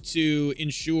used to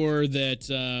ensure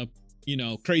that you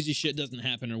know, crazy shit doesn't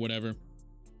happen or whatever.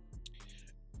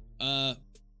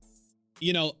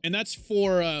 You know, and that's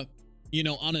for you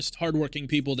know, honest, hardworking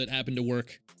people that happen to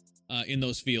work in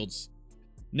those fields.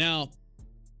 Now,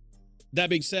 that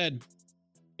being said,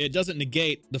 it doesn't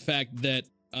negate the fact that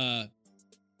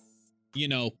you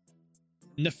know,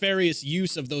 nefarious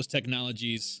use of those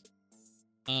technologies.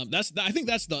 I think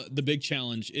that's the big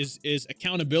challenge is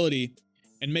accountability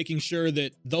and making sure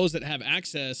that those that have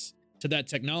access to that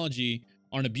technology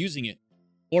aren't abusing it,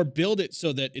 or build it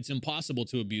so that it's impossible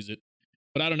to abuse it.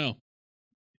 But I don't know.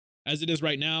 As it is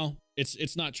right now,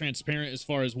 it's not transparent as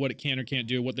far as what it can or can't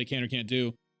do, what they can or can't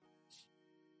do.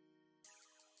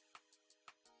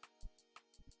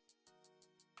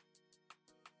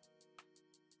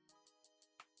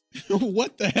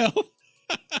 What the hell?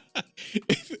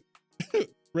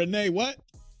 Renee, what?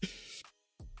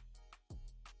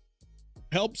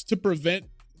 Helps to prevent,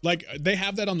 like, they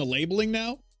have that on the labeling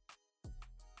now?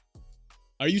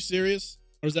 Are you serious?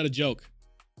 Or is that a joke?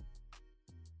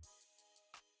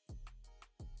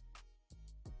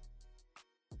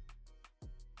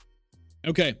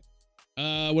 Okay.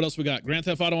 What else we got? Grand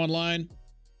Theft Auto Online.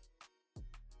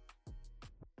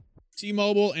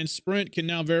 T-Mobile and Sprint can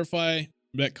now verify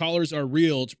that callers are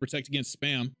real to protect against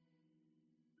spam.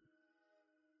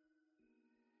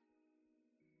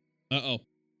 Uh-oh.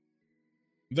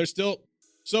 They're still...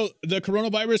 So, the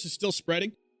coronavirus is still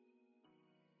spreading?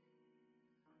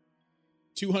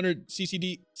 200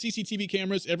 CCTV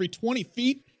cameras every 20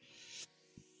 feet?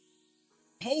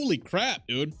 Holy crap,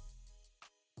 dude.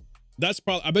 That's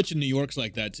probably... I bet you New York's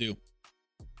like that, too.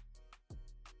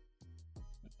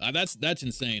 That's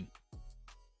insane.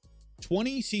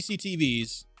 20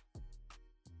 CCTVs.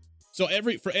 So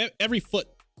every foot.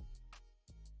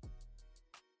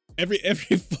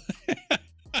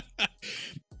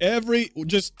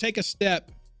 Just take a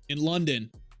step in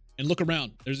London and look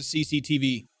around. There's a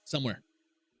CCTV somewhere.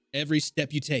 Every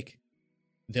step you take,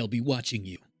 they'll be watching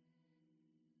you.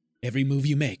 Every move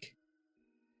you make,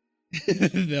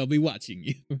 they'll be watching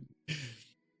you.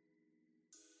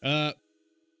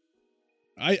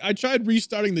 I tried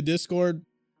restarting the Discord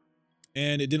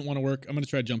and it didn't want to work. I'm going to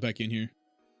try to jump back in here.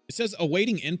 It says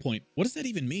awaiting endpoint. What does that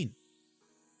even mean?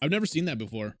 I've never seen that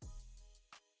before.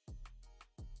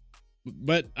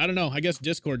 But I don't know. I guess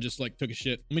Discord just like took a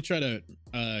shit. Let me try to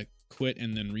quit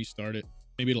and then restart it.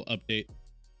 Maybe it'll update.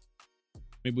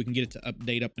 Maybe we can get it to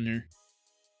update up in there.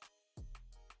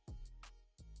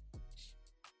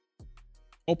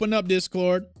 Open up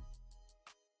Discord.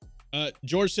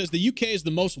 George says the UK is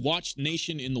the most watched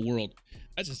nation in the world.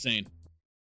 That's insane.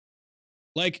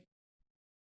 Like,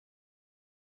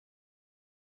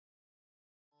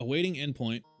 awaiting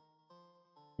endpoint.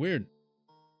 Weird.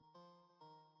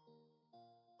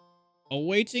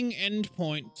 Awaiting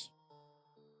endpoint.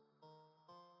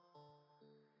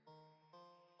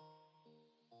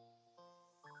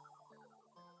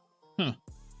 Huh.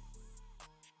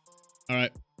 All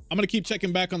right. I'm going to keep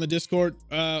checking back on the Discord.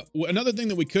 Another thing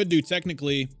that we could do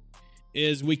technically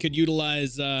is we could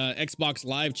utilize Xbox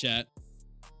Live Chat.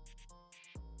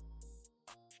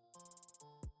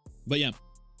 But yeah.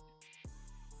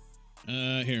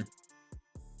 Here.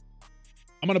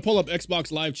 I'm going to pull up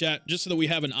Xbox Live Chat just so that we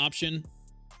have an option.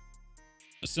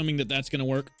 Assuming that that's going to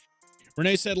work.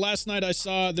 Renee said, last night I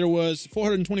saw there was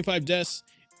 425 deaths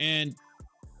and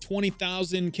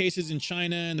 20,000 cases in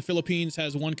China, and the Philippines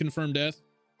has 1 confirmed death.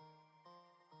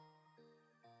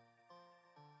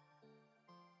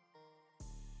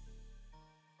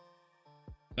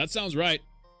 That sounds right.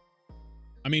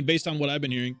 I mean, based on what I've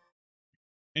been hearing.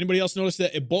 Anybody else notice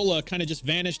that Ebola kind of just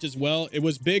vanished as well? It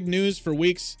was big news for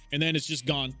weeks, and then it's just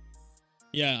gone.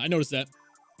 Yeah, I noticed that.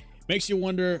 Makes you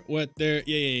wonder what they're...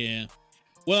 Yeah.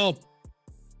 Well...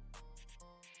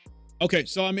 Okay,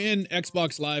 so I'm in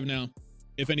Xbox Live now,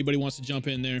 if anybody wants to jump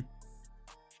in there.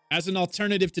 As an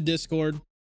alternative to Discord.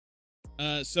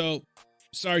 So,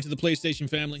 sorry to the PlayStation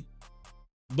family.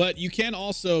 But you can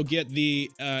also get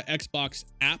the Xbox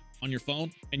app on your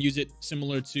phone and use it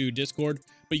similar to Discord.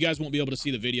 But you guys won't be able to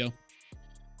see the video.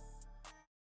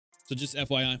 So just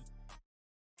FYI.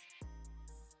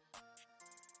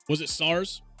 Was it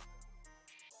SARS?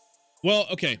 Well,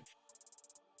 okay.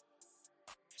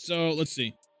 So, let's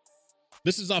see.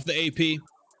 This is off the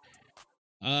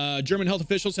AP. German health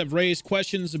officials have raised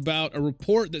questions about a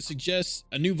report that suggests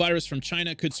a new virus from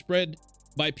China could spread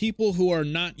by people who are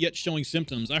not yet showing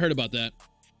symptoms. I heard about that.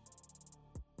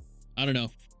 I don't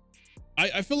know.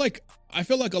 I feel like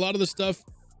a lot of the stuff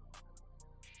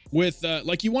with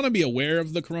like, you want to be aware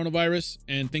of the coronavirus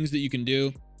and things that you can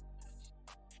do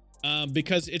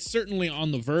because it's certainly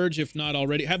on the verge, if not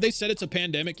already. Have they said it's a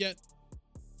pandemic yet?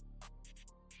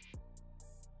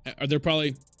 Are they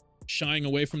probably shying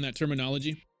away from that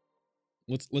terminology?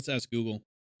 Let's ask Google.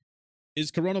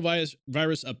 Is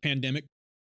coronavirus a pandemic?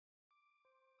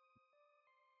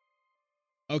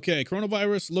 Okay,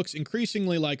 coronavirus looks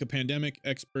increasingly like a pandemic,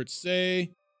 experts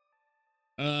say.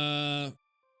 How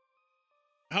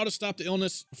to stop the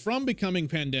illness from becoming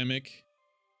pandemic.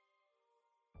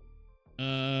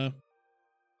 Let's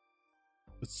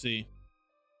see.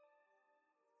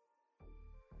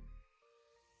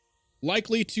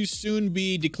 Likely to soon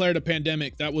be declared a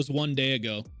pandemic. That was 1 day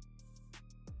ago.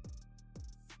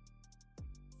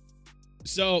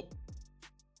 So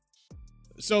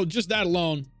just that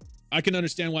alone, I can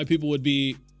understand why people would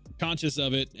be conscious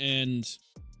of it and,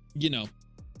 you know,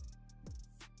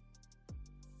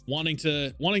 wanting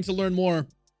to learn more.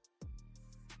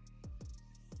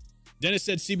 Dennis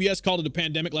said CBS called it a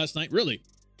pandemic last night. Really?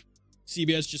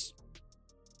 CBS just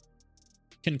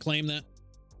can claim that?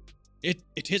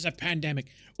 It is a pandemic.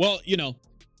 Well, you know,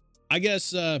 I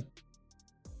guess I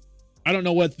don't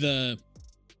know what the,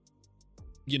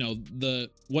 you know,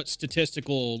 what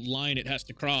statistical line it has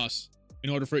to cross in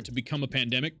order for it to become a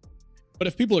pandemic. But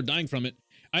if people are dying from it,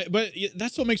 but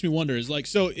that's what makes me wonder is like,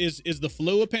 so is the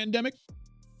flu a pandemic?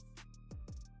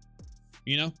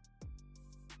 You know?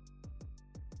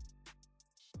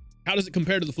 How does it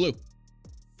compare to the flu?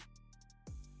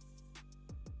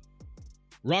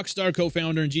 Rockstar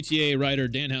co-founder and GTA writer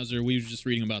Dan Houser, we were just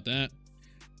reading about that.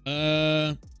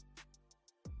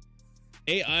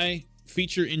 AI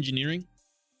feature engineering.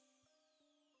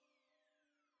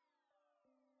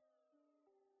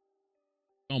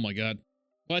 Oh my God.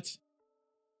 What?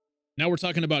 Now we're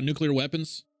talking about nuclear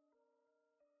weapons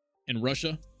in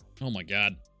Russia? Oh my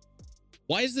God.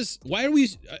 Why is this? Why are we?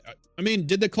 I mean,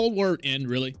 did the Cold War end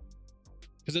really?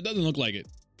 Because it doesn't look like it.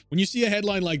 When you see a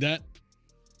headline like that,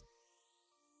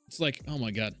 it's like, oh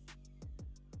my God.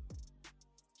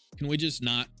 Can we just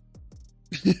not?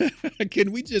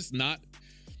 Can we just not?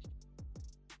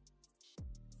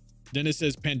 Dennis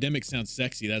says pandemic sounds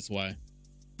sexy. That's why.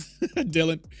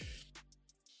 Dylan.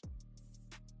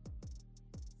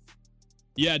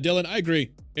 Yeah, Dylan, I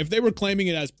agree. If they were claiming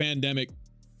it as pandemic,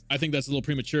 I think that's a little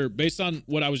premature based on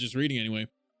what I was just reading anyway.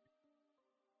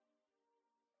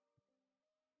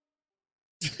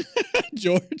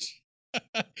 George.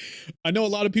 I know a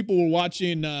lot of people were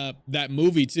watching that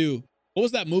movie too. What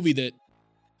was that movie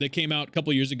that came out a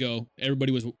couple years ago?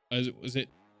 Everybody was it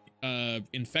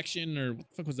Infection, or what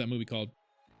the fuck was that movie called?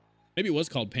 Maybe it was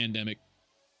called Pandemic.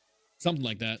 Something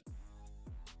like that.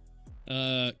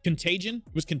 Contagion?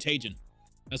 It was Contagion.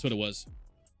 That's what it was.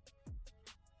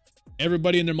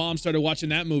 Everybody and their mom started watching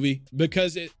that movie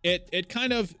because it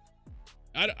kind of,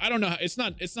 I don't know, it's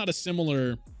not a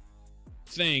similar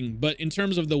thing, but in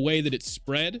terms of the way that it's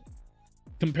spread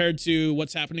compared to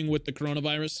what's happening with the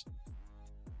coronavirus,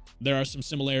 there are some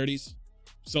similarities.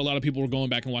 So a lot of people were going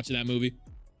back and watching that movie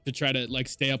to try to like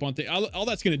stay up on things. All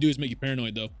that's going to do is make you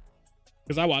paranoid though,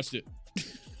 because I watched it.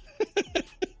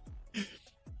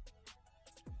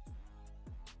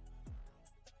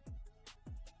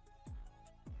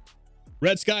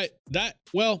 Red Sky, that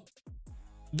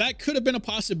could have been a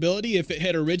possibility if it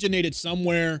had originated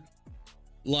somewhere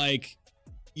like,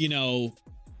 you know,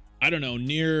 I don't know,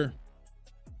 near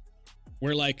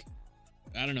where like,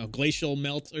 I don't know, glacial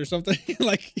melt or something.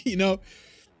 Like, you know,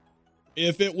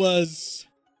 if it was,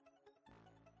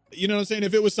 you know what I'm saying?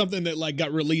 If it was something that like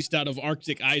got released out of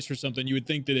Arctic ice or something, you would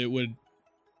think that it would,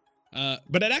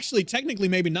 but it actually technically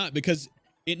maybe not, because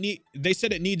they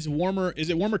said it needs warmer, is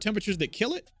it warmer temperatures that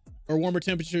kill it? Or warmer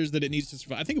temperatures that it needs to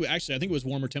survive? I think it was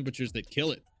warmer temperatures that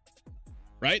kill it,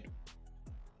 right?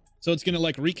 So it's gonna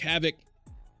like wreak havoc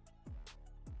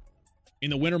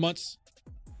in the winter months,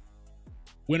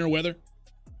 winter weather.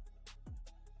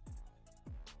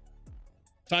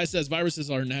 Ty says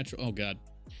viruses are natural. Oh God.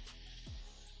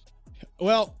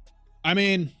 Well, I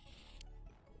mean,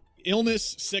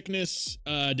 illness, sickness,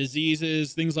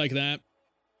 diseases, things like that.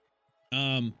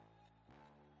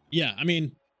 Yeah, I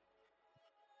mean.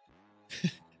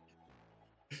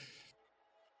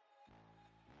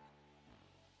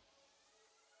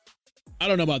 I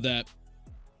don't know about that.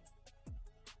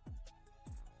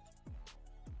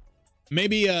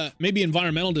 Maybe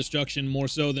environmental destruction more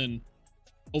so than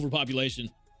overpopulation.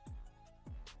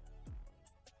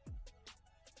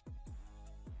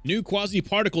 New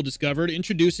quasi-particle discovered,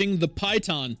 introducing the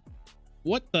Python.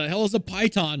 What the hell is a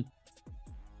Python?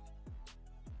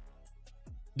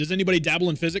 Does anybody dabble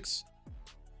in physics?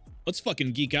 Let's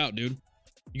fucking geek out, dude.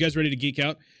 You guys ready to geek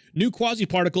out? New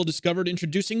quasi-particle discovered,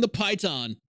 introducing the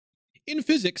Python. In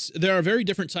physics, there are very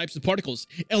different types of particles.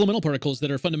 Elemental particles that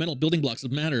are fundamental building blocks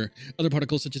of matter. Other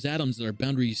particles, such as atoms, that are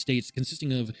boundary states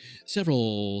consisting of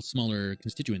several smaller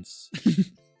constituents.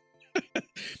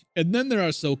 And then there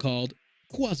are so-called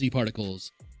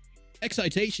quasi-particles.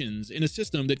 Excitations in a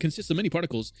system that consists of many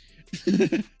particles.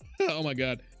 Oh my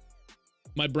God.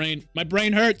 My brain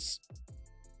hurts.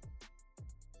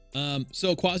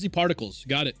 So quasi-particles,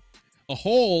 got it. A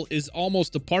hole is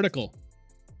almost a particle.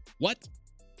 What?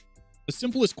 The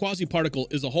simplest quasi-particle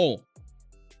is a hole.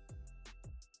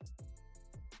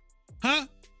 Huh?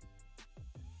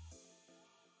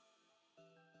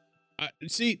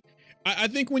 I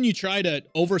think when you try to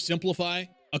oversimplify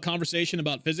a conversation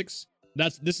about physics,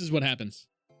 this is what happens.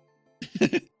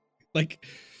 Like,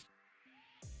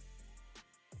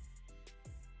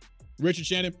 Richard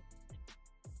Shannon.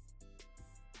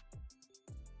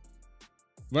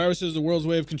 Virus is the world's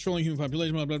way of controlling human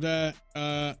population, blah, blah, blah.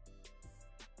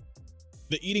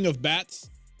 The eating of bats.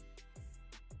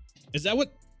 Is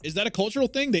that a cultural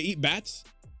thing? They eat bats?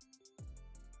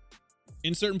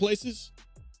 In certain places?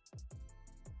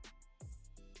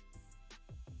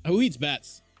 Who eats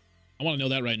bats? I want to know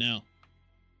that right now.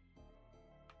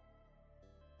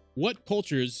 What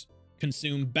cultures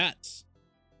consume bats?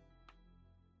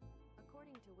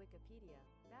 According to Wikipedia,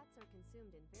 bats are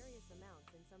consumed in various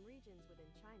amounts in some regions within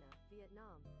China,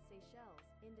 Vietnam, Seychelles,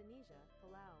 Indonesia,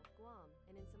 Palau, Guam,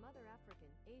 and in some other African,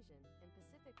 Asian, and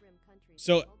Pacific Rim countries.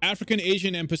 So African,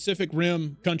 Asian, and Pacific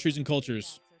Rim countries and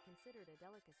cultures.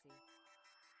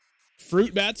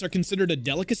 Fruit bats are considered a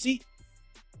delicacy?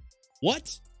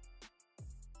 What?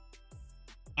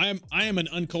 I am an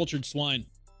uncultured swine.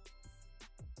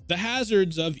 The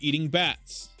hazards of eating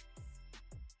bats.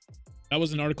 That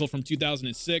was an article from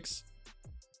 2006.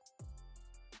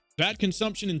 Bat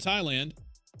consumption in Thailand.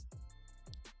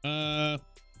 I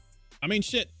mean,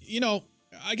 shit, you know,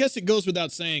 I guess it goes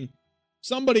without saying,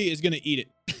 somebody is going to eat it.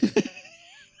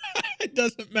 It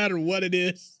doesn't matter what it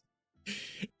is.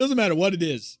 It doesn't matter what it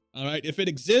is. All right. If it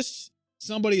exists,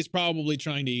 somebody is probably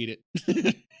trying to eat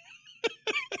it.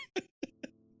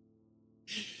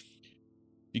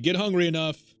 You get hungry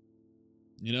enough,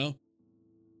 you know,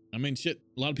 I mean, shit,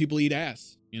 a lot of people eat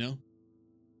ass, you know,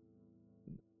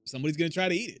 somebody's gonna try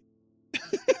to eat it.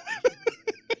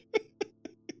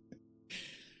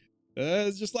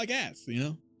 It's just like ass, you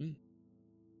know.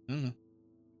 I don't know.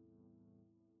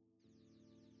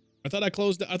 I thought I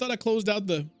closed out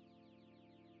the.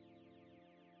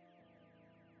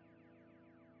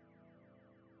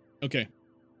 Okay.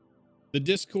 The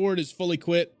Discord is fully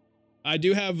quit. I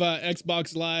do have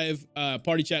Xbox Live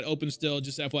party chat open still,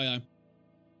 just FYI.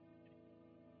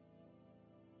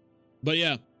 But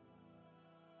yeah.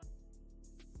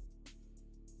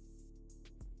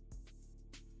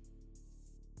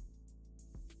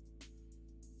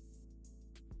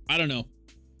 I don't know.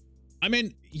 I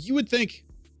mean, you would think.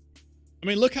 I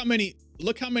mean, look how many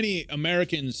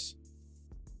Americans.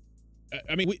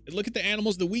 I mean, look at the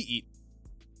animals that we eat.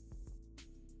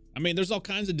 I mean, there's all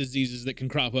kinds of diseases that can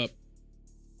crop up.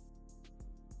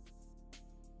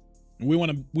 We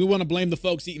want to blame the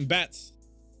folks eating bats.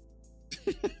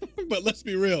 But let's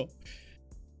be real.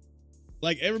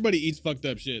 Like, everybody eats fucked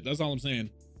up shit. That's all I'm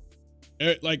saying.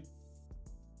 Like,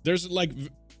 there's like,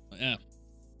 yeah.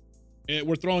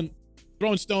 We're throwing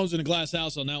stones in a glass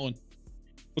house on that one.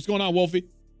 What's going on, Wolfie?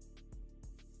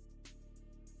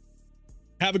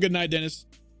 Have a good night, Dennis.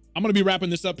 I'm going to be wrapping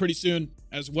this up pretty soon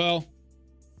as well.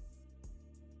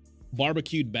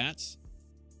 Barbecued bats.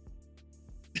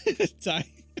 Ty.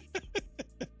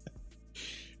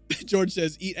 George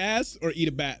says, eat ass or eat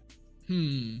a bat?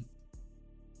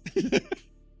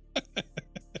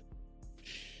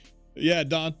 Yeah,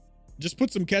 Don. Just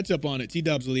put some ketchup on it.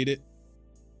 T-Dubs will eat it.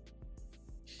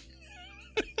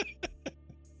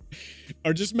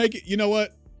 Or just make it, you know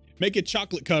what? Make it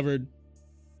chocolate covered.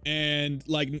 And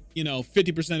like, you know,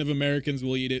 50% of Americans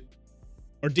will eat it.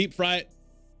 Or deep fry it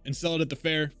and sell it at the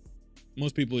fair.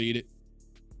 Most people eat it.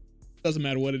 Doesn't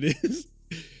matter what it is.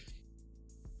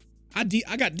 I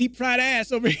got deep fried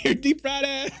ass over here. Deep fried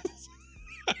ass.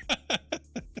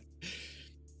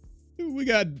 we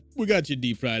got your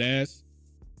deep fried ass.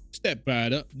 Step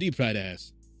right up. Deep fried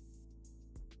ass.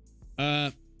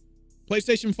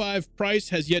 PlayStation 5 price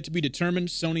has yet to be determined.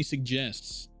 Sony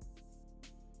suggests.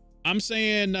 I'm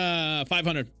saying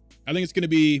 500. I think it's gonna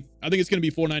be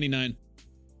 $499.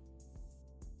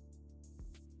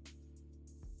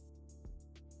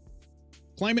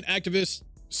 Climate activists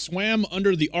swam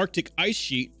under the Arctic ice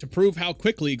sheet to prove how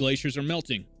quickly glaciers are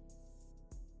melting.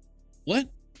 What?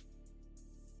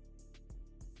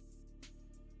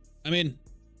 I mean,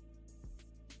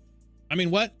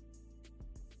 what?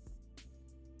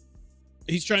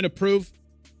 He's trying to prove.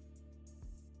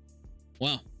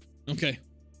 Wow. Okay.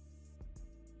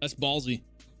 That's ballsy.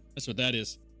 That's what that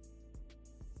is.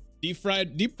 Deep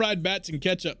fried bats and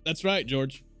ketchup. That's right,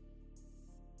 George.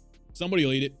 Somebody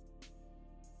will eat it.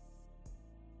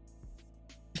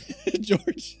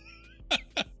 George.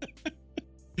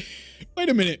 Wait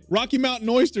a minute. Rocky Mountain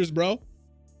oysters, bro.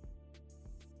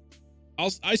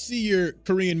 I see your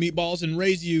Korean meatballs and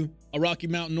raise you a Rocky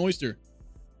Mountain oyster.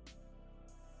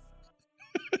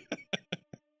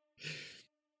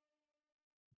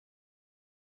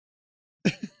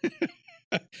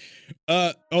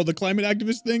 The climate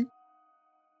activist thing?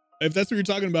 If that's what you're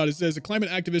talking about, it says a climate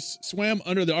activist swam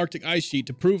under the Arctic ice sheet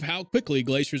to prove how quickly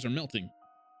glaciers are melting.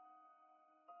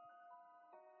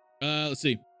 Let's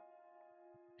see.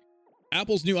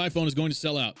 Apple's new iPhone is going to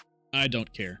sell out. I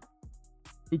don't care.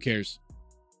 Who cares?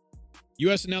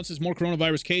 U.S. announces more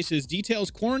coronavirus cases, details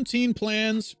quarantine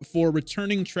plans for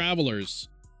returning travelers.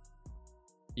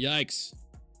 Yikes.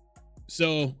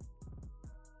 So,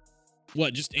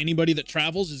 what, just anybody that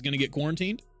travels is going to get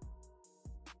quarantined?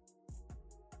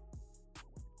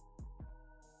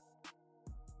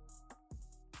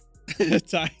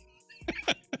 Ty.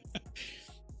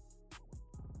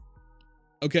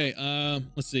 Okay,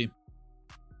 let's see.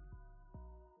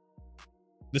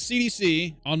 The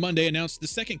CDC on Monday announced the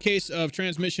second case of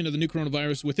transmission of the new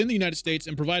coronavirus within the United States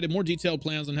and provided more detailed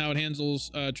plans on how it handles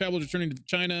travelers returning to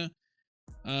China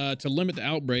to limit the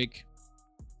outbreak.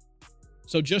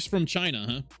 So just from China,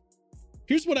 huh?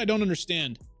 Here's what I don't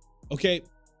understand. Okay,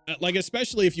 like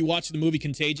especially if you watch the movie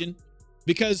Contagion,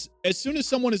 because as soon as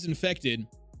someone is infected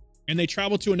and they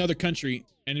travel to another country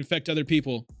and infect other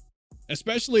people,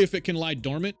 especially if it can lie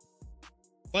dormant,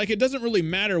 like it doesn't really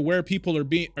matter where people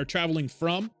are traveling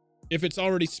from if it's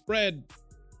already spread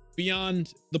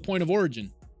beyond the point of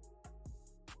origin,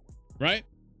 right?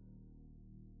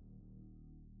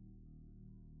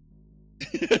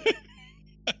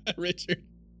 Richard.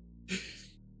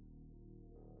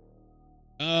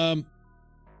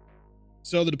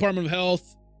 So the Department of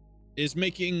Health is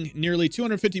making nearly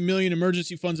 250 million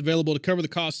emergency funds available to cover the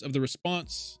costs of the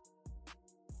response.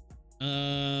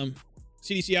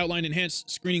 CDC outlined enhanced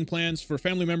screening plans for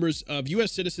family members of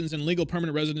U.S. citizens and legal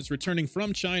permanent residents returning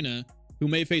from China who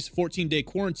may face a 14-day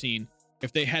quarantine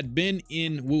if they had been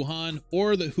in Wuhan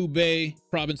or the Hubei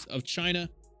province of China,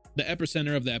 the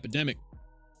epicenter of the epidemic.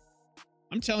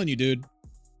 I'm telling you, dude,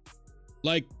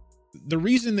 like, the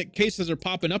reason that cases are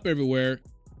popping up everywhere,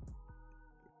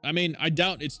 I mean, I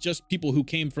doubt it's just people who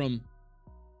came from,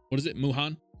 what is it,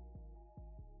 Wuhan?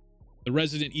 The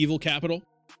Resident Evil capital?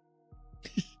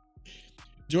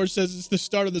 George says it's the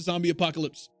start of the zombie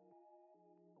apocalypse.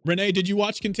 Renee, did you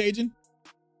watch Contagion?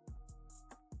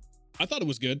 I thought it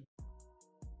was good.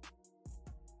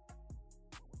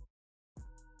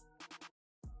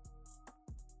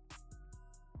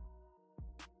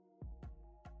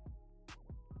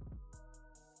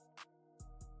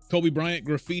 Kobe Bryant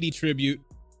graffiti tribute.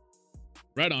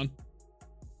 Right on.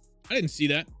 I didn't see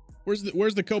that. Where's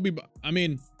the Kobe? I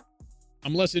mean,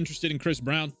 I'm less interested in Chris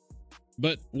Brown,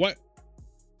 but what?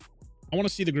 I want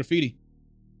to see the graffiti.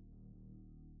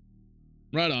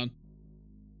 Right on.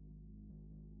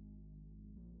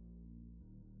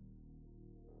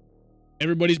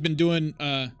 Everybody's been doing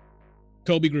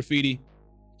Kobe graffiti.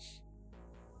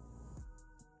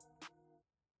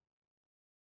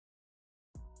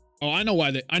 Oh, I know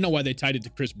why they tied it to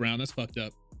Chris Brown. That's fucked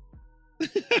up.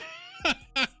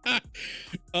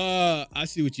 I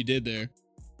see what you did there.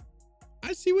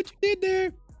 I see what you did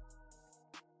there.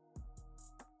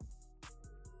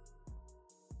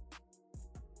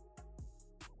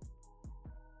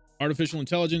 Artificial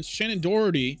intelligence. Shannon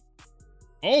Doherty.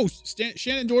 Oh,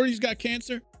 Shannon Doherty's got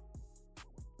cancer.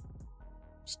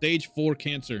 Stage 4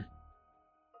 cancer.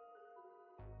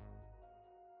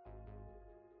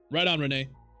 Right on, Renee.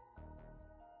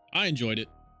 I enjoyed it.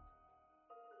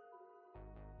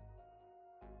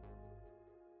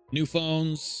 New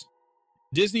phones.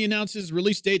 Disney announces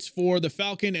release dates for The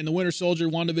Falcon and the Winter Soldier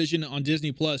WandaVision on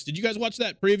Disney Plus. Did you guys watch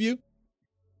that preview?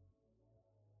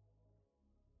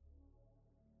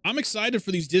 I'm excited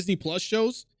for these Disney Plus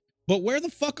shows, but where the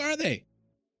fuck are they?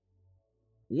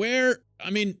 I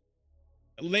mean,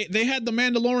 they had The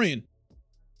Mandalorian.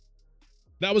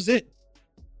 That was it.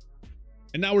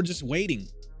 And now we're just waiting.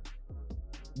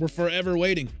 We're forever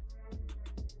waiting.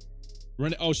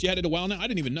 Oh, she had it a while now? I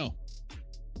didn't even know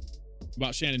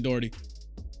about Shannon Doherty.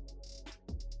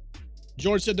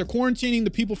 George said they're quarantining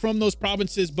the people from those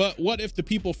provinces, but what if the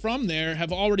people from there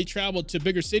have already traveled to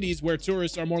bigger cities where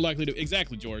tourists are more likely to...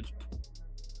 Exactly, George.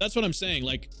 That's what I'm saying.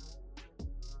 Like,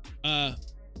 I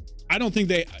don't think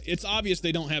it's obvious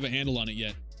they don't have a handle on it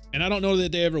yet. And I don't know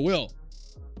that they ever will.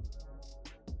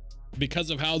 Because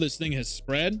of how this thing has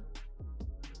spread.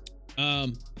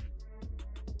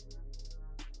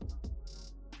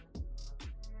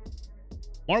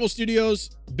 Marvel Studios'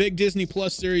 big Disney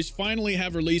Plus series finally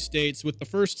have release dates, with the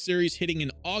first series hitting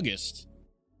in August.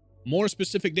 More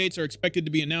specific dates are expected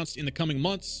to be announced in the coming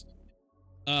months.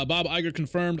 Bob Iger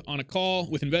confirmed on a call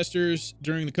with investors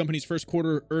during the company's first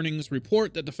quarter earnings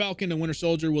report that The Falcon and Winter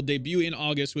Soldier will debut in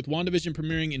August, with WandaVision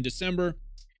premiering in December.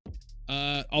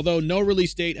 Although no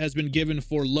release date has been given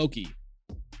for Loki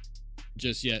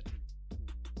just yet.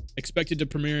 Expected to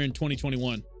premiere in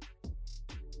 2021.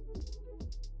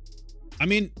 I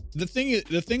mean, the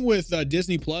thing with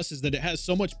Disney Plus is that it has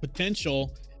so much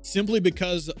potential simply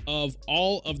because of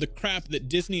all of the crap that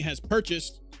Disney has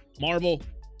purchased. Marvel,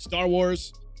 Star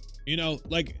Wars, you know,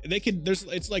 like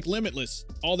it's like limitless,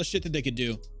 all the shit that they could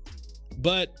do.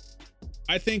 But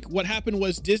I think what happened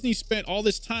was Disney spent all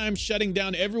this time shutting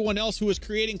down everyone else who was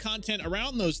creating content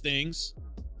around those things.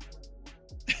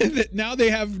 That now they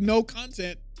have no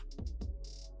content.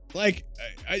 Like,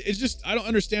 it's just, I don't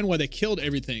understand why they killed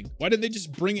everything. Why didn't they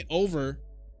just bring it over?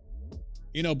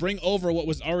 You know, bring over what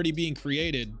was already being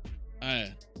created.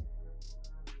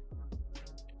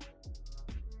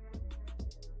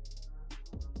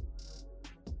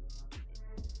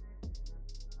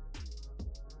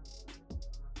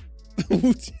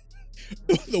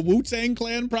 The Wu-Tang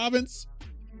Clan province?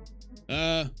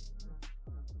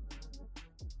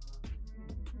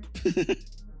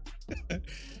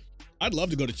 I'd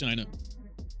love to go to China.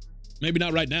 Maybe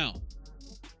not right now.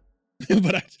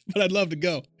 but I'd love to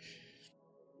go.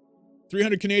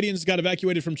 300 Canadians got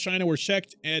evacuated from China, were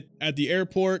checked at the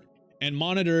airport and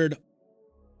monitored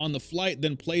on the flight,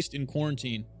 then placed in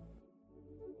quarantine.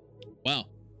 Wow.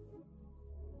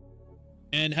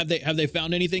 And have they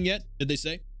found anything yet? Did they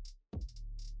say?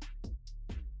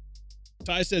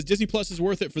 Ty says Disney Plus is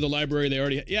worth it for the library they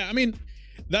already yeah, I mean,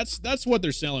 that's what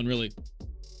they're selling, really.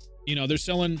 You know, they're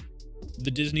selling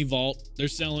the Disney Vault. They're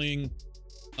selling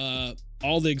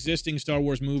all the existing Star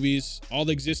Wars movies, all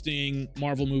the existing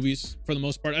Marvel movies for the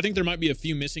most part. I think there might be a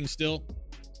few missing still.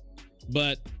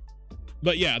 But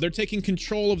yeah, they're taking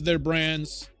control of their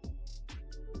brands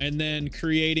and then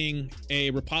creating a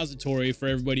repository for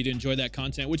everybody to enjoy that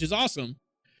content, which is awesome.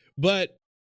 But,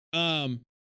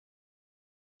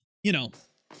 you know,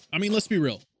 I mean, let's be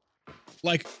real.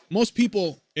 Like, most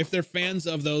people, if they're fans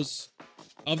of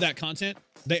that content,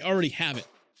 they already have it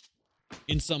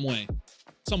in some way,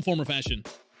 some form or fashion.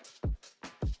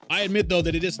 I admit, though,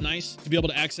 that it is nice to be able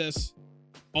to access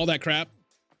all that crap.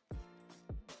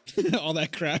 All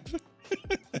that crap.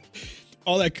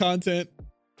 All that content.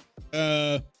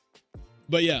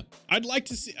 But yeah, I'd like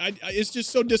to see, it's just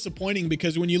so disappointing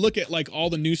because when you look at like all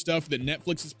the new stuff that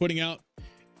Netflix is putting out,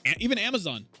 even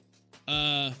Amazon,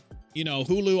 you know,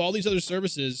 Hulu, all these other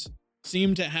services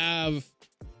seem to have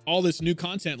all this new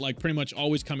content like pretty much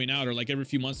always coming out, or like every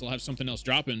few months they'll have something else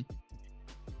dropping.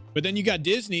 But then you got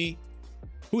Disney,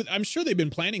 who I'm sure they've been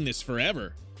planning this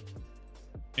forever,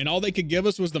 and all they could give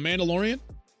us was The Mandalorian.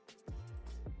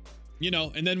 You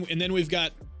know, and then we've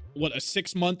got what, a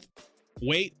 6-month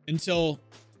wait until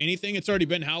anything. It's already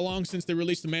been how long since they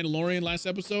released The Mandalorian last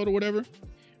episode or whatever?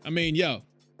 I mean, yo,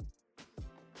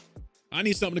 I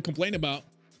need something to complain about.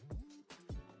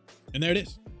 And there it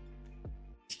is.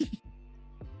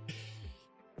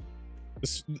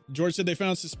 George said they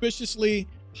found suspiciously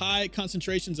high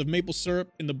concentrations of maple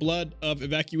syrup in the blood of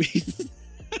evacuees.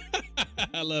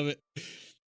 I love it.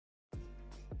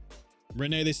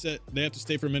 Renee, they said they have to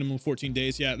stay for a minimum of 14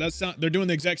 days. Yeah, they're doing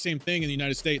the exact same thing in the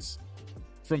United States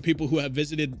from people who have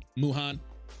visited Wuhan,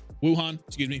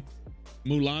 excuse me,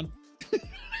 Mulan.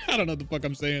 I don't know what the fuck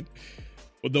I'm saying.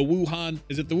 But the Wuhan,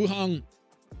 is it the Wuhan,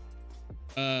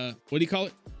 what do you call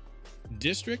it?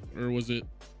 District? Or was it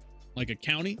like a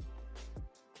county?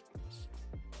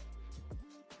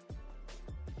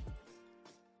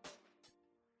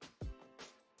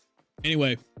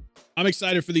 Anyway, I'm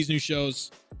excited for these new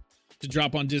shows to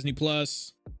drop on Disney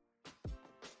Plus.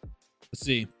 Let's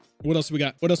see. What else we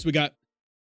got?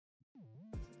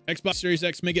 Xbox Series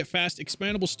X may get fast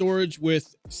expandable storage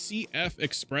with CF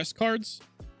Express cards.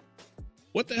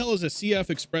 What the hell is a CF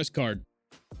Express card?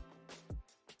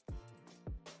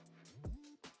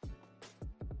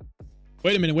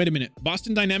 Wait a minute.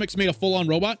 Boston Dynamics made a full-on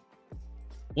robot?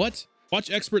 What?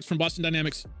 Watch experts from Boston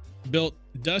Dynamics built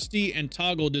Dusty and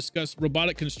Toggle discuss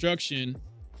robotic construction.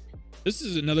 This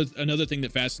is another thing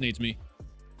that fascinates me.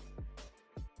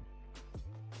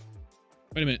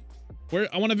 Wait a minute.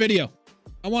 I want a video.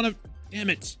 Damn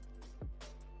it.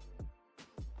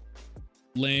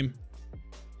 Lame.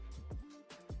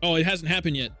 Oh, it hasn't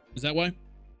happened yet. Is that why?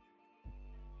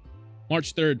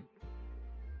 March 3rd.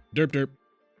 Derp.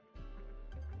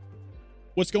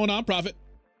 What's going on, Prophet?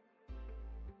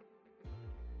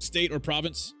 State or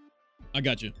province? I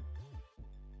got you.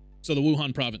 So the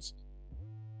Wuhan province.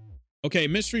 Okay,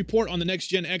 mystery port on the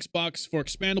next-gen Xbox for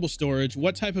expandable storage.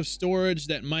 What type of storage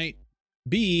that might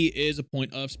be is a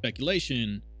point of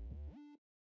speculation.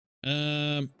 Wait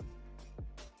a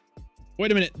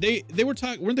minute. They were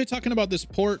weren't they talking about this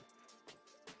port?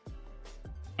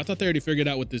 I thought they already figured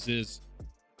out what this is.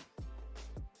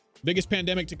 Biggest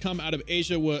pandemic to come out of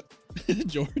Asia. What?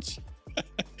 George.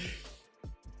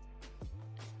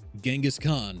 Genghis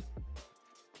Khan.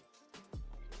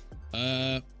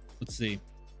 Let's see.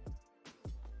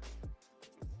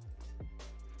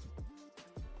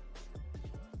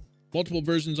 Multiple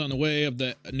versions on the way of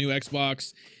the new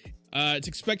Xbox. It's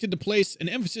expected to place an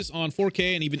emphasis on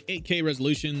 4K and even 8K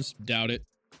resolutions. Doubt it.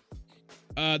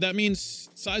 That means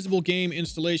sizable game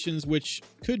installations, which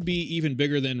could be even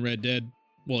bigger than Red Dead.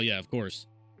 Well, yeah, of course.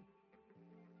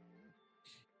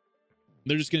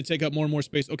 They're just going to take up more and more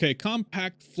space. Okay,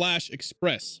 Compact Flash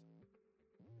Express.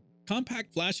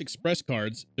 Compact Flash Express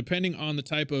cards, depending on the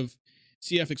type of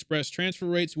CF Express, transfer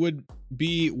rates would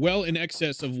be well in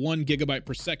excess of 1 gigabyte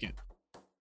per second.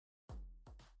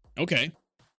 Okay,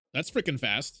 that's freaking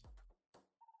fast.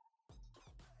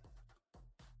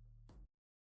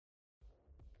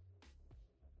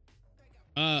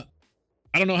 I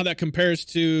don't know how that compares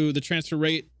to the transfer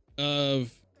rate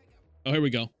of... Oh, here we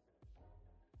go.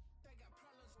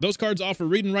 Those cards offer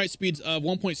read and write speeds of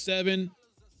 1.7.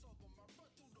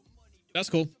 That's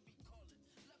cool.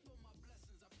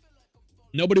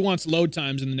 Nobody wants load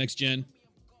times in the next gen.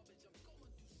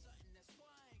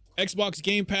 Xbox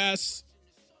Game Pass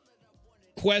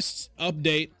Quest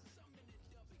update.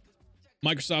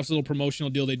 Microsoft's little promotional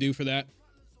deal they do for that.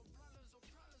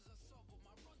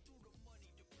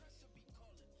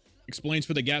 Explains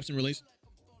for the gaps in release.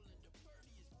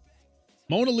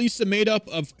 Mona Lisa made up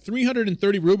of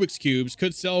 330 Rubik's Cubes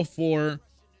could sell for...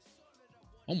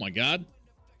 Oh my God.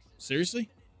 Seriously?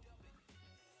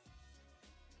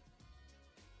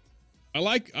 I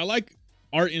like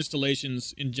art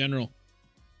installations in general.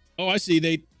 Oh, I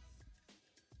see.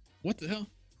 What the hell?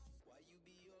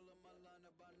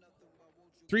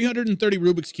 330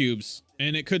 Rubik's Cubes,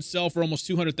 and it could sell for almost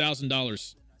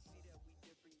 $200,000.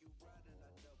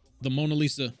 The Mona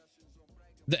Lisa.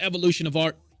 The evolution of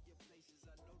art.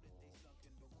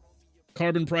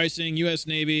 Carbon pricing, U.S.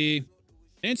 Navy.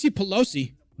 Nancy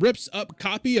Pelosi rips up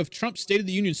copy of Trump's State of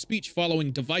the Union speech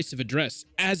following divisive address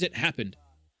as it happened.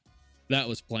 That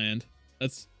was planned.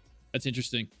 That's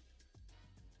interesting.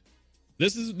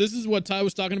 This is what Ty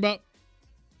was talking about.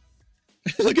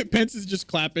 Look at Pence is just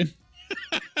clapping.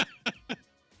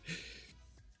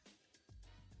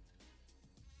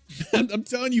 I'm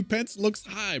telling you, Pence looks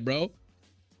high, bro.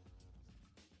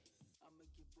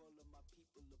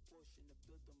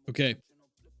 Okay.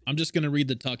 I'm just going to read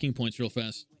the talking points real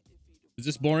fast. Is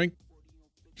this boring?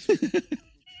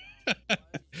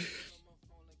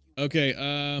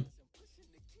 Okay.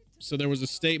 So there was a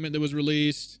statement that was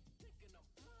released.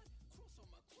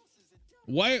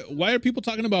 Why are people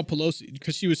talking about Pelosi?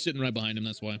 Because she was sitting right behind him.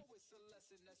 That's why.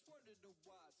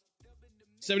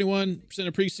 71%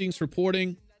 of precincts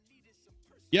reporting.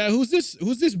 Yeah, who's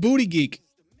this booty geek?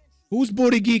 Who's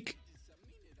booty geek?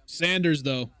 Sanders,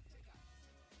 though.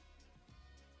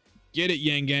 Get it,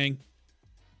 Yang Gang.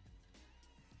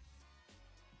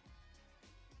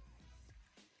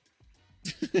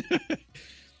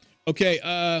 Okay,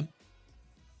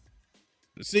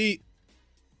 see,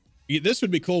 this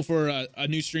would be cool for a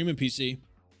new streaming PC,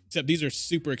 except these are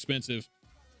super expensive.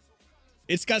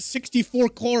 It's got 64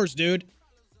 cores, dude.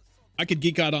 I could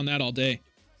geek out on that all day.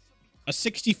 A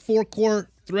 64-core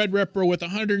Threadripper with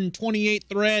 128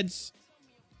 threads.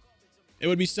 It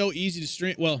would be so easy to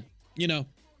stream. Well, you know,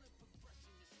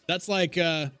 that's like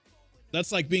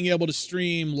being able to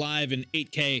stream live in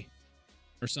 8K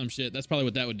or some shit. That's probably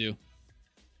what that would do.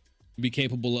 Be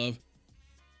capable of.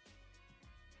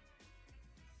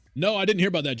 No, I didn't hear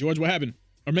about that, George. What happened?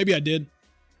 Or maybe I did.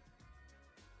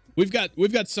 We've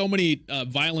got so many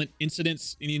violent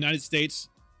incidents in the United States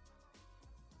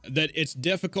that it's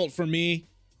difficult for me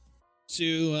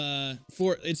to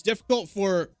it's difficult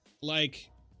for like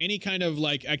any kind of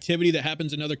like activity that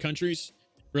happens in other countries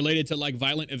related to like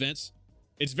violent events.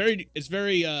 It's very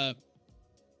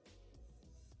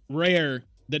rare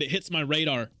that it hits my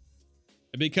radar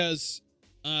because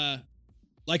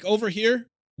like over here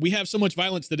we have so much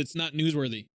violence that it's not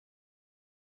newsworthy.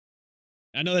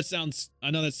 I know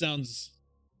that sounds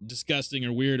disgusting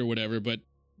or weird or whatever, but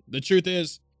the truth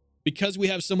is, because we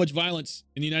have so much violence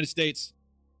in the United States,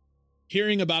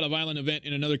 hearing about a violent event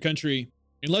in another country,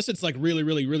 unless it's like really,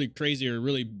 really, really crazy or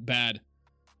really bad,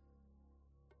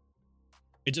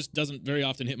 it just doesn't very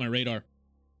often hit my radar.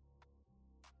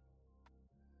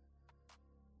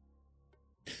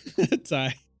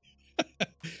 Ty.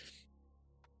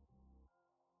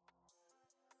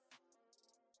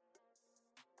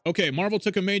 Okay, Marvel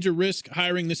took a major risk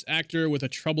hiring this actor with a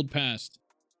troubled past.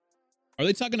 Are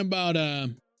they talking about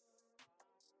Iron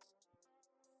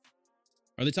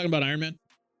Man?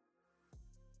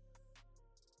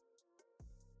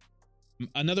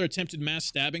 Another attempted mass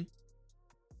stabbing?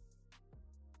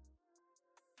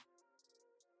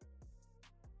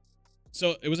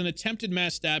 So it was an attempted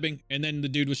mass stabbing and then the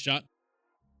dude was shot.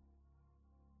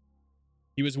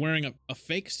 He was wearing a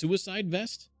fake suicide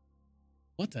vest?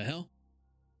 What the hell?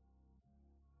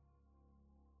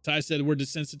 Ty said we're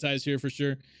desensitized here for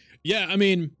sure. Yeah, I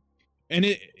mean, and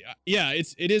it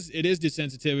is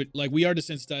desensitive. Like we are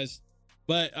desensitized,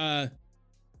 but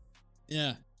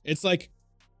yeah, it's like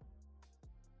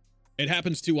it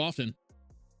happens too often.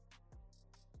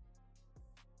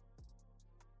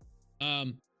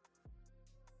 But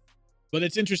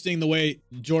it's interesting the way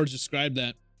George described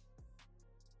that.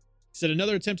 He said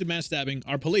another attempted mass stabbing.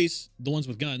 Our police, the ones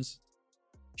with guns,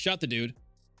 shot the dude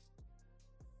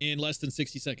in less than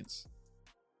 60 seconds.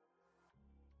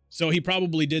 So he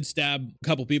probably did stab a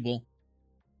couple people,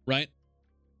 right?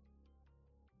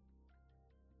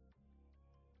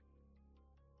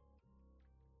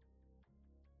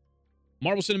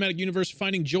 Marvel Cinematic Universe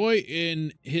finding joy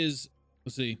in his,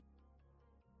 let's see.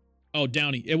 Oh,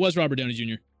 Downey. It was Robert Downey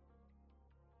Jr.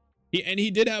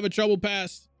 He did have a troubled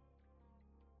past.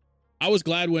 I was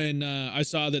glad when I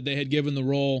saw that they had given the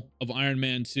role of Iron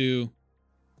Man to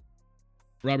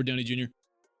Robert Downey Jr.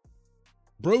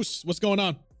 Bruce, what's going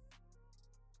on?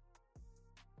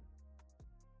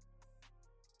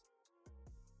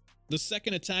 The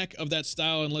second attack of that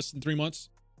style in less than 3 months.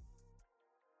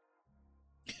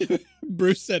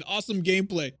 Bruce said, awesome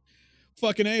gameplay.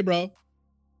 Fucking A, bro.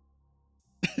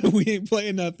 We ain't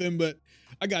playing nothing, but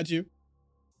I got you.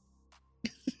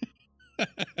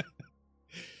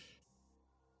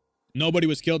 Nobody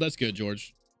was killed. That's good,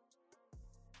 George.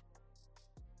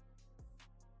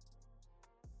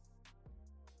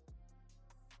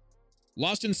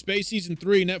 Lost in Space Season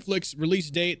 3, Netflix release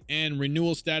date and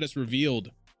renewal status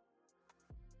revealed.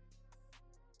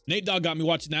 Nate Dogg got me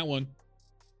watching that one.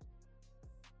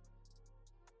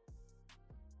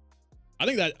 I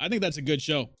think that's a good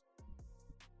show.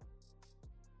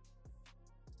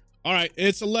 All right,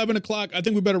 it's 11 o'clock. I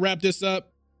think we better wrap this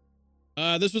up.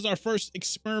 This was our first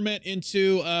experiment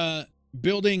into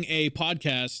building a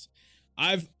podcast.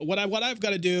 What I've got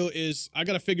to do is I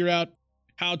got to figure out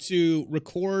how to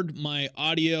record my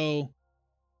audio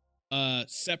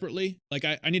separately. Like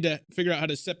I need to figure out how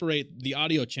to separate the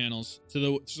audio channels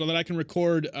so that I can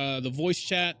record the voice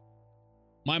chat,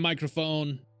 my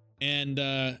microphone, and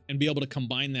be able to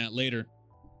combine that later.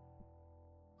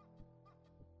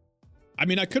 I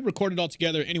mean, I could record it all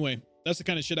together. Anyway, that's the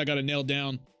kind of shit I got to nail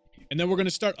down. And then we're going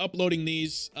to start uploading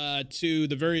these to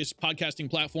the various podcasting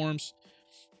platforms.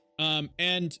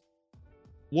 And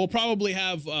we'll probably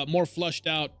have more flushed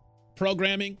out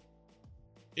programming,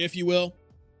 if you will.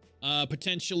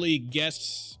 Potentially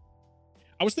guests.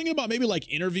 I was thinking about maybe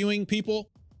like interviewing people,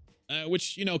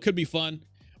 which, you know, could be fun.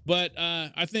 But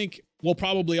I think we'll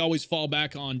probably always fall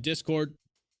back on Discord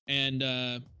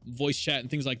and voice chat and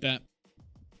things like that.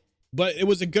 But it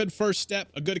was a good first step,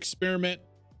 a good experiment.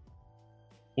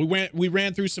 We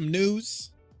ran through some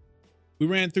news. We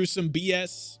ran through some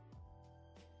BS.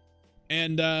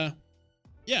 And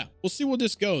yeah, we'll see where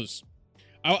this goes.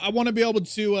 I want to be able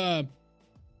to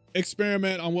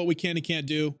experiment on what we can and can't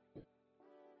do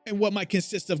and what might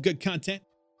consist of good content.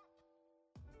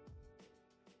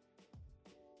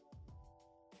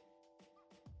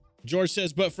 George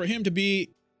says, but for him to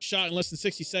be shot in less than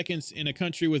 60 seconds in a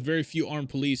country with very few armed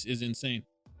police is insane.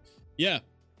 Yeah.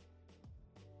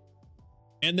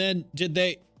 And then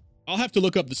I'll have to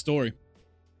look up the story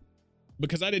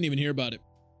because I didn't even hear about it.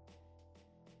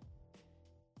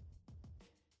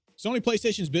 Sony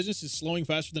PlayStation's business is slowing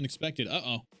faster than expected.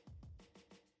 Uh-oh.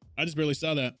 I just barely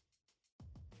saw that.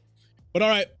 But all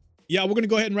right. Yeah, we're going to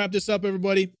go ahead and wrap this up,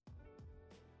 everybody.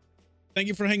 Thank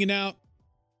you for hanging out.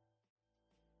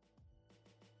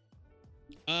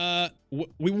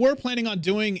 We were planning on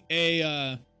doing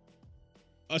a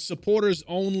supporters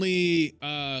only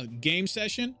game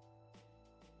session,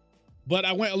 but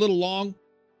I went a little long.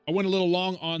 I went a little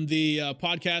long on the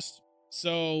podcast,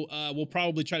 so we'll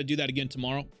probably try to do that again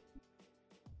tomorrow.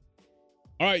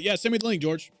 All right, yeah, send me the link,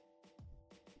 George.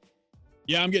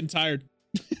 Yeah, I'm getting tired.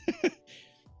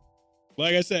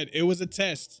 Like I said, it was a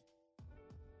test.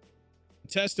 A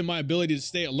test in my ability to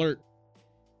stay alert.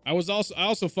 I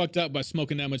also fucked up by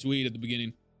smoking that much weed at the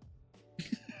beginning.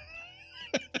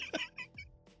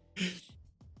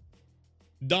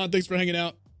 Don, thanks for hanging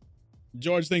out.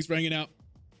 George, thanks for hanging out.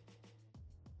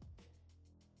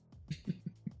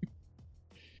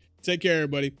 Take care,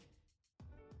 everybody.